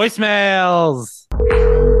 Voicemails.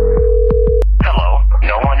 Hello,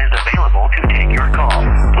 no one is available to take your call.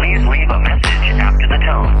 Please leave a message after the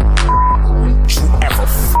tone. You ever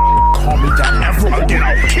call me that ever again,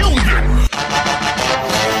 I'll kill you.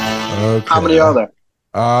 Okay. How many are there?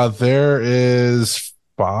 There is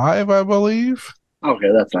 5, I believe.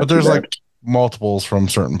 Okay, that's not But there's too like bad. multiples from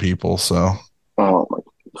certain people. So Oh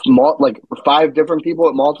like 5 different people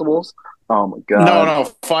at multiples. Oh my god! No,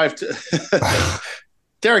 5.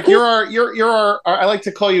 Derek, you're our. I like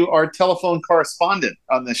to call you our telephone correspondent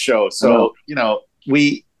on this show. So there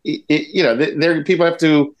people have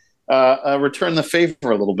to return the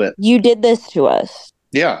favor a little bit. You did this to us.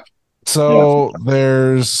 Yeah. So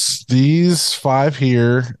there's these 5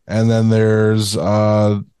 here, and then there's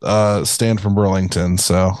Stan from Burlington.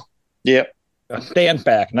 So Yeah. Stand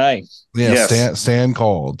back. Nice. yeah, Yes. Stan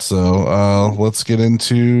called. So let's get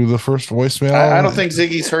into the first voicemail. I don't think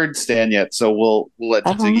Ziggy's heard Stan yet, so we'll let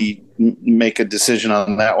Ziggy make a decision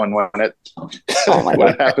on that one when it when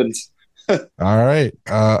it happens. All right.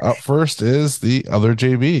 Up first is the other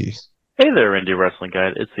JB. Hey there, Indie Wrestling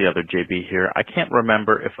Guide. It's the other JB here. I can't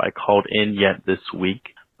remember if I called in yet this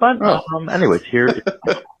week, but anyways, here.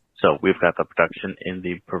 So we've got the production in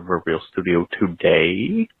the proverbial studio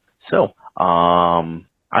today. So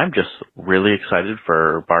I'm just really excited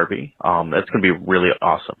for Barbie. That's going to be really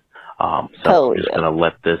awesome. So I'm just going to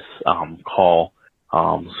let this call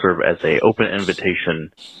serve as a open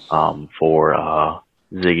invitation for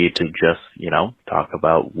Ziggy to just, talk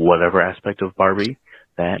about whatever aspect of Barbie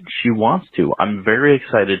that she wants to. I'm very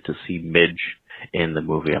excited to see Midge in the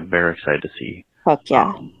movie. I'm very excited to see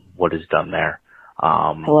what is done there.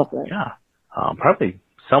 I love that. Yeah. Probably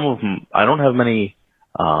some of them, I don't have many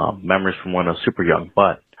memories from when I was super young,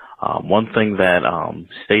 but one thing that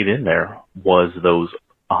stayed in there was those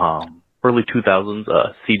early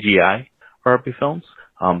 2000s CGI Barbie films.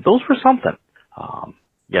 Those were something.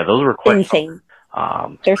 Those were quite insane.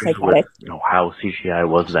 They're psychotic. How CGI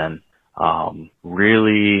was then.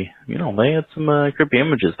 Really, they had some creepy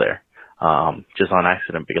images there. Just on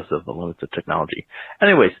accident because of the limits of technology.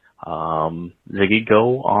 Anyways, Ziggy,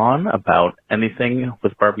 go on about anything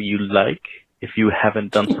with Barbie you like, if you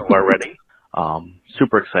haven't done so already.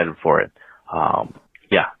 Super excited for it.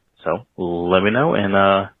 So let me know.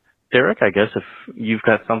 And, Derek, I guess if you've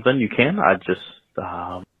got something you can,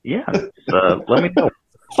 let me know.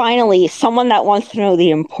 Finally, someone that wants to know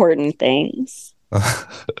the important things.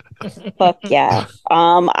 Fuck yeah.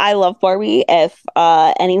 I love Barbie. If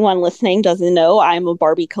anyone listening doesn't know, I'm a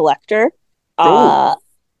Barbie collector.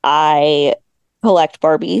 I collect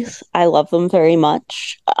Barbies. I love them very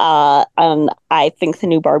much. And I think the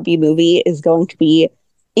new Barbie movie is going to be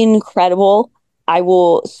incredible. I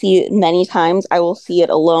will see it many times. I will see it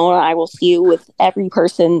alone. I will see it with every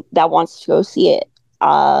person that wants to go see it.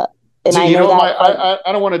 And I know that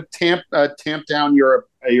I don't want to tamp down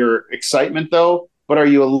your excitement though, but are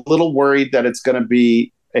you a little worried that it's going to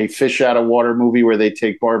be a fish out of water movie where they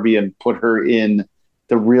take Barbie and put her in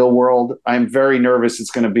the real world? I'm very nervous it's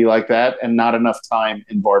going to be like that and not enough time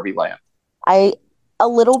in Barbie land. A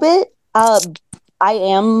little bit. I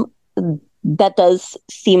am. That does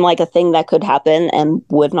seem like a thing that could happen and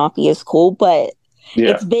would not be as cool, but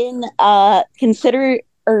it's been considered,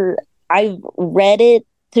 or I've read it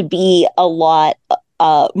to be a lot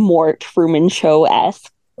more Truman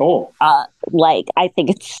Show-esque. Like I think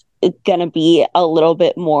it's gonna be a little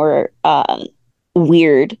bit more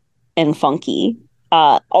weird and funky.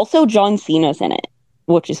 Also, John Cena's in it,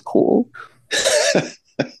 which is cool.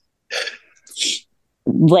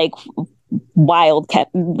 Like wild cat.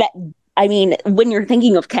 I mean, when you're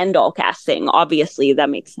thinking of Ken doll casting, obviously that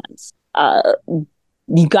makes sense.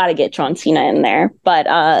 You got to get John Cena in there. But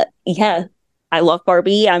I love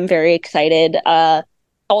Barbie. I'm very excited.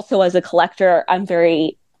 Also, as a collector,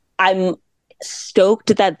 I'm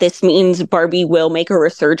stoked that this means Barbie will make a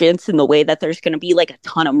resurgence in the way that there's going to be like a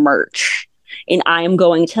ton of merch. And I am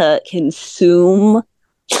going to consume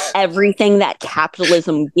everything that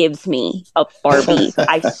capitalism gives me of Barbie.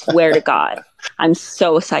 I swear to God. I'm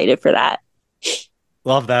so excited for that.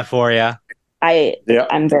 Love that for you.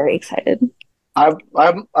 I'm very excited. I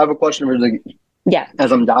have a question for Ziggy. Yeah.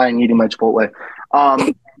 As I'm dying eating my Chipotle.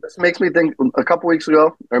 This makes me think a couple weeks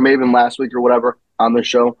ago, or maybe even last week or whatever, on the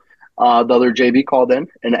show, the other JB called in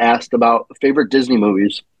and asked about favorite Disney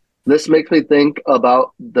movies. This makes me think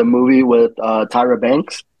about the movie with Tyra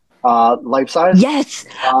Banks, Life Size. Yes.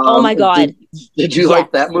 Oh my God. Did you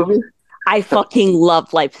like that movie? I fucking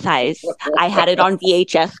love Life Size. I had it on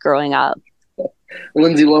VHS growing up.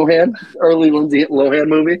 Lindsay Lohan, early Lindsay Lohan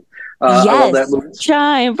movie. Yes. I love that movie.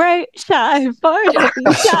 Shine bright, shine bright,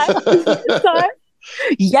 shine.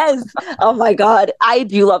 Yes. Oh my God. I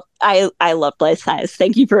love Life Size.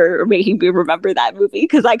 Thank you for making me remember that movie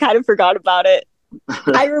because I kind of forgot about it.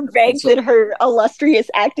 Tyra Banks in her illustrious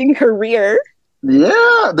acting career.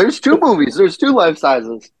 Yeah, there's two movies. There's two Life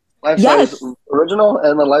Sizes. Life Size original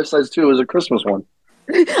and then Life Size 2 is a Christmas one.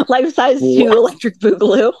 Life Size 2 Electric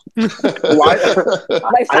Boogaloo.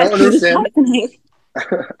 Why? I don't understand. Is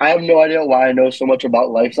I have no idea why I know so much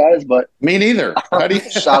about Life Size, but me neither. How do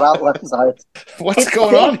you shout out Life Size? What's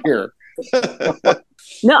going on here?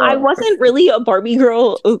 No, I wasn't really a Barbie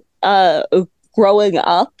girl growing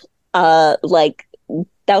up. Like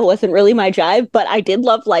that wasn't really my jive, but I did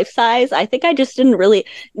love Life Size. I think I just didn't really.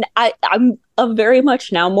 I'm very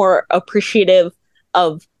much now more appreciative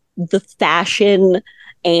of the fashion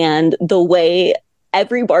and the way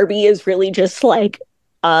every Barbie is really just like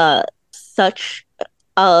such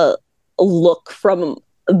a look from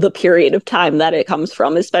the period of time that it comes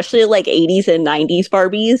from, especially like 80s and 90s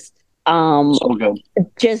Barbies. So good.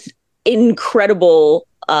 Just incredible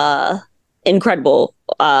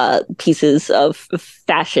pieces of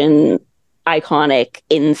fashion, iconic,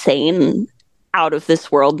 insane, out of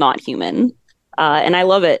this world, not human. And I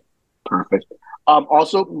love it. Perfect.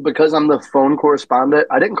 Also, because I'm the phone correspondent,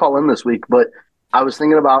 I didn't call in this week, but I was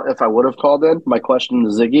thinking about if I would have called in, my question to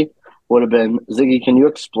Ziggy would have been, Ziggy, can you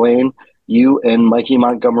explain you and Mikey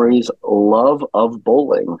Montgomery's love of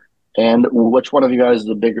bowling? And which one of you guys is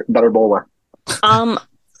the better bowler?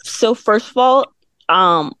 So first of all,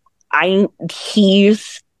 I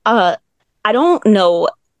don't know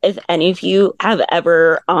if any of you have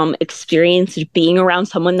ever experienced being around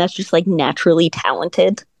someone that's just like naturally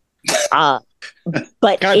talented.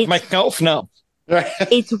 But God, myself, no.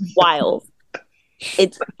 It's wild.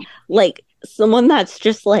 It's like someone that's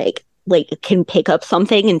just like can pick up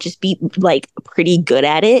something and just be like pretty good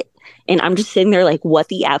at it. And I'm just sitting there like, what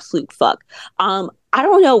the absolute fuck? I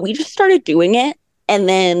don't know. We just started doing it. And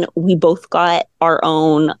then we both got our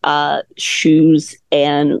own shoes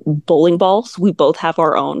and bowling balls. We both have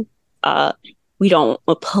our own. We don't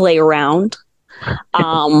play around.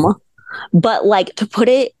 But like to put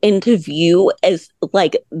it into view as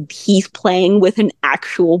like he's playing with an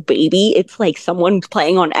actual baby, it's like someone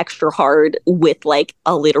playing on extra hard with like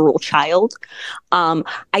a literal child.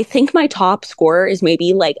 I think my top score is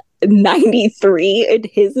maybe like 93 and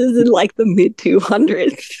his is in like the mid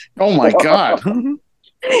 200s. Oh my God.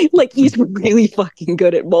 Like he's really fucking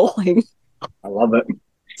good at bowling. I love it.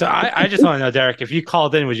 So I just want to know, Derek, if you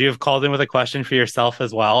called in, would you have called in with a question for yourself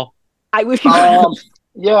as well? I wish you could.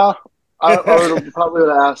 Yeah. I would probably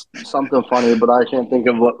would have asked something funny, but I can't think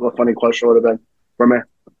of what a funny question would have been for me.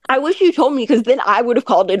 I wish you told me because then I would have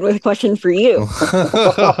called in with a question for you.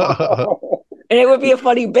 And it would be a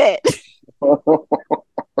funny bit. Well,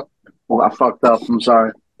 I fucked up. I'm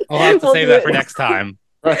sorry. We'll have to save that for next time.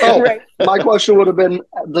 Right. My question would have been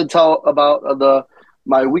to tell about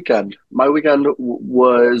my weekend. My weekend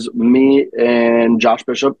was me and Josh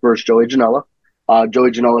Bishop versus Joey Janela.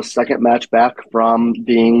 Joey Janela's second match back from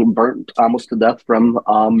being burnt almost to death from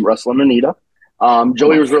wrestling Anita.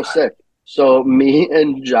 Joey was real sick. So me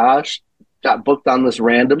and Josh got booked on this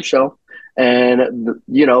random show. And,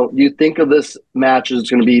 you think of this match as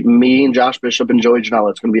going to be me and Josh Bishop and Joey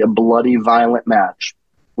Janela. It's going to be a bloody, violent match.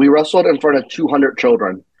 We wrestled in front of 200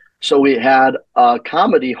 children. So we had a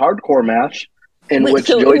comedy hardcore match in which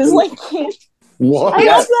so Joey... It was like... What? I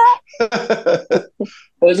love that. It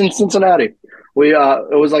was in Cincinnati.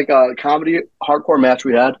 It was like a comedy hardcore match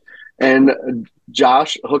we had, and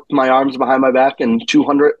Josh hooked my arms behind my back, and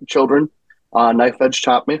 200 children knife edge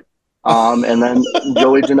chopped me. And then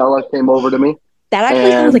Joey Janela came over to me. That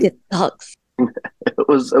actually sounds like it sucks. It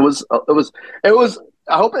was.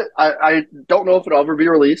 I hope it. I don't know if it'll ever be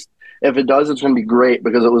released. If it does, it's going to be great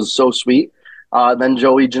because it was so sweet. Then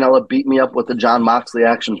Joey Janela beat me up with the John Moxley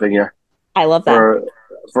action figure. I love that.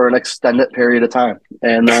 For an extended period of time,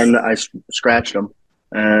 and then I scratched him,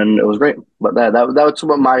 and it was great. But that's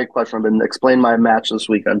what my question would have been. Explain my match this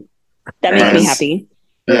weekend. That makes me happy.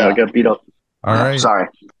 Yeah, I got beat up. All right. Sorry.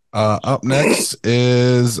 Up next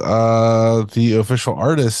is the official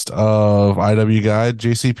artist of IW Guide,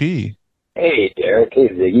 JCP. Hey, Derek. Hey,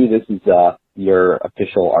 Ziggy. This is your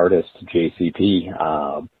official artist,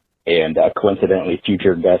 JCP, and coincidentally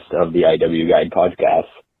future guest of the IW Guide podcast.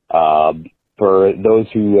 For those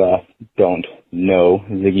who don't know,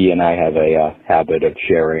 Ziggy and I have a habit of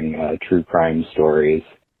sharing true crime stories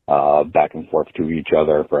back and forth to each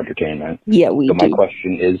other for entertainment. Yeah, we do. So my do.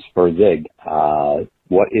 question is for Zig.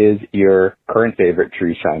 What is your current favorite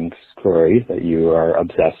true crime story that you are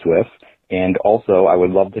obsessed with? And also, I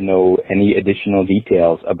would love to know any additional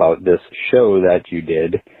details about this show that you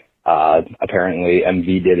did. Apparently,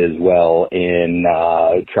 MV did as well in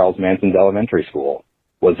Charles Manson's elementary school.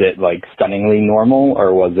 Was it like stunningly normal,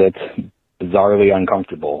 or was it bizarrely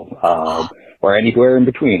uncomfortable, or anywhere in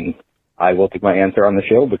between? I will take my answer on the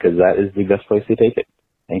show because that is the best place to take it.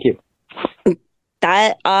 Thank you.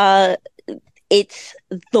 That it's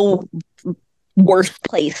the worst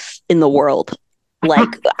place in the world. Like,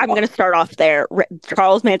 I'm going to start off there.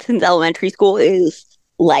 Charles Manson's elementary school is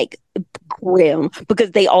like grim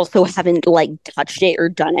because they also haven't like touched it or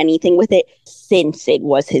done anything with it since it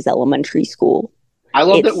was his elementary school. I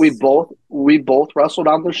love that we both wrestled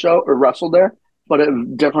on the show or wrestled there, but at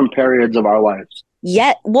different periods of our lives.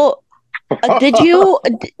 Yeah. Well, did you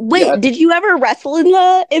wait? Yeah. Did you ever wrestle in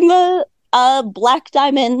the Black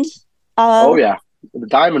Diamond? Oh yeah, the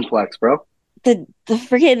Diamond Flex, bro. The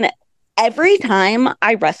freaking every time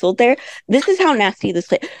I wrestled there, this is how nasty this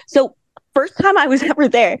place. So first time I was ever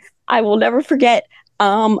there, I will never forget.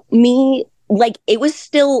 Me, like, it was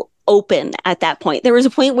still open at that point. There was a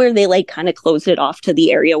point where they like kind of closed it off to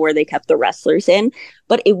the area where they kept the wrestlers in,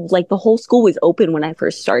 but it like the whole school was open when I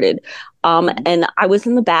first started. And I was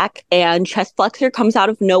in the back, and Chest Flexor comes out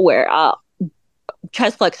of nowhere.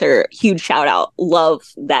 Chest Flexor, huge shout out, love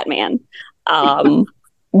that man.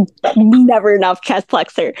 Never enough Chest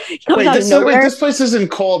Flexor. Wait, this place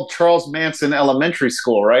isn't called Charles Manson Elementary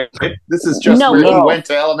School, right? This is just where he went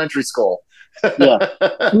to elementary school. Yeah.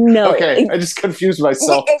 No. Okay, I just confused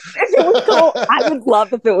myself. If it was called, I would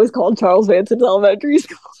love if it was called Charles Manson Elementary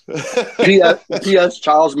School. P.S.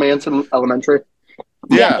 Charles Manson Elementary.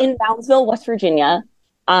 Yeah, in Brownsville, West Virginia.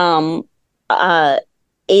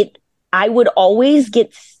 I would always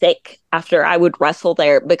get sick after I would wrestle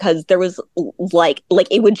there because there was like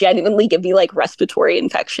it would genuinely give me like respiratory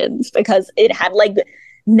infections because it had like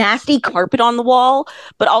nasty carpet on the wall.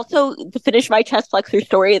 But also, to finish my Chest Flexor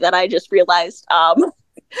story that I just realized,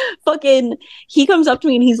 fucking he comes up to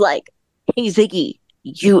me and he's like, "Hey Ziggy,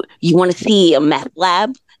 you want to see a meth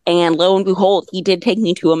lab?" And lo and behold, he did take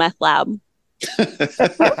me to a meth lab.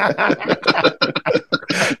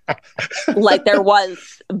 Like there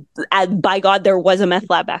was, by God, there was a meth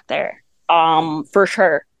lab back there, for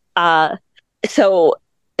sure. So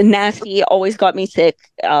nasty, always got me sick.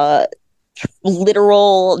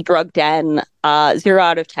 Literal drug den. 0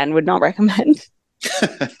 out of 10 would not recommend.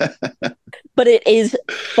 But it is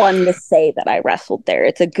fun to say that I wrestled there.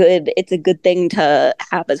 It's a good thing to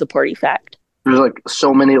have as a party fact. There's like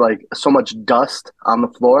so much dust on the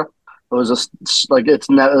floor. It was just like it's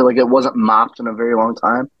never like it wasn't mopped in a very long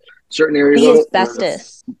time. Certain areas. The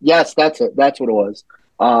asbestos. Yes, that's it. That's what it was.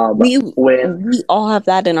 We all have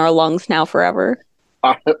that in our lungs now forever.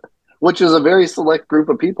 Which is a very select group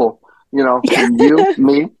of people. You know, you,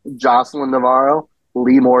 me, Jocelyn Navarro,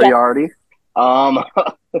 Lee Moriarty,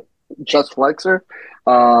 Just Flexor,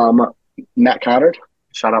 Matt Connard.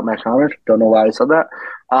 Shout out Matt Connard. Don't know why I said that.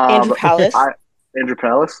 Andrew Palace. Andrew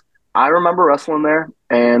Palace. I remember wrestling there,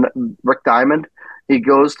 and Rick Diamond, he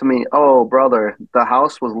goes to me, "Oh, brother, the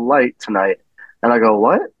house was light tonight." And I go,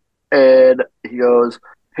 "What?" And he goes,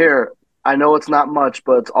 "Here, I know it's not much,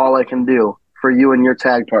 but it's all I can do for you and your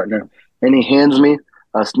tag partner." And he hands me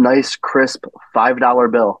a nice, crisp $5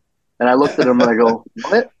 bill. And I looked at him and I go,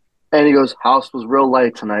 "What?" And he goes, "House was real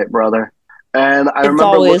light tonight, brother." And I remember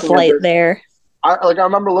always light there. I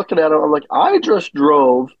remember looking at him. I'm like, I just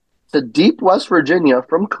drove to deep West Virginia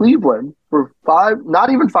from Cleveland for not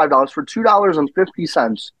even $5, for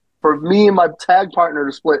 $2.50 for me and my tag partner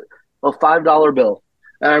to split a $5 bill.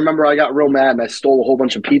 And I remember I got real mad and I stole a whole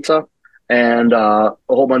bunch of pizza and a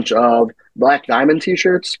whole bunch of Black Diamond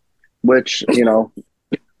t-shirts, which, you know,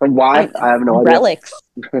 why? I have no idea. Relics.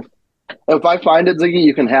 If I find it, Ziggy,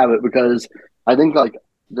 you can have it because I think like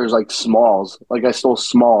there's like smalls. Like I stole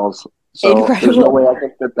smalls. So Incredible. There's no way I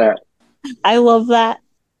can fit that. I love that.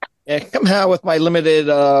 Yeah, somehow with my limited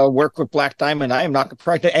work with Black Diamond, I am not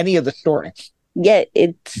surprised at any of the stories. Yeah,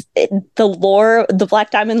 the lore, the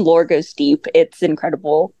Black Diamond lore goes deep. It's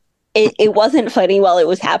incredible. It wasn't funny while it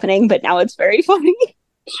was happening, but now it's very funny.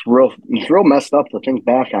 It's real messed up to think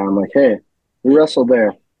back on. Like, hey, we wrestled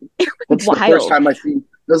there. That's Wild. the first time I seen.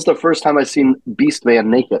 This is the first time I seen Beast Man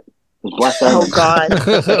naked. Black Oh Diamond. God,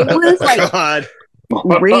 it was like God.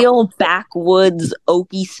 real backwoods,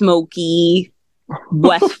 oaky smoky,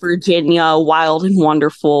 West Virginia, wild and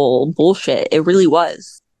wonderful bullshit. It really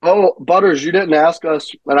was. Oh, Butters, you didn't ask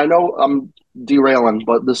us, and I know I'm derailing,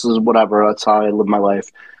 but this is whatever. That's how I live my life.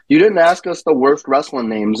 You didn't ask us the worst wrestling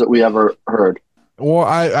names that we ever heard. Well,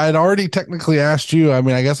 I'd already technically asked you. I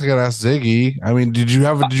mean, I guess I gotta ask Ziggy. I mean, did you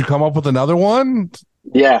come up with another one?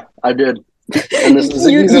 Yeah, I did. And this is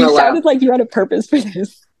You Ziggy's gonna laugh. sounded like you had a purpose for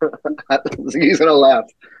this. Ziggy's gonna laugh.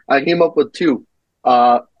 I came up with two.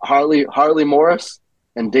 Harley Morris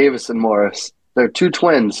and Davison Morris. They're two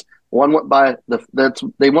twins. One went by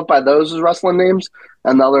they went by those as wrestling names,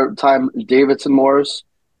 and the other time Davidson Morris,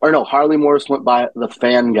 or no, Harley Morris went by the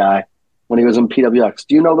Fan Guy when he was in PWX.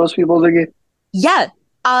 Do you know those people, Ziggy? Yeah.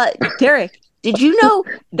 Derek, did you know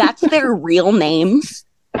that's their real names?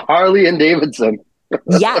 Harley and Davidson.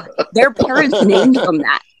 Yeah, their parents named them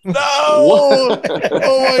that. No! Oh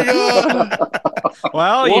my god!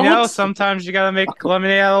 Well, you know, sometimes you gotta make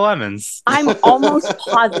lemonade out of lemons. I'm almost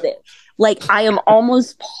positive. Like, I am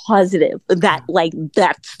almost positive that, like,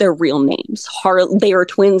 that's their real names. They are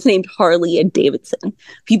twins named Harley and Davidson.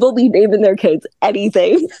 People be naming their kids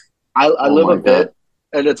anything. I live a bit,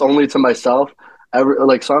 and it's only to myself.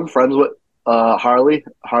 So I'm friends with Harley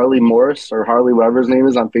Morris, or Harley, whatever his name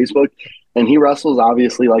is, on Facebook, and he wrestles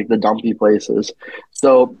obviously like the dumpy places.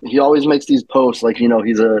 So he always makes these posts, like, you know,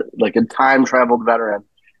 he's a time traveled veteran,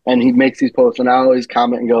 and he makes these posts, and I always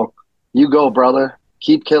comment and go, "You go, brother.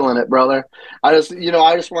 Keep killing it, brother." I just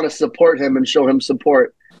want to support him and show him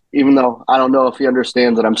support, even though I don't know if he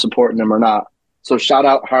understands that I'm supporting him or not. So shout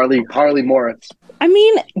out Harley Morris. I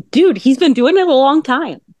mean, dude, he's been doing it a long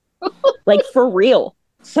time. Like, for real.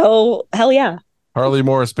 So, hell yeah. Harley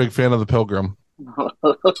Morris, big fan of the Pilgrim.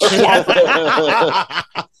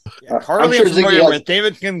 Harley I'm familiar with.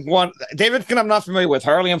 Davidson I'm not familiar with.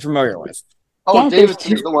 Harley I'm familiar with. Oh,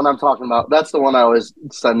 Davidson's the one I'm talking about. That's the one I always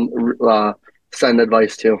send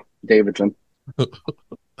advice to. Davidson.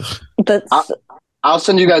 I'll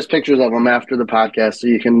send you guys pictures of them after the podcast so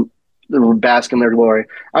you can bask in their glory.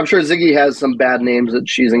 I'm sure Ziggy has some bad names that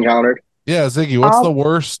she's encountered. Yeah, Ziggy, what's the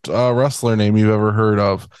worst wrestler name you've ever heard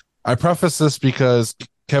of? I preface this because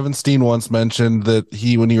Kevin Steen once mentioned that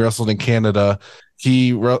when he wrestled in Canada,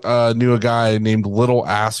 he knew a guy named Little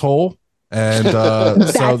Asshole, and so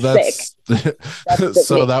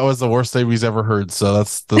that was the worst name he's ever heard. So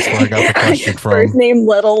that's where I got the question from. First name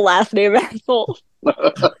Little, last name Asshole.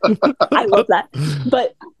 I love that.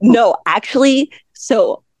 But no, actually,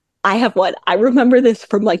 so I have one. I remember this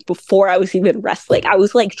from like before I was even wrestling. I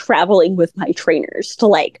was like traveling with my trainers to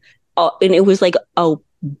and it was like a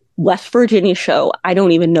West Virginia show. I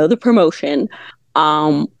don't even know the promotion.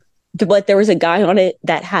 But there was a guy on it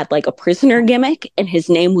that had like a prisoner gimmick, and his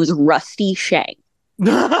name was Rusty Shank.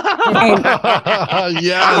 And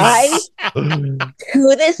yes.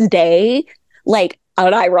 To this day, like,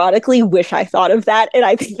 unironically wish I thought of that, and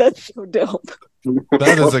I think that's so dope.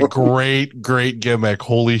 That is a great gimmick.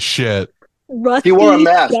 Holy shit. Rusty he wore a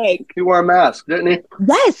mask. Shank. He wore a mask, didn't he?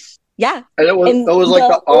 Yes. Yeah. And it was like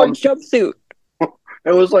the orange jumpsuit.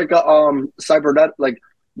 It was like a cybernet, like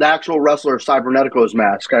the actual wrestler Cybernetico's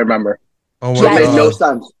mask. I remember. Oh my God. It made no God.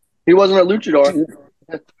 sense. He wasn't a luchador.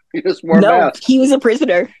 He just wore a mask. He was a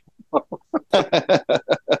prisoner.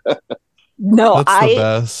 No, That's the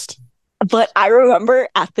best. But I remember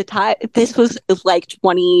at the time, this was like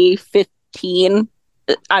 2015.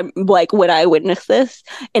 I'm like when I witnessed this,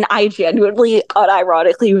 and I genuinely,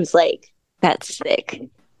 unironically, was like, "That's sick."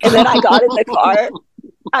 And then I got in the car.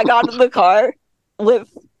 I got in the car with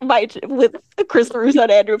Chris Russo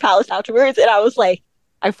and Andrew Palace afterwards, and I was like,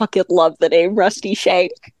 "I fucking love the name Rusty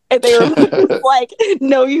Shank." And they were like,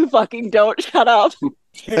 "No, you fucking don't. Shut up."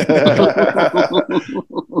 Did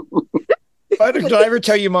I ever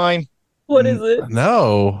tell you mine? What is it?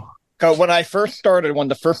 No. When I first started, one of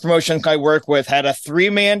the first promotions I worked with had a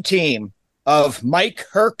 3-man team of Mike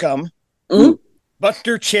Hercom,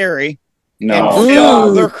 Buster Cherry, and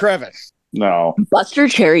Phil Crevice. No. Buster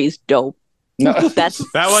Cherry's dope. No. That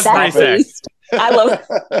was pretty sick. I love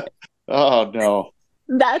it. Oh, no.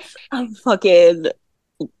 That's fucking...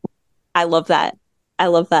 I love that. I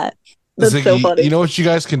love that. That's Ziggy, so funny. you know what you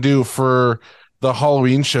guys can do for the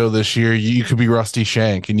Halloween show this year? You could be Rusty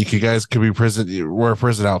Shank, and guys could be wear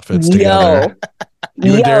prison outfits together.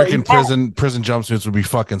 You and Derek in prison jumpsuits would be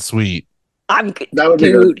fucking sweet. That would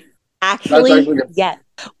be good. Actually, yeah.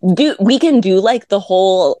 Dude, we can do like the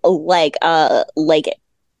whole like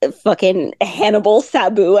fucking Hannibal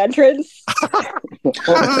Sabu entrance.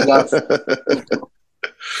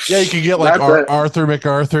 Yeah, you could get like Arthur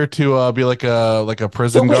MacArthur to be like a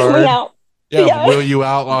prison guard. Out. Yeah, wheel you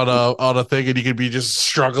out on a thing, and you could be just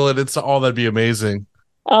struggling. It's that'd be amazing.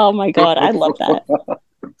 Oh my god, I love that.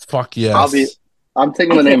 Fuck yes. I'm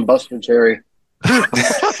taking the name Buster Cherry. You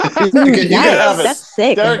can have it. That's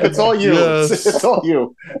sick. Derek, it's all you. Yes. It's all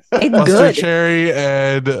you. It's Buster good. Cherry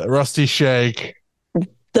and Rusty Shank.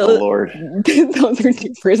 Oh Lord. Those are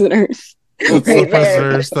 2 prisoners. That's the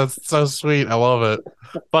prisoners. That's so sweet. I love it.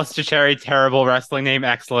 Buster Cherry, terrible wrestling name,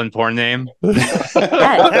 excellent porn name.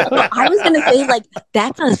 I was gonna say like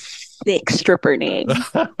that's a sick stripper name.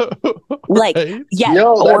 Like yeah,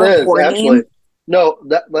 no, that is porn actually name. no.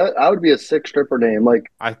 That would be a sick stripper name.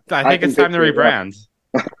 Like I think it's time to rebrand.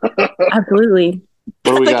 Absolutely.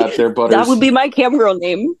 What do we got there, Butters? That would be my cam girl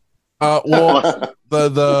name. Well,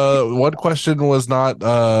 the one question was not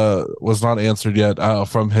answered yet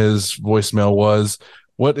from his voicemail was,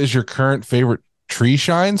 what is your current favorite tree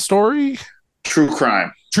shine story? True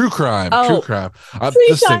crime. True crime. Oh, True crime.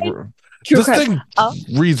 This thing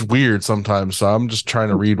reads weird sometimes, so I'm just trying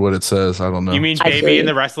to read what it says. I don't know. You mean Baby and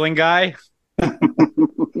the wrestling guy? I'm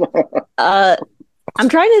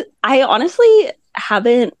trying to. I honestly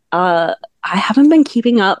haven't. I haven't been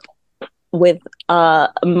keeping up with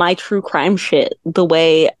my true crime shit the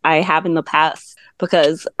way I have in the past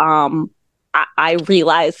because I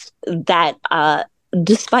realized that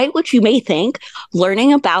despite what you may think,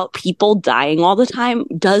 learning about people dying all the time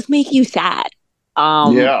does make you sad.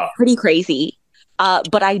 Pretty crazy.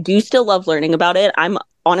 But I do still love learning about it. I'm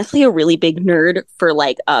honestly a really big nerd for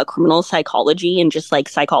like criminal psychology and just like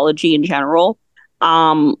psychology in general.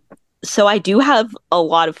 So I do have a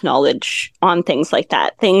lot of knowledge on things like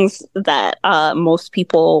that, things that most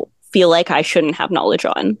people feel like I shouldn't have knowledge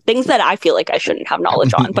on, things that I feel like I shouldn't have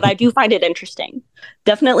knowledge on, but I do find it interesting.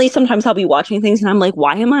 Definitely sometimes I'll be watching things and I'm like,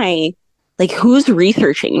 why am I, like, who's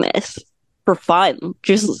researching this for fun?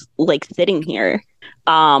 Just like sitting here.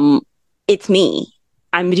 It's me.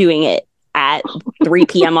 I'm doing it at 3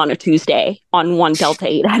 p.m. on a Tuesday on one Delta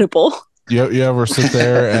 8 edible. You ever sit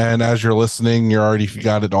there and as you're listening, you're already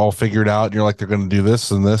got it all figured out and you're like, they're going to do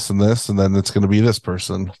this and this and this, and then it's going to be this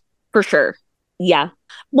person. For sure. Yeah.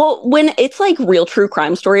 Well, when it's like real true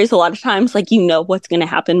crime stories, a lot of times, like, you know what's going to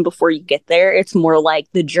happen before you get there. It's more like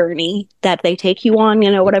the journey that they take you on. You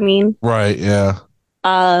know what I mean? Right. Yeah.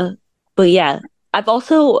 But yeah, I've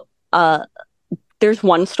also, there's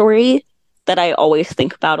one story that I always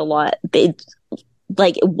think about a lot. It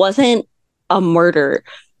wasn't a murder,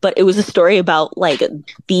 but it was a story about like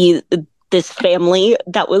this family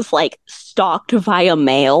that was like stalked via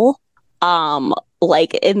mail,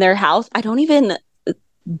 like in their house. I don't even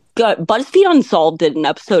BuzzFeed Unsolved did an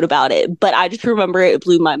episode about it, but I just remember it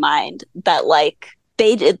blew my mind that like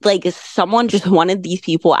they did, like, someone just wanted these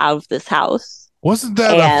people out of this house. Wasn't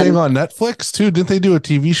that a thing on Netflix too? Didn't they do a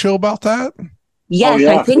TV show about that? Yes,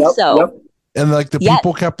 I think so. Yep. And like the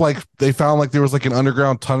people kept like, they found like there was like an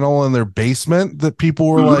underground tunnel in their basement that people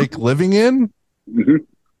were like living in. Mm-hmm.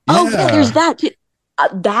 Oh yeah, there's that too.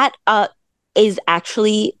 That is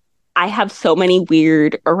actually, I have so many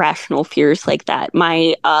weird irrational fears like that.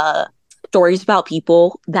 My stories about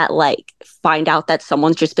people that like find out that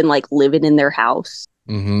someone's just been like living in their house.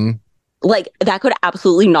 Mm-hmm. Like that could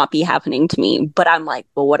absolutely not be happening to me, but I'm like,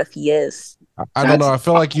 well, what if he is? I don't know. I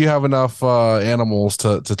feel like you have enough animals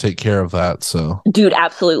to take care of that. So, dude,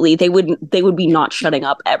 absolutely, they would be not shutting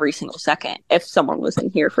up every single second if someone was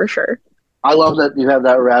in here for sure. I love that you have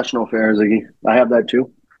that irrational fear, Ziggy. I have that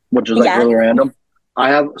too, which is like really random. I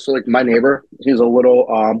have like my neighbor. He's a little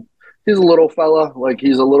fella. Like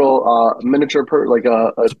he's a little miniature like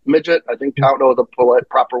a midget. I think I don't know the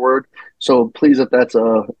proper word. So please, if that's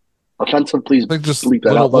offensive, please just bleep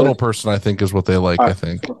that out. Little person, I think, is what they like. I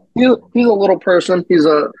think he's a little person. He's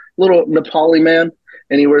a little Nepali man,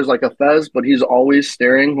 and he wears like a fez, but he's always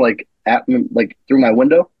staring like at me, like through my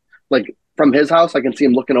window, like from his house. I can see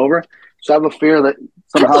him looking over. So I have a fear that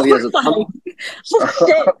somehow he has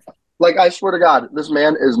a like, I swear to God, this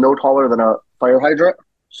man is no taller than a fire hydrant.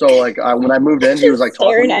 So like when I moved in, he was like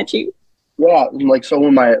staring at you. Yeah, and like so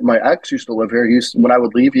when my ex used to live here, when I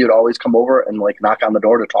would leave, he would always come over and like knock on the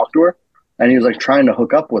door to talk to her, and he was like trying to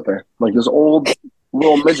hook up with her, like this old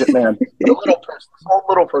little midget man,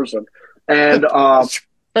 little person, and trying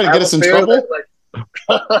to get us in trouble.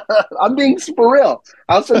 I'm being for real.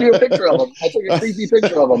 I'll send you a picture of him. I took a creepy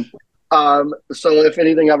picture of him. So if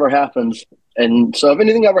anything ever happens,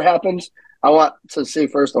 I want to say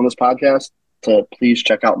first on this podcast to please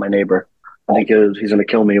check out my neighbor. I think he's going to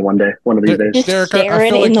kill me one of these days. Derek, I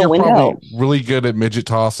feel like you're probably really good at midget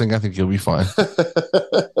tossing. I think you'll be fine.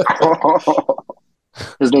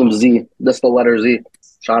 His name's Z. That's the letter Z.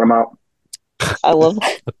 Shout him out. I love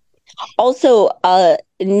that. Also,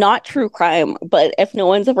 not true crime, but if no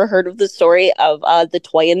one's ever heard of the story of the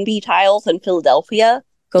Toynbee tiles in Philadelphia,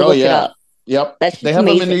 go look it up. Yep. That's just they have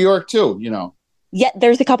amazing. them in New York too, you know. Yeah,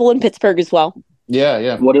 there's a couple in Pittsburgh as well.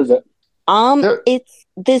 Yeah. What is it? It's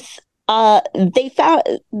this. They found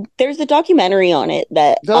there's a documentary on it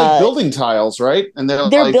that they're like building tiles, right? And they're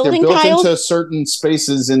built tiles into certain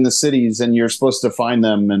spaces in the cities, and you're supposed to find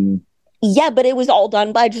them. And yeah, but it was all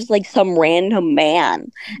done by just like some random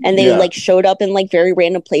man, and they like showed up in like very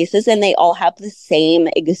random places, and they all have the same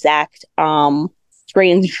exact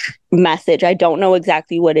strange message. I don't know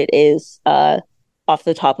exactly what it is off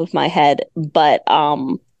the top of my head, but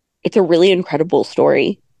it's a really incredible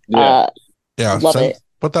story. Love it.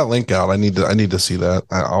 Put that link out. I need to see that.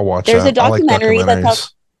 I'll watch There's that. a documentary I like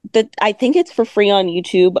documentaries. that I think it's for free on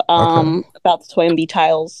YouTube about the Toynbee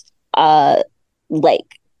tiles.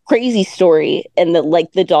 Like crazy story, and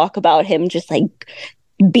the doc about him just like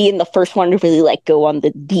being the first one to really like go on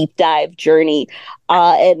the deep dive journey.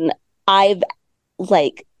 And I've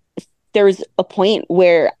like there's a point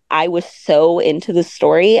where I was so into the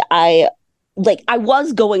story. I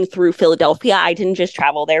was going through Philadelphia. I didn't just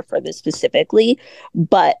travel there for this specifically,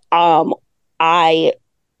 but I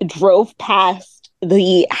drove past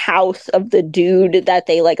the house of the dude that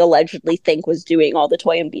they like allegedly think was doing all the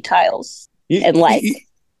Toynbee tiles. Ziggy,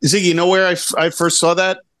 you know where I first saw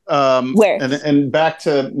that? Where? And back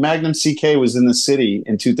to Magnum CK was in the city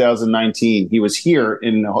in 2019. He was here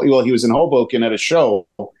he was in Hoboken at a show,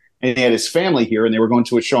 and he had his family here, and they were going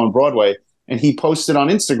to a show on Broadway. And he posted on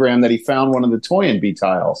Instagram that he found one of the Toynbee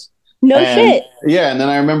tiles. Shit. Yeah, and then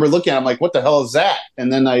I remember looking at it, I'm like, what the hell is that?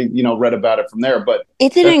 And then I, read about it from there. But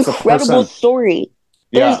it's an incredible story.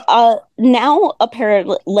 There's now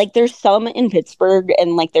apparently like there's some in Pittsburgh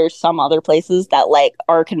and like there's some other places that like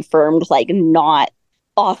are confirmed like not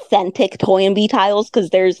authentic Toynbee tiles, because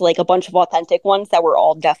there's like a bunch of authentic ones that were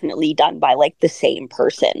all definitely done by like the same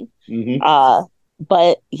person. Mm-hmm.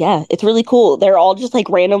 But yeah, it's really cool. They're all just like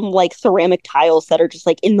random like ceramic tiles that are just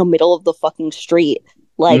like in the middle of the fucking street.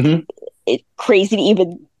 Like it's crazy to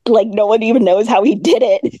even like no one even knows how he did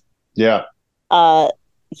it. Yeah.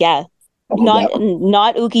 Yeah.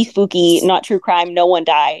 Not ooky spooky, not true crime, no one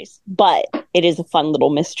dies, but it is a fun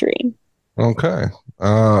little mystery. Okay.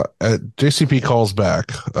 JCP calls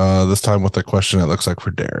back, this time with a question it looks like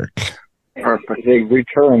for Derek. Perfect. A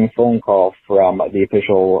return phone call from the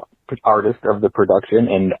official artist of the production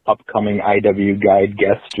and upcoming IW guide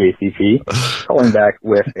guest, JCP, calling back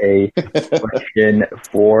with a question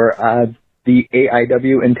for the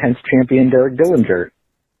AIW Intense champion, Derek Dillinger.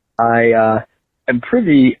 I am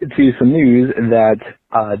privy to some news that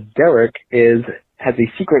Derek has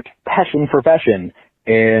a secret passion for fashion,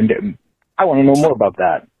 and I want to know more about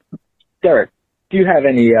that. Derek, do you have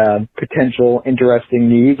any potential interesting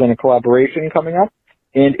news on a collaboration coming up?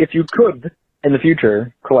 And if you could, in the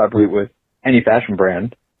future, collaborate with any fashion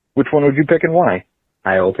brand, which one would you pick and why?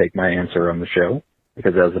 I'll take my answer on the show,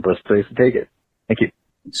 because that's the best place to take it. Thank you.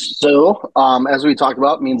 So, as we talked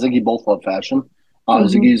about, me and Ziggy both love fashion.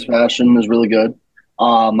 Ziggy's fashion is really good.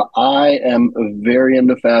 I am very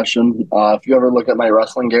into fashion. If you ever look at my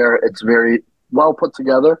wrestling gear, it's very well put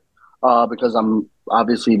together because I'm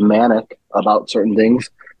obviously manic about certain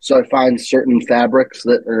things. So I find certain fabrics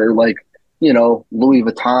that are like, Louis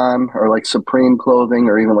Vuitton or like Supreme clothing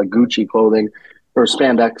or even like Gucci clothing or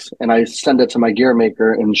spandex, and I send it to my gear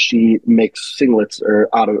maker and she makes singlets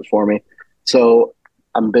out of it for me. So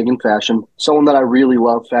I'm big in fashion. Someone that I really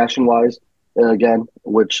love fashion-wise, again,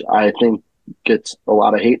 which I think gets a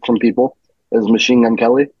lot of hate from people, is Machine Gun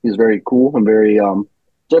Kelly. He's very cool and very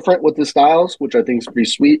different with his styles, which I think is pretty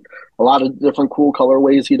sweet. A lot of different cool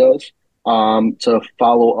colorways he does. To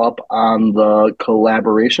follow up on the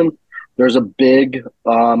collaboration, there's a big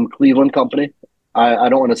Cleveland company. I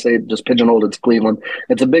don't want to say just pigeonholed, it's Cleveland.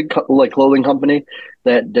 It's a big clothing company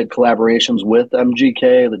that did collaborations with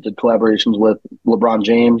MGK, that did collaborations with LeBron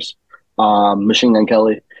James, Machine Gun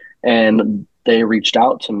Kelly, and they reached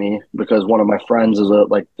out to me because one of my friends is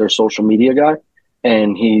their social media guy,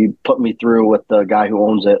 and he put me through with the guy who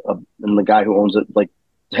owns it, and the guy who owns it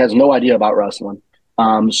has no idea about wrestling.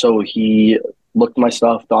 So he looked at my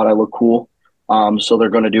stuff, thought I looked cool. So they're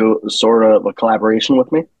going to do sort of a collaboration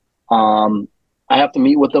with me. I have to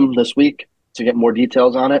meet with them this week to get more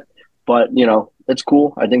details on it, but it's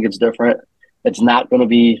cool. I think it's different. It's not going to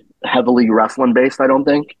be heavily wrestling based, I don't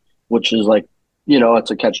think, which is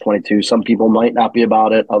it's a catch-22. Some people might not be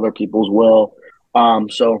about it. Other people's will.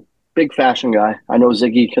 So big fashion guy. I know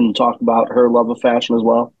Ziggy can talk about her love of fashion as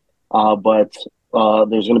well. But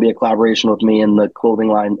there's going to be a collaboration with me in the clothing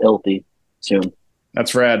line Ilthy soon.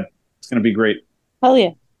 That's rad. It's gonna be great. Hell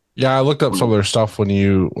yeah. Yeah, I looked up some of their stuff when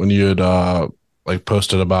you had like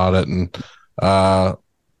posted about it, and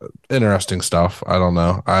interesting stuff. I don't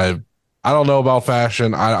know. I don't know about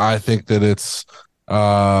fashion. I think that it's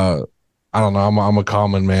I don't know. I'm a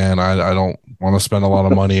common man. I don't want to spend a lot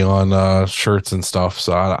of money on shirts and stuff.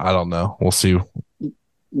 So I don't know. We'll see.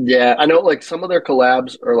 Yeah, I know like some of their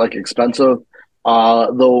collabs are like expensive.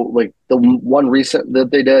 Though like the one recent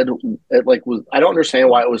that they did, it like was I don't understand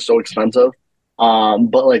why it was so expensive.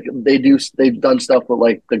 But like they've done stuff with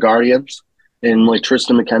like the Guardians and like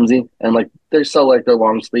Tristan McKenzie, and like they sell like their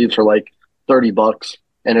long sleeves for like $30,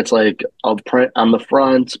 and it's like a print on the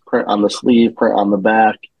front, print on the sleeve, print on the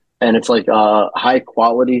back, and it's like high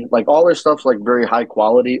quality. Like all their stuff's like very high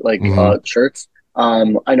quality, like shirts.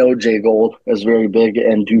 I know Jay Gold is very big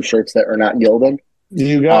and do shirts that are not gilded.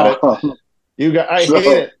 You got it. I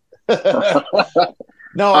hate it.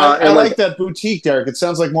 No, I like that boutique, Derek. It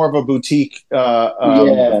sounds like more of a boutique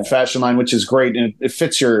fashion line, which is great, and it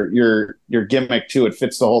fits your gimmick too. It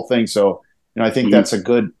fits the whole thing. So, I think that's a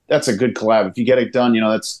good collab. If you get it done,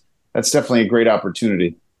 that's definitely a great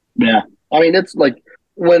opportunity. Yeah, I mean, it's like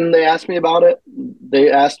when they asked me about it,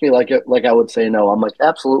 they asked me like I would say no. I'm like,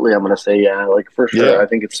 absolutely, I'm going to say yeah, like for sure. Yeah. I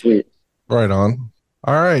think it's sweet. Right on.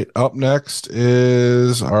 All right, up next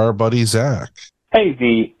is our buddy Zach. Hey,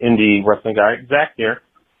 the indie wrestling guy, Zach here.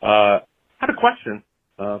 I had a question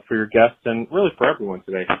for your guests and really for everyone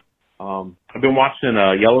today. I've been watching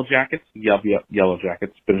Yellow Jackets. Yellow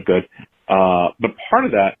Jackets. It's been good. But part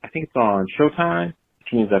of that, I think it's on Showtime,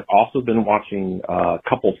 which means I've also been watching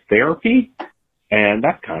Couples Therapy, and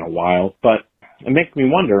that's kind of wild. But it makes me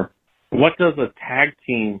wonder, what does a tag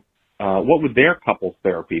team, what would their couples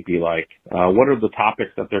therapy be like? What are the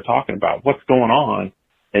topics that they're talking about? What's going on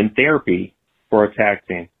in therapy for a tag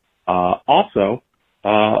team? Also,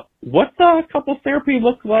 what does couples therapy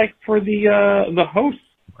look like for the hosts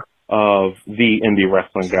of the indie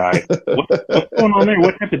wrestling guy? What's going on there?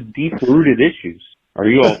 What type of deep-rooted issues are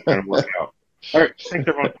you all trying to work out? All right, thanks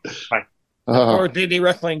everyone. Bye. Or the indie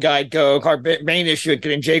wrestling guy go. Our main issue is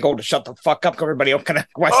getting J Gold to shut the fuck up. Everybody else can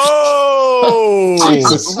ask questions. Oh,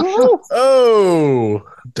 Jesus. Oh,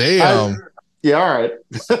 damn. Yeah, all right.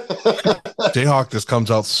 Jayhawk just comes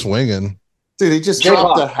out swinging. Dude, he just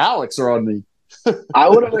dropped a howitzer on me. I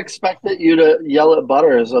would have expected you to yell at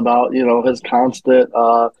Butters about, his constant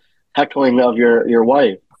heckling of your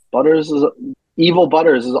wife. Evil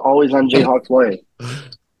Butters is always on Jayhawk's way.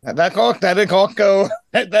 That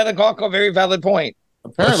a very valid point.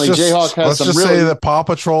 Apparently, Jayhawk has some. Let's just say that Paw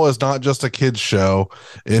Patrol is not just a kids show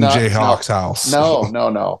in Jayhawk's house.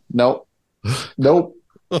 No. Nope.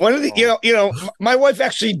 One of the, my wife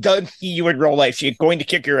actually does see you in real life. She's going to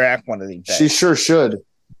kick your ass one of these days. She sure should.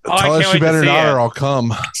 Tell her she better not, or I'll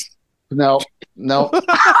come. No. Oh,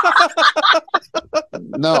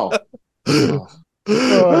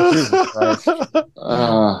 Jesus Christ.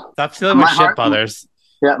 Stop stealing my shit, Butters.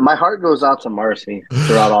 Yeah, my heart goes out to Marcy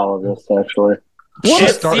throughout all of this, actually. She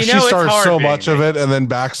starts so much of it and then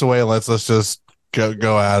backs away and lets us just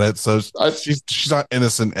go at it. So she's not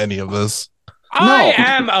innocent in any of this. I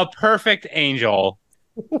am a perfect angel.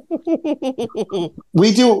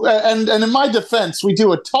 We do, and in my defense, we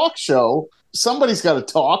do a talk show. Somebody's got to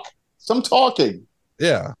talk. Some talking.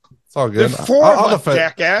 Yeah, it's all good. There's four of us,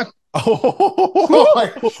 jackass. Oh my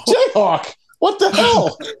Jayhawk! What the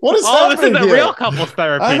hell? What is happening? This is the real couples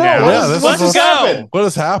therapy now. Let's go. What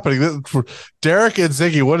is happening? Derek and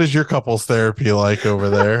Ziggy, what is your couples therapy like over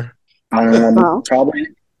there? Probably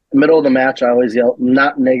middle of the match. I always yell,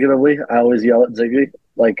 not negatively. I always yell at Ziggy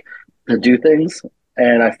like to do things,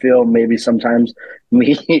 and I feel maybe sometimes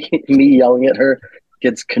me yelling at her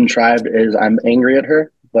gets contrived as I'm angry at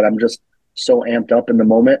her, but I'm just so amped up in the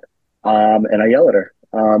moment, and I yell at her.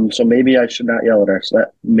 So maybe I should not yell at her. So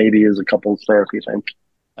that maybe is a couples therapy thing.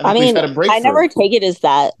 I mean, I never take it as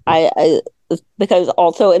that. I because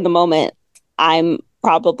also in the moment I'm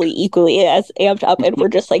probably equally as amped up, and we're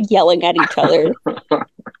just like yelling at each other.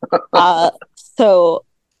 So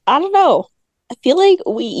I don't know. I feel like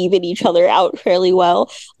we even each other out fairly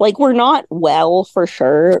well. Like we're not well for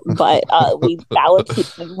sure, but we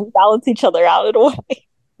balance each other out in a way.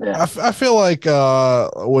 Yeah. I feel like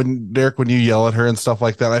when you yell at her and stuff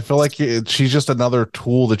like that, I feel like she's just another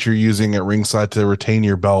tool that you're using at ringside to retain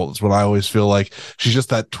your belt. Is what I always feel like. She's just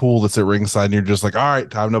that tool that's at ringside, and you're just like, all right,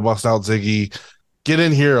 time to bust out Ziggy. Get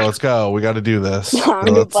in here, let's go. We got to do this.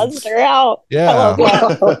 Bust her out. Yeah,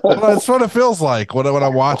 that's what it feels like when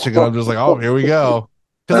I'm watching it. I'm just like, oh, here we go.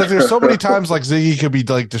 Because like, there's so many times like Ziggy could be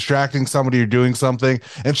like distracting somebody or doing something,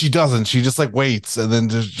 and she doesn't. She just like waits, and then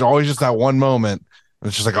there's always just that one moment.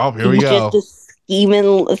 It's just like, oh, here we go.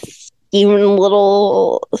 scheming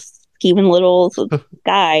little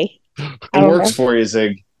guy. It works for you,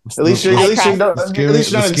 Zig. At least you're not scheming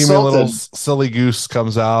little insulted. silly goose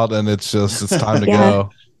comes out, and it's time to go.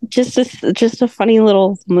 Just a funny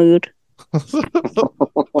little mood.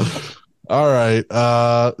 All right.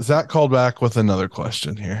 Zach called back with another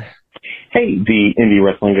question here. Hey, the indie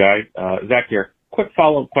wrestling guy, Zach here. Quick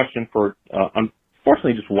follow-up question for,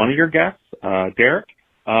 unfortunately, just one of your guests, Derek.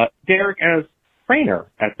 Derek, as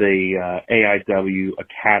trainer at the AIW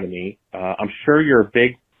Academy, I'm sure you're a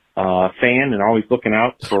big fan and always looking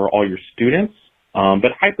out for all your students.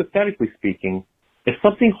 But hypothetically speaking, if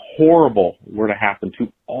something horrible were to happen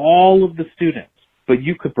to all of the students, but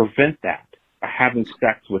you could prevent that by having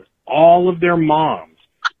sex with all of their moms,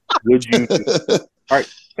 would you do it? All right.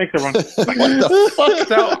 Thanks, everyone. What the fuck?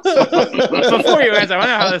 So, before you answer, I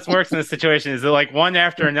wonder how this works in this situation. Is it like one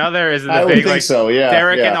after another? Is it I a would big think like so, yeah,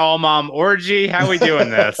 Derek yeah. and all mom orgy? How are we doing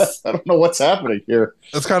this? I don't know what's happening here.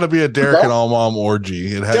 It's got to be a Derek and all mom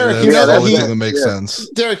orgy. It has Derek, that's you know the that only he- thing that makes yeah. sense.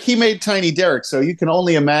 Derek, he made Tiny Derek, so you can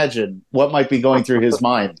only imagine what might be going through his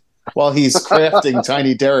mind while he's crafting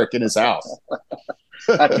Tiny Derek in his house.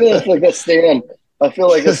 I feel it's like a stand. I feel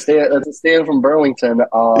like that's a stand from Burlington.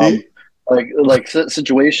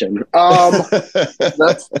 Situation. That's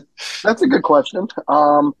a good question.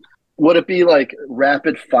 Would it be like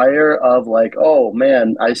rapid fire of like, oh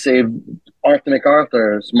man, I saved Arthur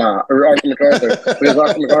MacArthur's mom, or Arthur MacArthur because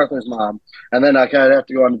Arthur MacArthur's mom, and then I kind of have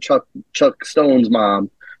to go on to Chuck Stone's mom.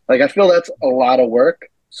 Like I feel that's a lot of work.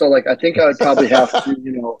 So like I think I would probably have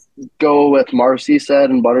to go with Marcy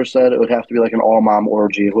said and Butter said it would have to be like an all mom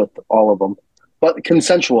orgy with all of them. But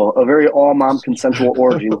consensual, a very all-mom consensual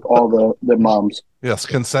orgy with all the moms. Yes,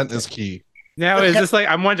 consent is key. Now, is this like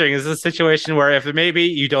I'm wondering? Is this a situation where if maybe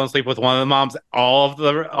you don't sleep with one of the moms, all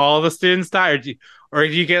of the students die, or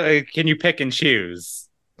do you get? Can you pick and choose?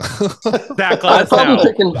 Zach, let us know.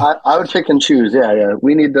 I would pick and choose. Yeah.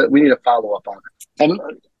 We need a follow up on it. And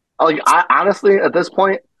like, honestly, at this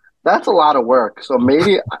point, that's a lot of work. So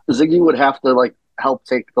maybe Ziggy would have to like help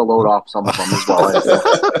take the load off some of them as well.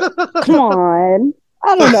 Come on.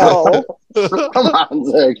 I don't know. Come on,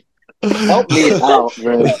 Zig. Help me out,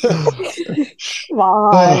 man. Come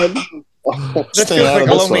on. This feels like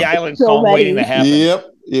a Lonely Island call waiting to happen.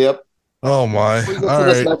 Yep. Oh my! Before we get All to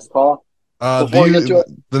this right. next call, before we get to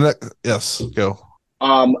it, yes, go.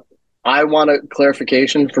 I want a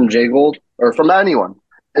clarification from Jay Gold or from anyone.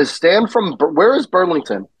 Is Stan from where is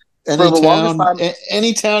Burlington?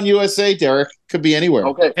 Any town, USA, Derek. Could be anywhere.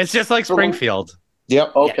 Okay. It's just like Springfield.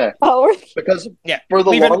 Yep. Okay. Oh, because for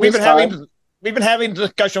the longest time, we've been having a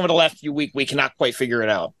discussion over the last few weeks. We cannot quite figure it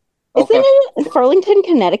out. Isn't it Burlington,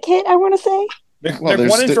 Connecticut? I want to say.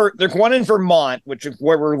 There's one in Vermont, which is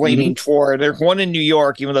where we're leaning toward. There's one in New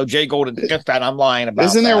York, even though Jay Golden just that I'm lying about.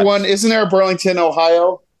 Isn't there one? Isn't there a Burlington,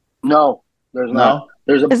 Ohio? No, there's not.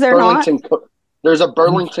 There's a Is there Burlington. There's a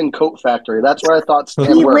Burlington coat factory. That's where I thought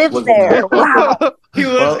Stan He worked. lives there. Wow. He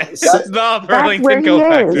lives at the where Burlington he Coat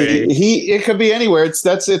is. Factory. It could be anywhere.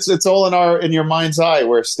 It's all in your mind's eye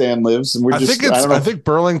where Stan lives, and I think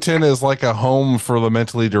Burlington is like a home for the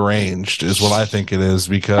mentally deranged, is what I think it is,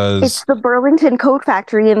 because It's the Burlington Coat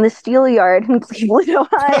Factory in the Steel Yard in Cleveland,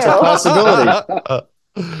 It's a Ohio. possibility.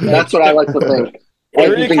 That's what I like to think.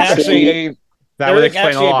 There is actually That would a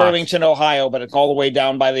explain a lot. Burlington, Ohio, but it's all the way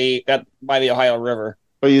down by the Ohio River.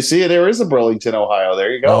 But you see, there is a Burlington, Ohio. There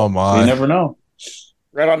you go. Oh my! You never know.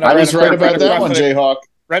 Right on. I was right about that one, Jayhawk.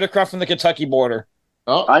 Right across from the Kentucky border.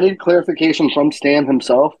 Oh, I need clarification from Stan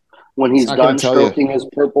himself when he's Not gonna done tell stroking his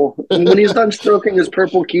purple. When he's done stroking his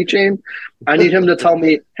purple keychain, I need him to tell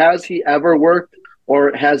me: has he ever worked,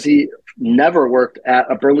 or has he never worked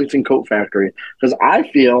at a Burlington Coat Factory? Because I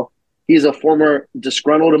feel he's a former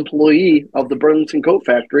disgruntled employee of the Burlington Coat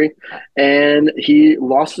Factory, and he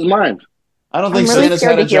lost his mind. I don't think really Stan has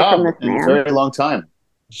scared had a to hear job from this in a man. very long time.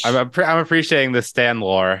 I'm appreciating the Stan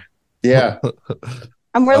lore. Yeah.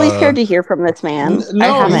 I'm really scared to hear from this man.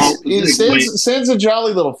 No, I haven't. Stan's a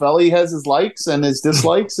jolly little fella. He has his likes and his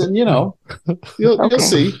dislikes, and you'll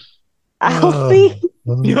see. I'll see.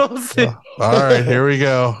 You'll see. All right, here we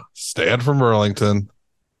go. Stan from Burlington.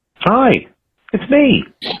 Hi, it's me,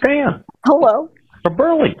 Stan, Hello. from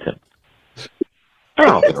Burlington. I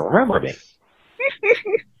don't know if you remember me.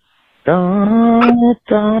 Da,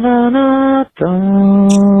 da, da, da, da,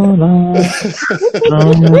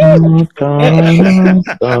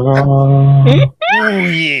 Oh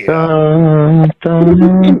yeah.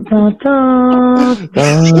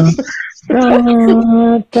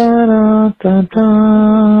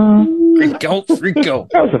 Freako.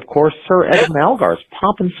 That was, of course, Sir Ed Malgar's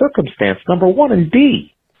Pomp and Circumstance #1 in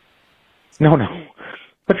D. No.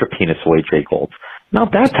 Put your penis away, Jay Gold.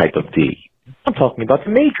 Not that type of D. I'm talking about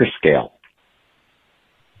the major scale.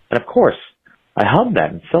 And of course, I hummed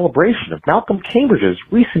that in celebration of Malcolm Cambridge's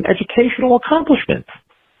recent educational accomplishments.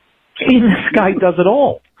 Even this guy does it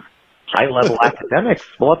all. High-level academics,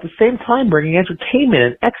 while at the same time bringing entertainment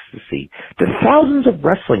and ecstasy to thousands of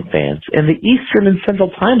wrestling fans in the Eastern and Central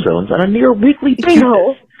time zones on a near weekly basis.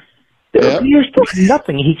 There appears to be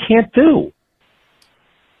nothing he can't do.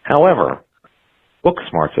 However, book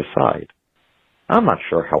smarts aside, I'm not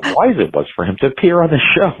sure how wise it was for him to appear on the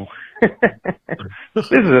show. This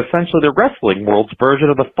is essentially the wrestling world's version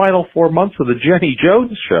of the final 4 months of the Jenny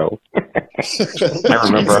Jones show. I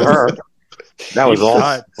remember her. That was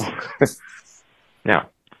awesome. Now,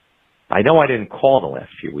 I know I didn't call in the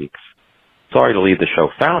last few weeks. Sorry to leave the show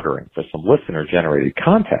foundering for some listener-generated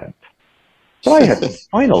content. But I had some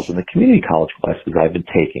finals in the community college classes I've been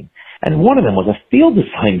taking, and one of them was a field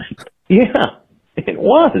assignment. Yeah, it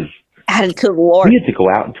was. Added to the lore. We had to go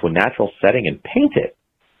out into a natural setting and paint it.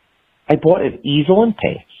 I bought an easel and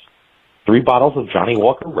paints, 3 bottles of Johnny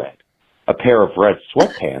Walker Red, a pair of red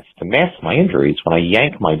sweatpants to mask my injuries when I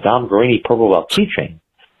yanked my Dom Guarini Purple Belt keychain,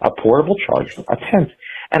 a portable charger, a tent,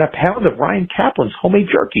 and a pound of Ryan Kaplan's homemade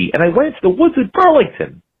jerky, and I went into the woods at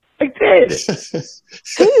Burlington. I did.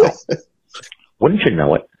 Wouldn't you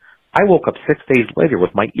know it, I woke up 6 days later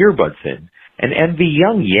with my earbuds in, and Envy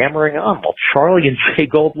Young yammering on while Charlie and Jay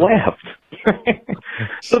Gold laughed.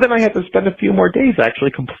 So then I had to spend a few more days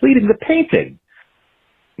actually completing the painting.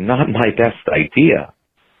 Not my best idea.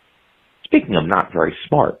 Speaking of not very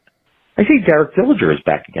smart, I see Derek Dillinger is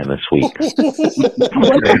back again this week.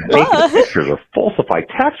 Making pictures or falsify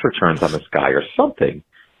tax returns on this guy or something.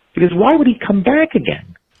 Because why would he come back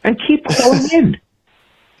again and keep calling in?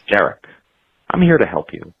 Derek, I'm here to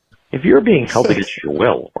help you. If you're being held against your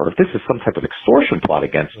will, or if this is some type of extortion plot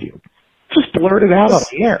against you, just blurt it out on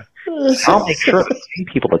the air. I'll make sure the same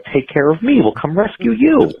people that take care of me will come rescue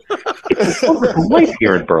you. It's a wonderful life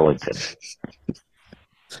here in Burlington.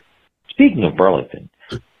 Speaking of Burlington,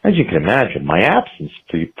 as you can imagine, my absence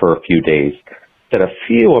for a few days set a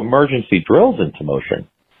few emergency drills into motion.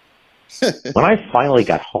 When I finally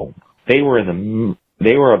got home, they were of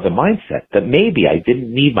the mindset that maybe I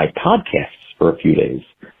didn't need my podcasts for a few days.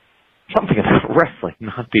 Something about wrestling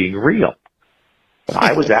not being real. But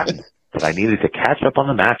I was adamant that I needed to catch up on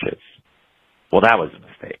the matches. Well, that was a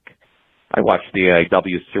mistake. I watched the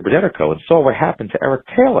AIW Super Denico and saw what happened to Eric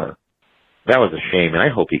Taylor. That was a shame, and I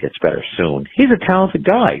hope he gets better soon. He's a talented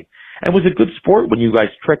guy, and was a good sport when you guys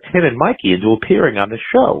tricked him and Mikey into appearing on the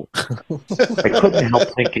show. I couldn't help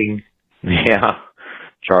thinking, yeah,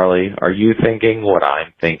 Charlie, are you thinking what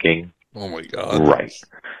I'm thinking? Oh, my God. Right.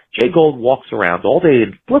 Jay Gold walks around all day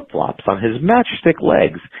in flip-flops on his matchstick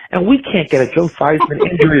legs, and we can't get a Joe Theismann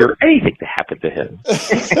injury or anything to happen to him.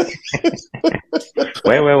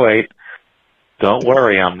 Wait. Don't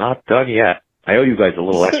worry, I'm not done yet. I owe you guys a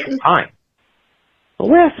little extra time. The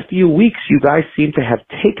last few weeks, you guys seem to have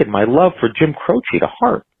taken my love for Jim Croce to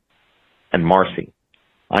heart. And Marcy,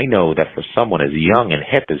 I know that for someone as young and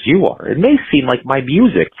hip as you are, it may seem like my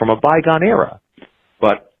music from a bygone era,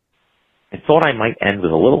 but I thought I might end with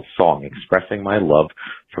a little song expressing my love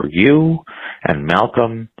for you and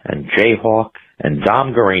Malcolm and Jayhawk and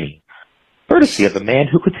Dom Guarini, courtesy of the man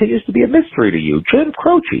who continues to be a mystery to you, Jim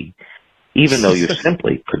Croce, even though you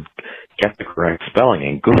simply could get the correct spelling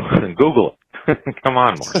and Google it. Come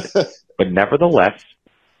on, Marcy. But nevertheless,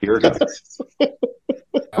 here it goes.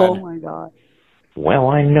 Oh, my God. Well,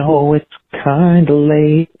 I know it's kind of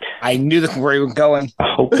late. I knew this was where you were going.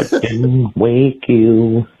 I hope it didn't wake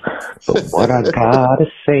you. But what I gotta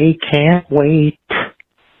say can't wait.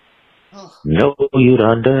 Know you'd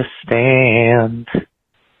understand.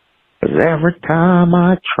 'Cause every time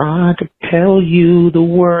I tried to tell you, the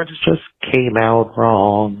words just came out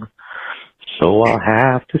wrong. So I'll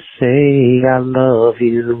have to say I love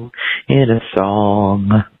you in a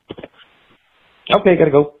song. Okay,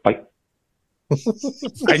 gotta go. Bye.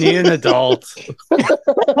 I need an adult.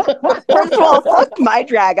 First of all, fuck my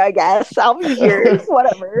drag, I guess. I'll be yours.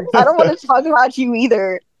 Whatever. I don't want to talk about you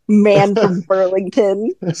either, man from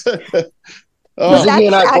Burlington. That's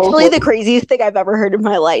actually the craziest thing I've ever heard in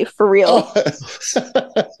my life, for real.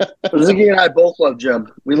 Ziggy and I both love Jim.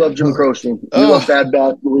 We love Jim Croce. We love Bad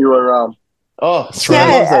Bad when we were around. Oh, that's right.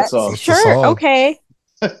 I love that song. Sure, okay.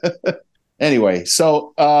 Anyway,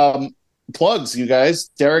 so plugs, you guys.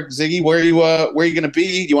 Derek, Ziggy, where are you going to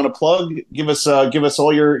be? Do you want to plug? Give us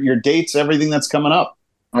all your dates, everything that's coming up.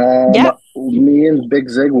 Me and Big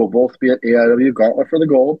Zig will both be at AIW Gauntlet for the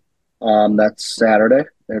Gold. That's Saturday.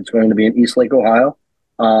 It's going to be in Eastlake, Ohio.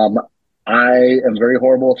 I am very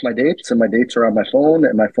horrible with my dates, and my dates are on my phone,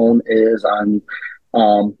 and my phone is on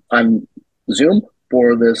Zoom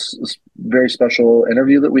for this very special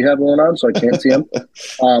interview that we have going on, so I can't see him.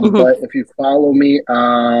 But if you follow me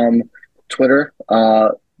on Twitter,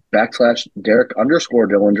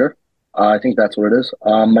 /Derek_Dillinger, I think that's what it is.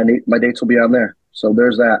 My dates will be on there. So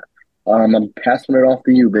there's that. I'm passing it off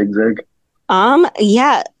to you, Big Zig.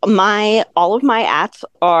 Yeah, all of my ats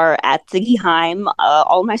are at Ziggy Heim.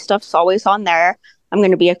 All my stuff's always on there. I'm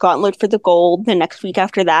going to be at Gauntlet for the Gold. The next week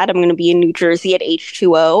after that, I'm going to be in New Jersey at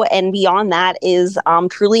H2O. And beyond that is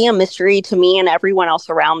truly a mystery to me and everyone else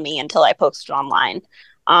around me until I post it online.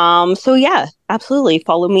 So yeah, absolutely.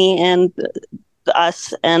 Follow me and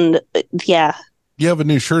us. And yeah. You have a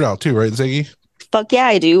new shirt out too, right, Ziggy? Fuck yeah,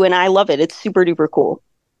 I do. And I love it. It's super duper cool.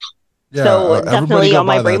 Yeah, so definitely on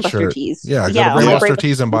my Brainbuster Brainbuster tees. Yeah, go to Brainbuster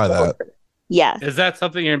tees and buy that. Yeah. Is that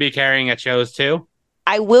something you're going to be carrying at shows too?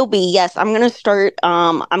 I will be, yes. I'm going to start,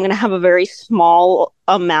 I'm going to have a very small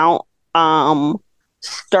amount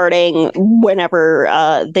starting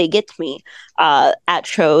whenever they get to me at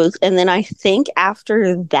shows. And then I think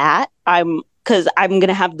after that, because I'm going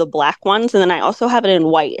to have the black ones, and then I also have it in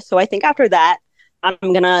white. So I think after that, I'm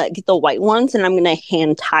going to get the white ones, and I'm going to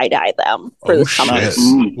hand tie-dye them for the summer. Nice.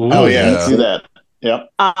 Oh, yeah. Do that. Yep.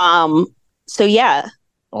 So, yeah.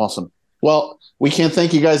 Awesome. Well, we can't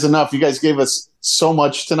thank you guys enough. You guys gave us so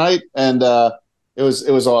much tonight, and it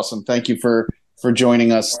was awesome. Thank you for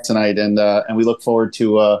joining us tonight, and we look forward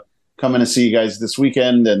to coming to see you guys this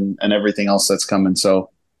weekend and everything else that's coming.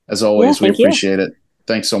 So, as always, we appreciate it.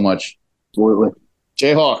 Thanks so much. Absolutely.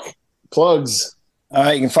 Jayhawk, plugs.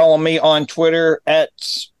 You can follow me on Twitter at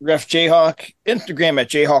RefJayhawk, Instagram at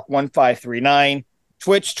Jayhawk1539,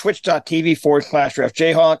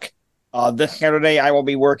 twitch.tv/RefJayhawk. This Saturday, I will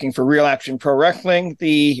be working for Real Action Pro Wrestling,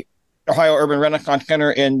 the Ohio Urban Renaissance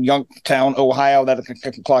Center in Youngstown, Ohio. That is at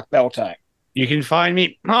 6 o'clock bell time. You can find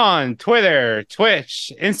me on Twitter,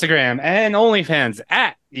 Twitch, Instagram, and OnlyFans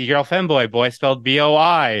at eGirlFemboy, boy spelled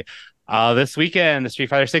BOI. This weekend, the Street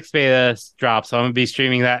Fighter 6 beta drops, so I'm going to be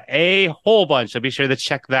streaming that a whole bunch, so be sure to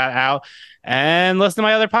check that out. And listen to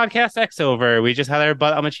my other podcast, X-Over. We just had our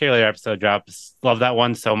Butt I'm a Cheerleader episode drop. Love that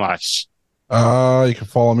one so much. You can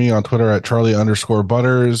follow me on Twitter at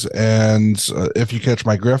Charlie_Butters. And if you catch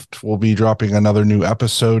my grift, we'll be dropping another new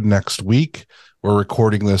episode next week. We're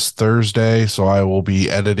recording this Thursday, so I will be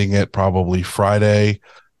editing it probably Friday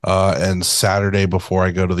and Saturday before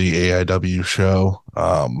I go to the AIW show.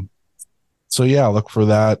 So yeah, look for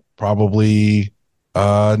that probably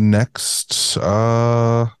next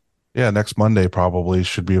Monday probably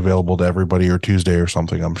should be available to everybody, or Tuesday or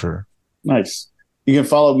something, I'm sure. Nice. You can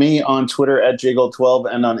follow me on Twitter at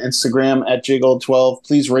JGold12 and on Instagram at JGold12.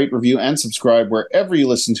 Please rate, review, and subscribe wherever you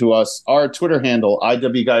listen to us. Our Twitter handle,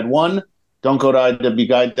 IWGuide1. Don't go to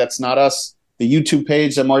IWGuide. That's not us. The YouTube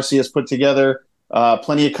page that Marcy has put together.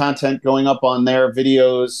 Plenty of content going up on there.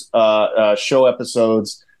 Videos, show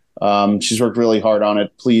episodes. She's worked really hard on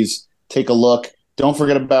it. Please take a look. Don't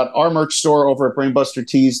forget about our merch store over at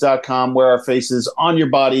BrainbusterTees.com. Wear our faces on your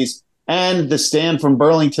bodies. And the Stan from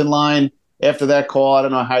Burlington line. After that call, I don't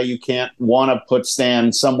know how you can't want to put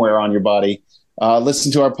Stan somewhere on your body.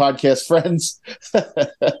 Listen to our podcast friends.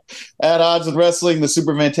 At Odds with Wrestling, the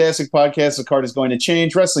Super Fantastic Podcast. The card is going to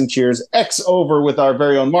change. Wrestling Cheers, X-Over with our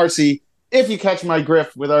very own Marcy. If You Catch My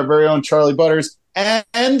Grift with our very own Charlie Butters.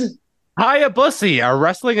 And Hiya Bussy, our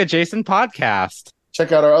wrestling adjacent podcast.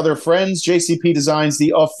 Check out our other friends. JCP Designs,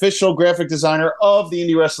 the official graphic designer of the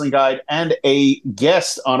Indie Wrestling Guide and a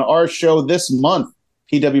guest on our show this month.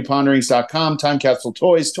 PWPonderings.com, Time Capsule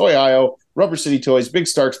Toys, Toy.io, Rubber City Toys, Big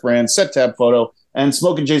Starks Brand, Set Tab Photo, and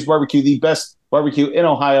Smokin' Jay's Barbecue, the best barbecue in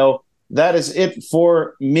Ohio. That is it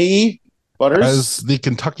for me, Butters. As the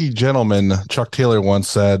Kentucky gentleman Chuck Taylor once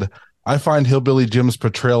said, I find Hillbilly Jim's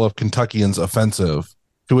portrayal of Kentuckians offensive.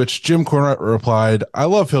 To which Jim Cornette replied, I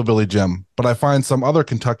love Hillbilly Jim, but I find some other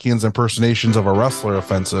Kentuckians' impersonations of a wrestler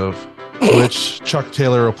offensive. To which Chuck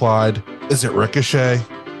Taylor replied, is it Ricochet?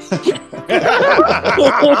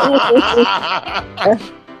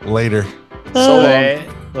 Later. So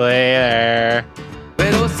long. Later.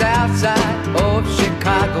 Little south side of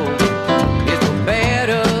Chicago.